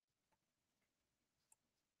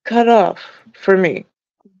 cut off for me.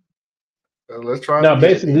 Let's try. Now,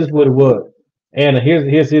 basically, this is what it was. Anna,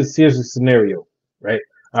 here's the scenario, right?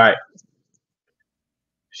 All right.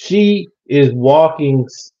 She is walking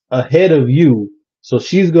ahead of you, so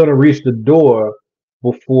she's gonna reach the door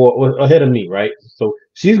ahead of me, right? So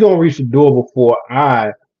she's gonna reach the door before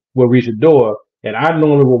I will reach the door, and I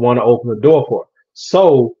normally would want to open the door for her.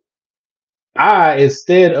 So I,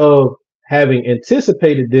 instead of having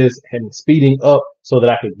anticipated this and speeding up so that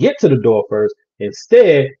I could get to the door first,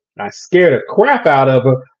 instead I scared the crap out of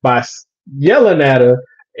her by yelling at her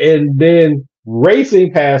and then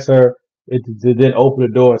racing past her to then open the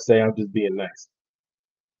door and say, I'm just being nice.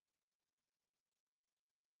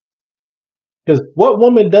 Because what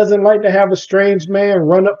woman doesn't like to have a strange man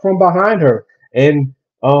run up from behind her and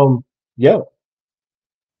yell?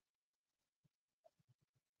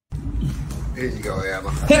 Here you go,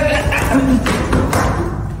 Emma.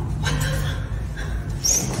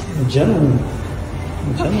 Gentlemen.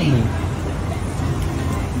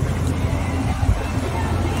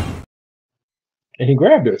 And he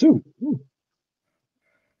grabbed her too.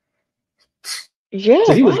 Yeah.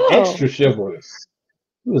 So he was extra chivalrous.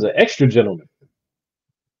 He was an extra gentleman.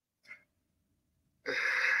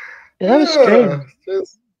 Yeah, that was strange.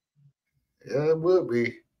 Yeah, it would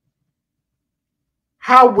be.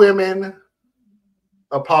 How women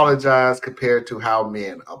apologize compared to how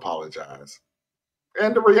men apologize.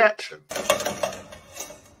 And the reaction.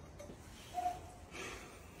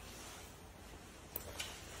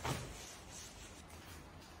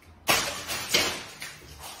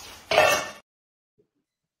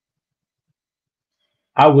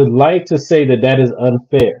 I would like to say that is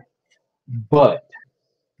unfair, but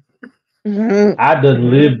I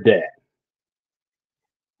done lived that.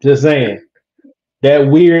 Just saying. That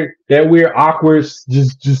weird awkward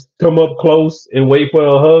just come up close and wait for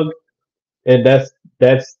a hug. And that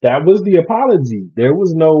was the apology. There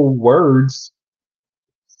was no words.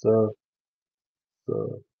 So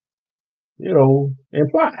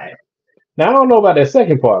implied. Now I don't know about that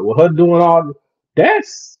second part. With her doing all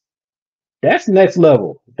that's next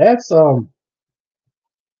level. That's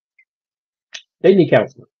they need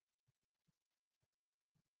counseling.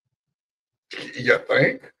 You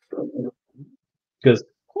think? Because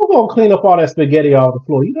who's gonna clean up all that spaghetti off the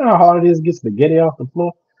floor? You know how hard it is to get spaghetti off the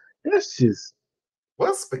floor? That's just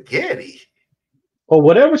what's spaghetti? Or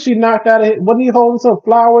whatever she knocked out of it. Wasn't he holding some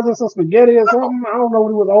flowers or some spaghetti or something? I don't know what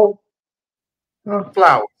he was holding.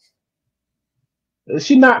 Flowers.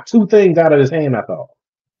 She knocked two things out of his hand, I thought.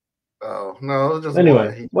 Oh no, it was just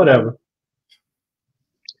Anyway, one. whatever.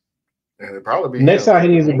 And it'd probably be Next him. time he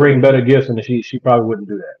needs to bring better gifts, and she probably wouldn't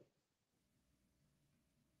do that.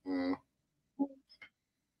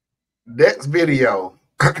 Next video.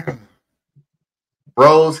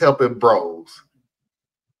 Bros helping bros.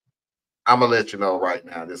 I'm gonna let you know right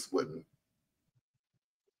now, this wouldn't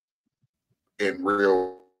in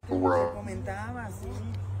real world.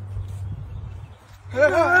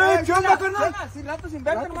 ¿Qué onda, carnal? Sin rato sin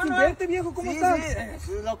verte, hermano. Sin verte, viejo, ¿cómo estás?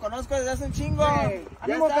 Sí, lo conozco desde hace un chingo.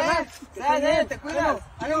 Ánimo, carnal. Te cuidas.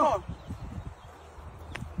 Ánimo.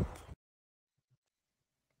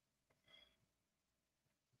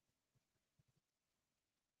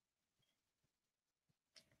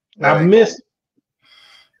 I missed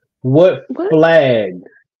what flag.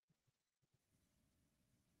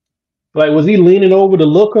 Like, was he leaning over to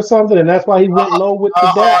look or something, and that's why he went low with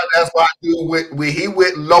the dap? That's why he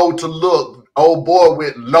went low to look. Old boy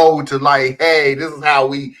went low to like, hey, this is how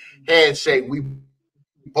we handshake. We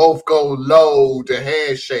both go low to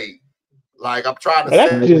handshake. Like, I'm trying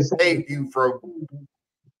to save you from.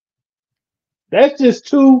 That's just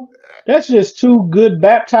two good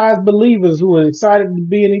baptized believers who are excited to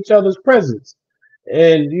be in each other's presence,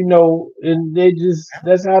 and and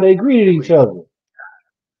that's how they greeted each other.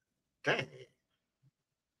 Dang.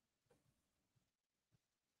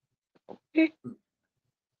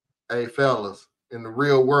 Hey, fellas, in the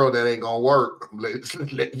real world, that ain't gonna work.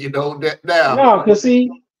 Let you know that now. No, because he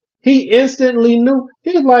instantly knew.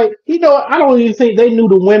 He was like, I don't even think they knew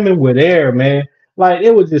the women were there, man. Like, they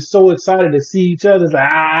were just so excited to see each other. It's like,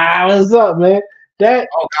 what's up, man?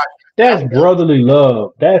 That's brotherly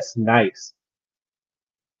love. That's nice.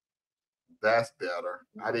 That's better.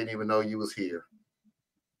 I didn't even know you was here.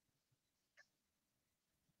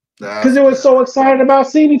 Because they were so excited about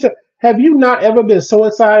seeing each other. Have you not ever been so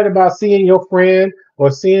excited about seeing your friend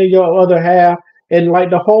or seeing your other half, and like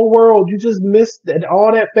the whole world, you just missed that,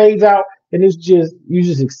 all that fades out, and you're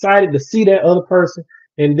just excited to see that other person,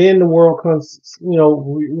 and then the world comes,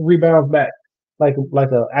 rebounds back like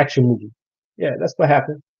an action movie. Yeah, that's what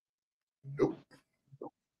happened.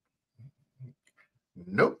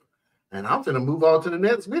 Nope. And I'm gonna move on to the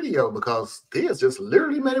next video because this just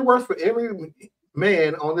literally made it worse for every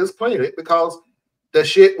man on this planet because the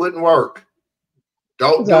shit wouldn't work.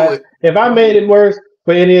 Don't do it. If I made it worse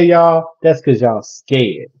for any of y'all, that's because y'all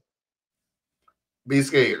scared. Be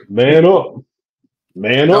scared. Man up.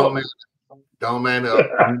 Man up. Don't man up.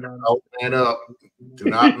 Don't man up. Do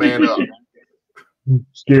not man up.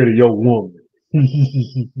 Scared of your woman.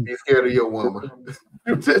 Be scared of your woman.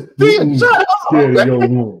 Scared of your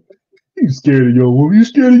woman. You scared of your woman. You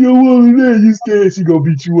scared of your woman, man. You scared she gonna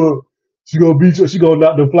beat you up. She gonna beat you. She gonna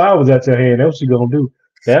knock the flowers out your hand. That's what she gonna do.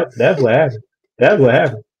 That's what happened. That's what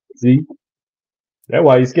happened. See? That's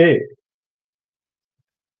why you scared.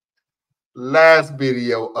 Last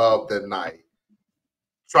video of the night.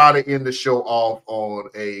 Try to end the show off on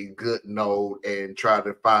a good note and try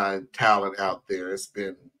to find talent out there. It's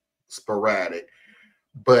been sporadic.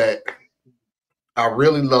 But I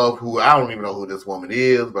really love I don't even know who this woman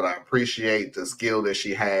is, but I appreciate the skill that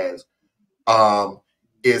she has.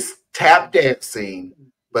 It's tap dancing,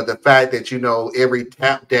 but the fact that, every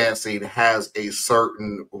tap dancing has a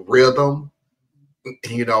certain rhythm,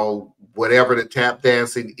 whatever the tap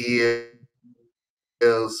dancing is,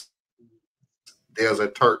 there's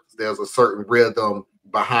a certain rhythm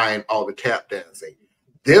behind all the tap dancing.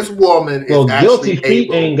 This woman is actually Guilty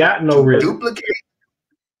Feet ain't got no rhythm. Duplicate.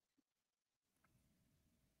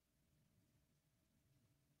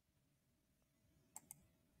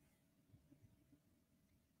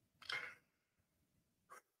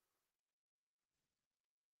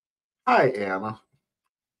 Hi, Anna.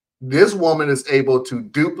 This woman is able to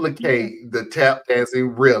duplicate the tap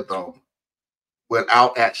dancing rhythm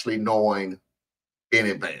without actually knowing in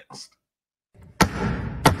advance.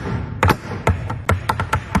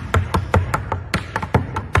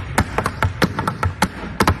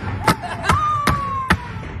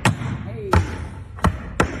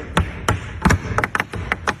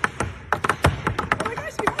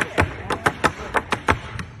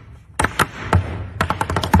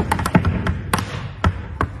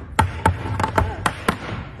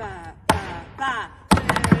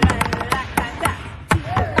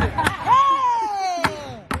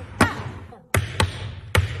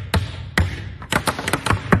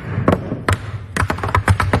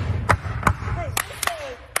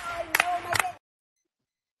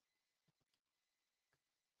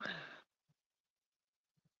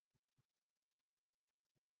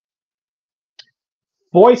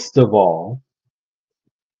 First of all,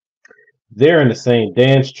 they're in the same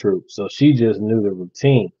dance troupe, so she just knew the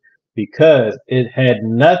routine because it had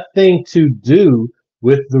nothing to do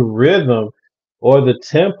with the rhythm or the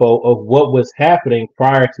tempo of what was happening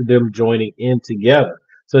prior to them joining in together.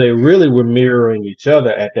 So they really were mirroring each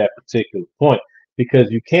other at that particular point because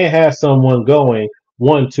you can't have someone going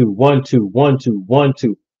 1 2 1 2 1 2 1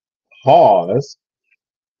 2 pause,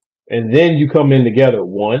 and then you come in together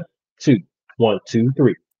 1 2 1 2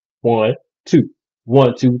 3 1 2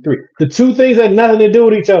 1 2 3. The two things had nothing to do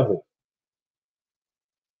with each other.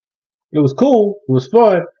 It was cool, it was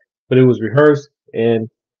fun, but it was rehearsed and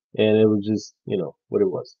it was just, you know, what it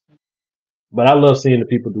was. But I love seeing the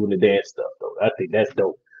people doing the dance stuff though. I think that's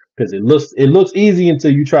dope because it looks easy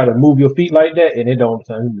until you try to move your feet like that, and it don't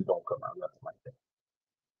come out nothing like that.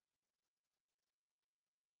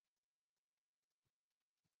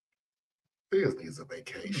 This needs a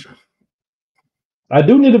vacation. I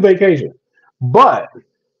do need a vacation, but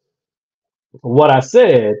what I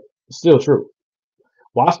said is still true.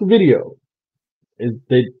 Watch the video.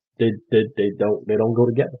 They don't go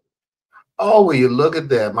together. Oh, will you look at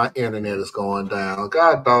that? My internet is going down.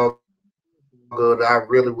 God dog good. I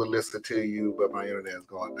really would listen to you, but my internet is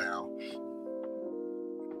going down.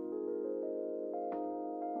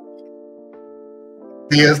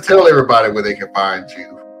 Yes, tell everybody where they can find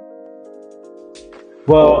you.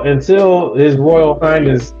 Well, until His Royal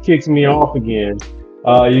Highness kicks me off again,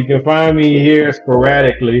 you can find me here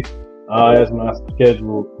sporadically as my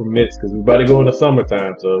schedule permits, because we're about to go into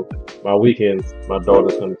summertime, so my weekends, my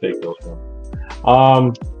daughter's going to take those from me.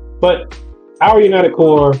 But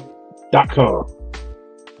OurUnitedCore.com.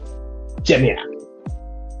 Check me out.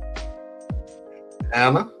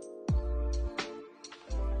 Anna?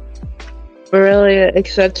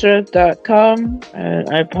 BoreliaEtc.com.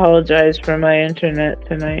 I apologize for my internet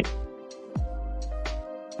tonight.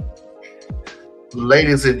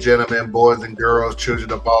 Ladies and gentlemen, boys and girls,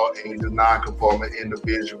 children of all ages, non-conforming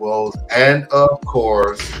individuals, and of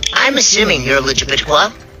course, I'm assuming you're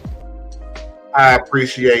LGBTQ. I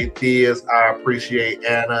appreciate this. I appreciate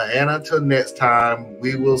Anna. And until next time,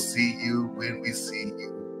 we will see you when we see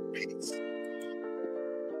you. Peace.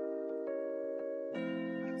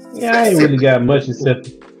 Yeah, I ain't really got much except,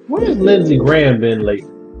 where's Lindsey Graham been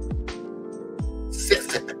lately?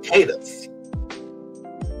 Sex and potatoes.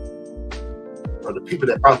 For the people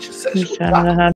that brought you sexual.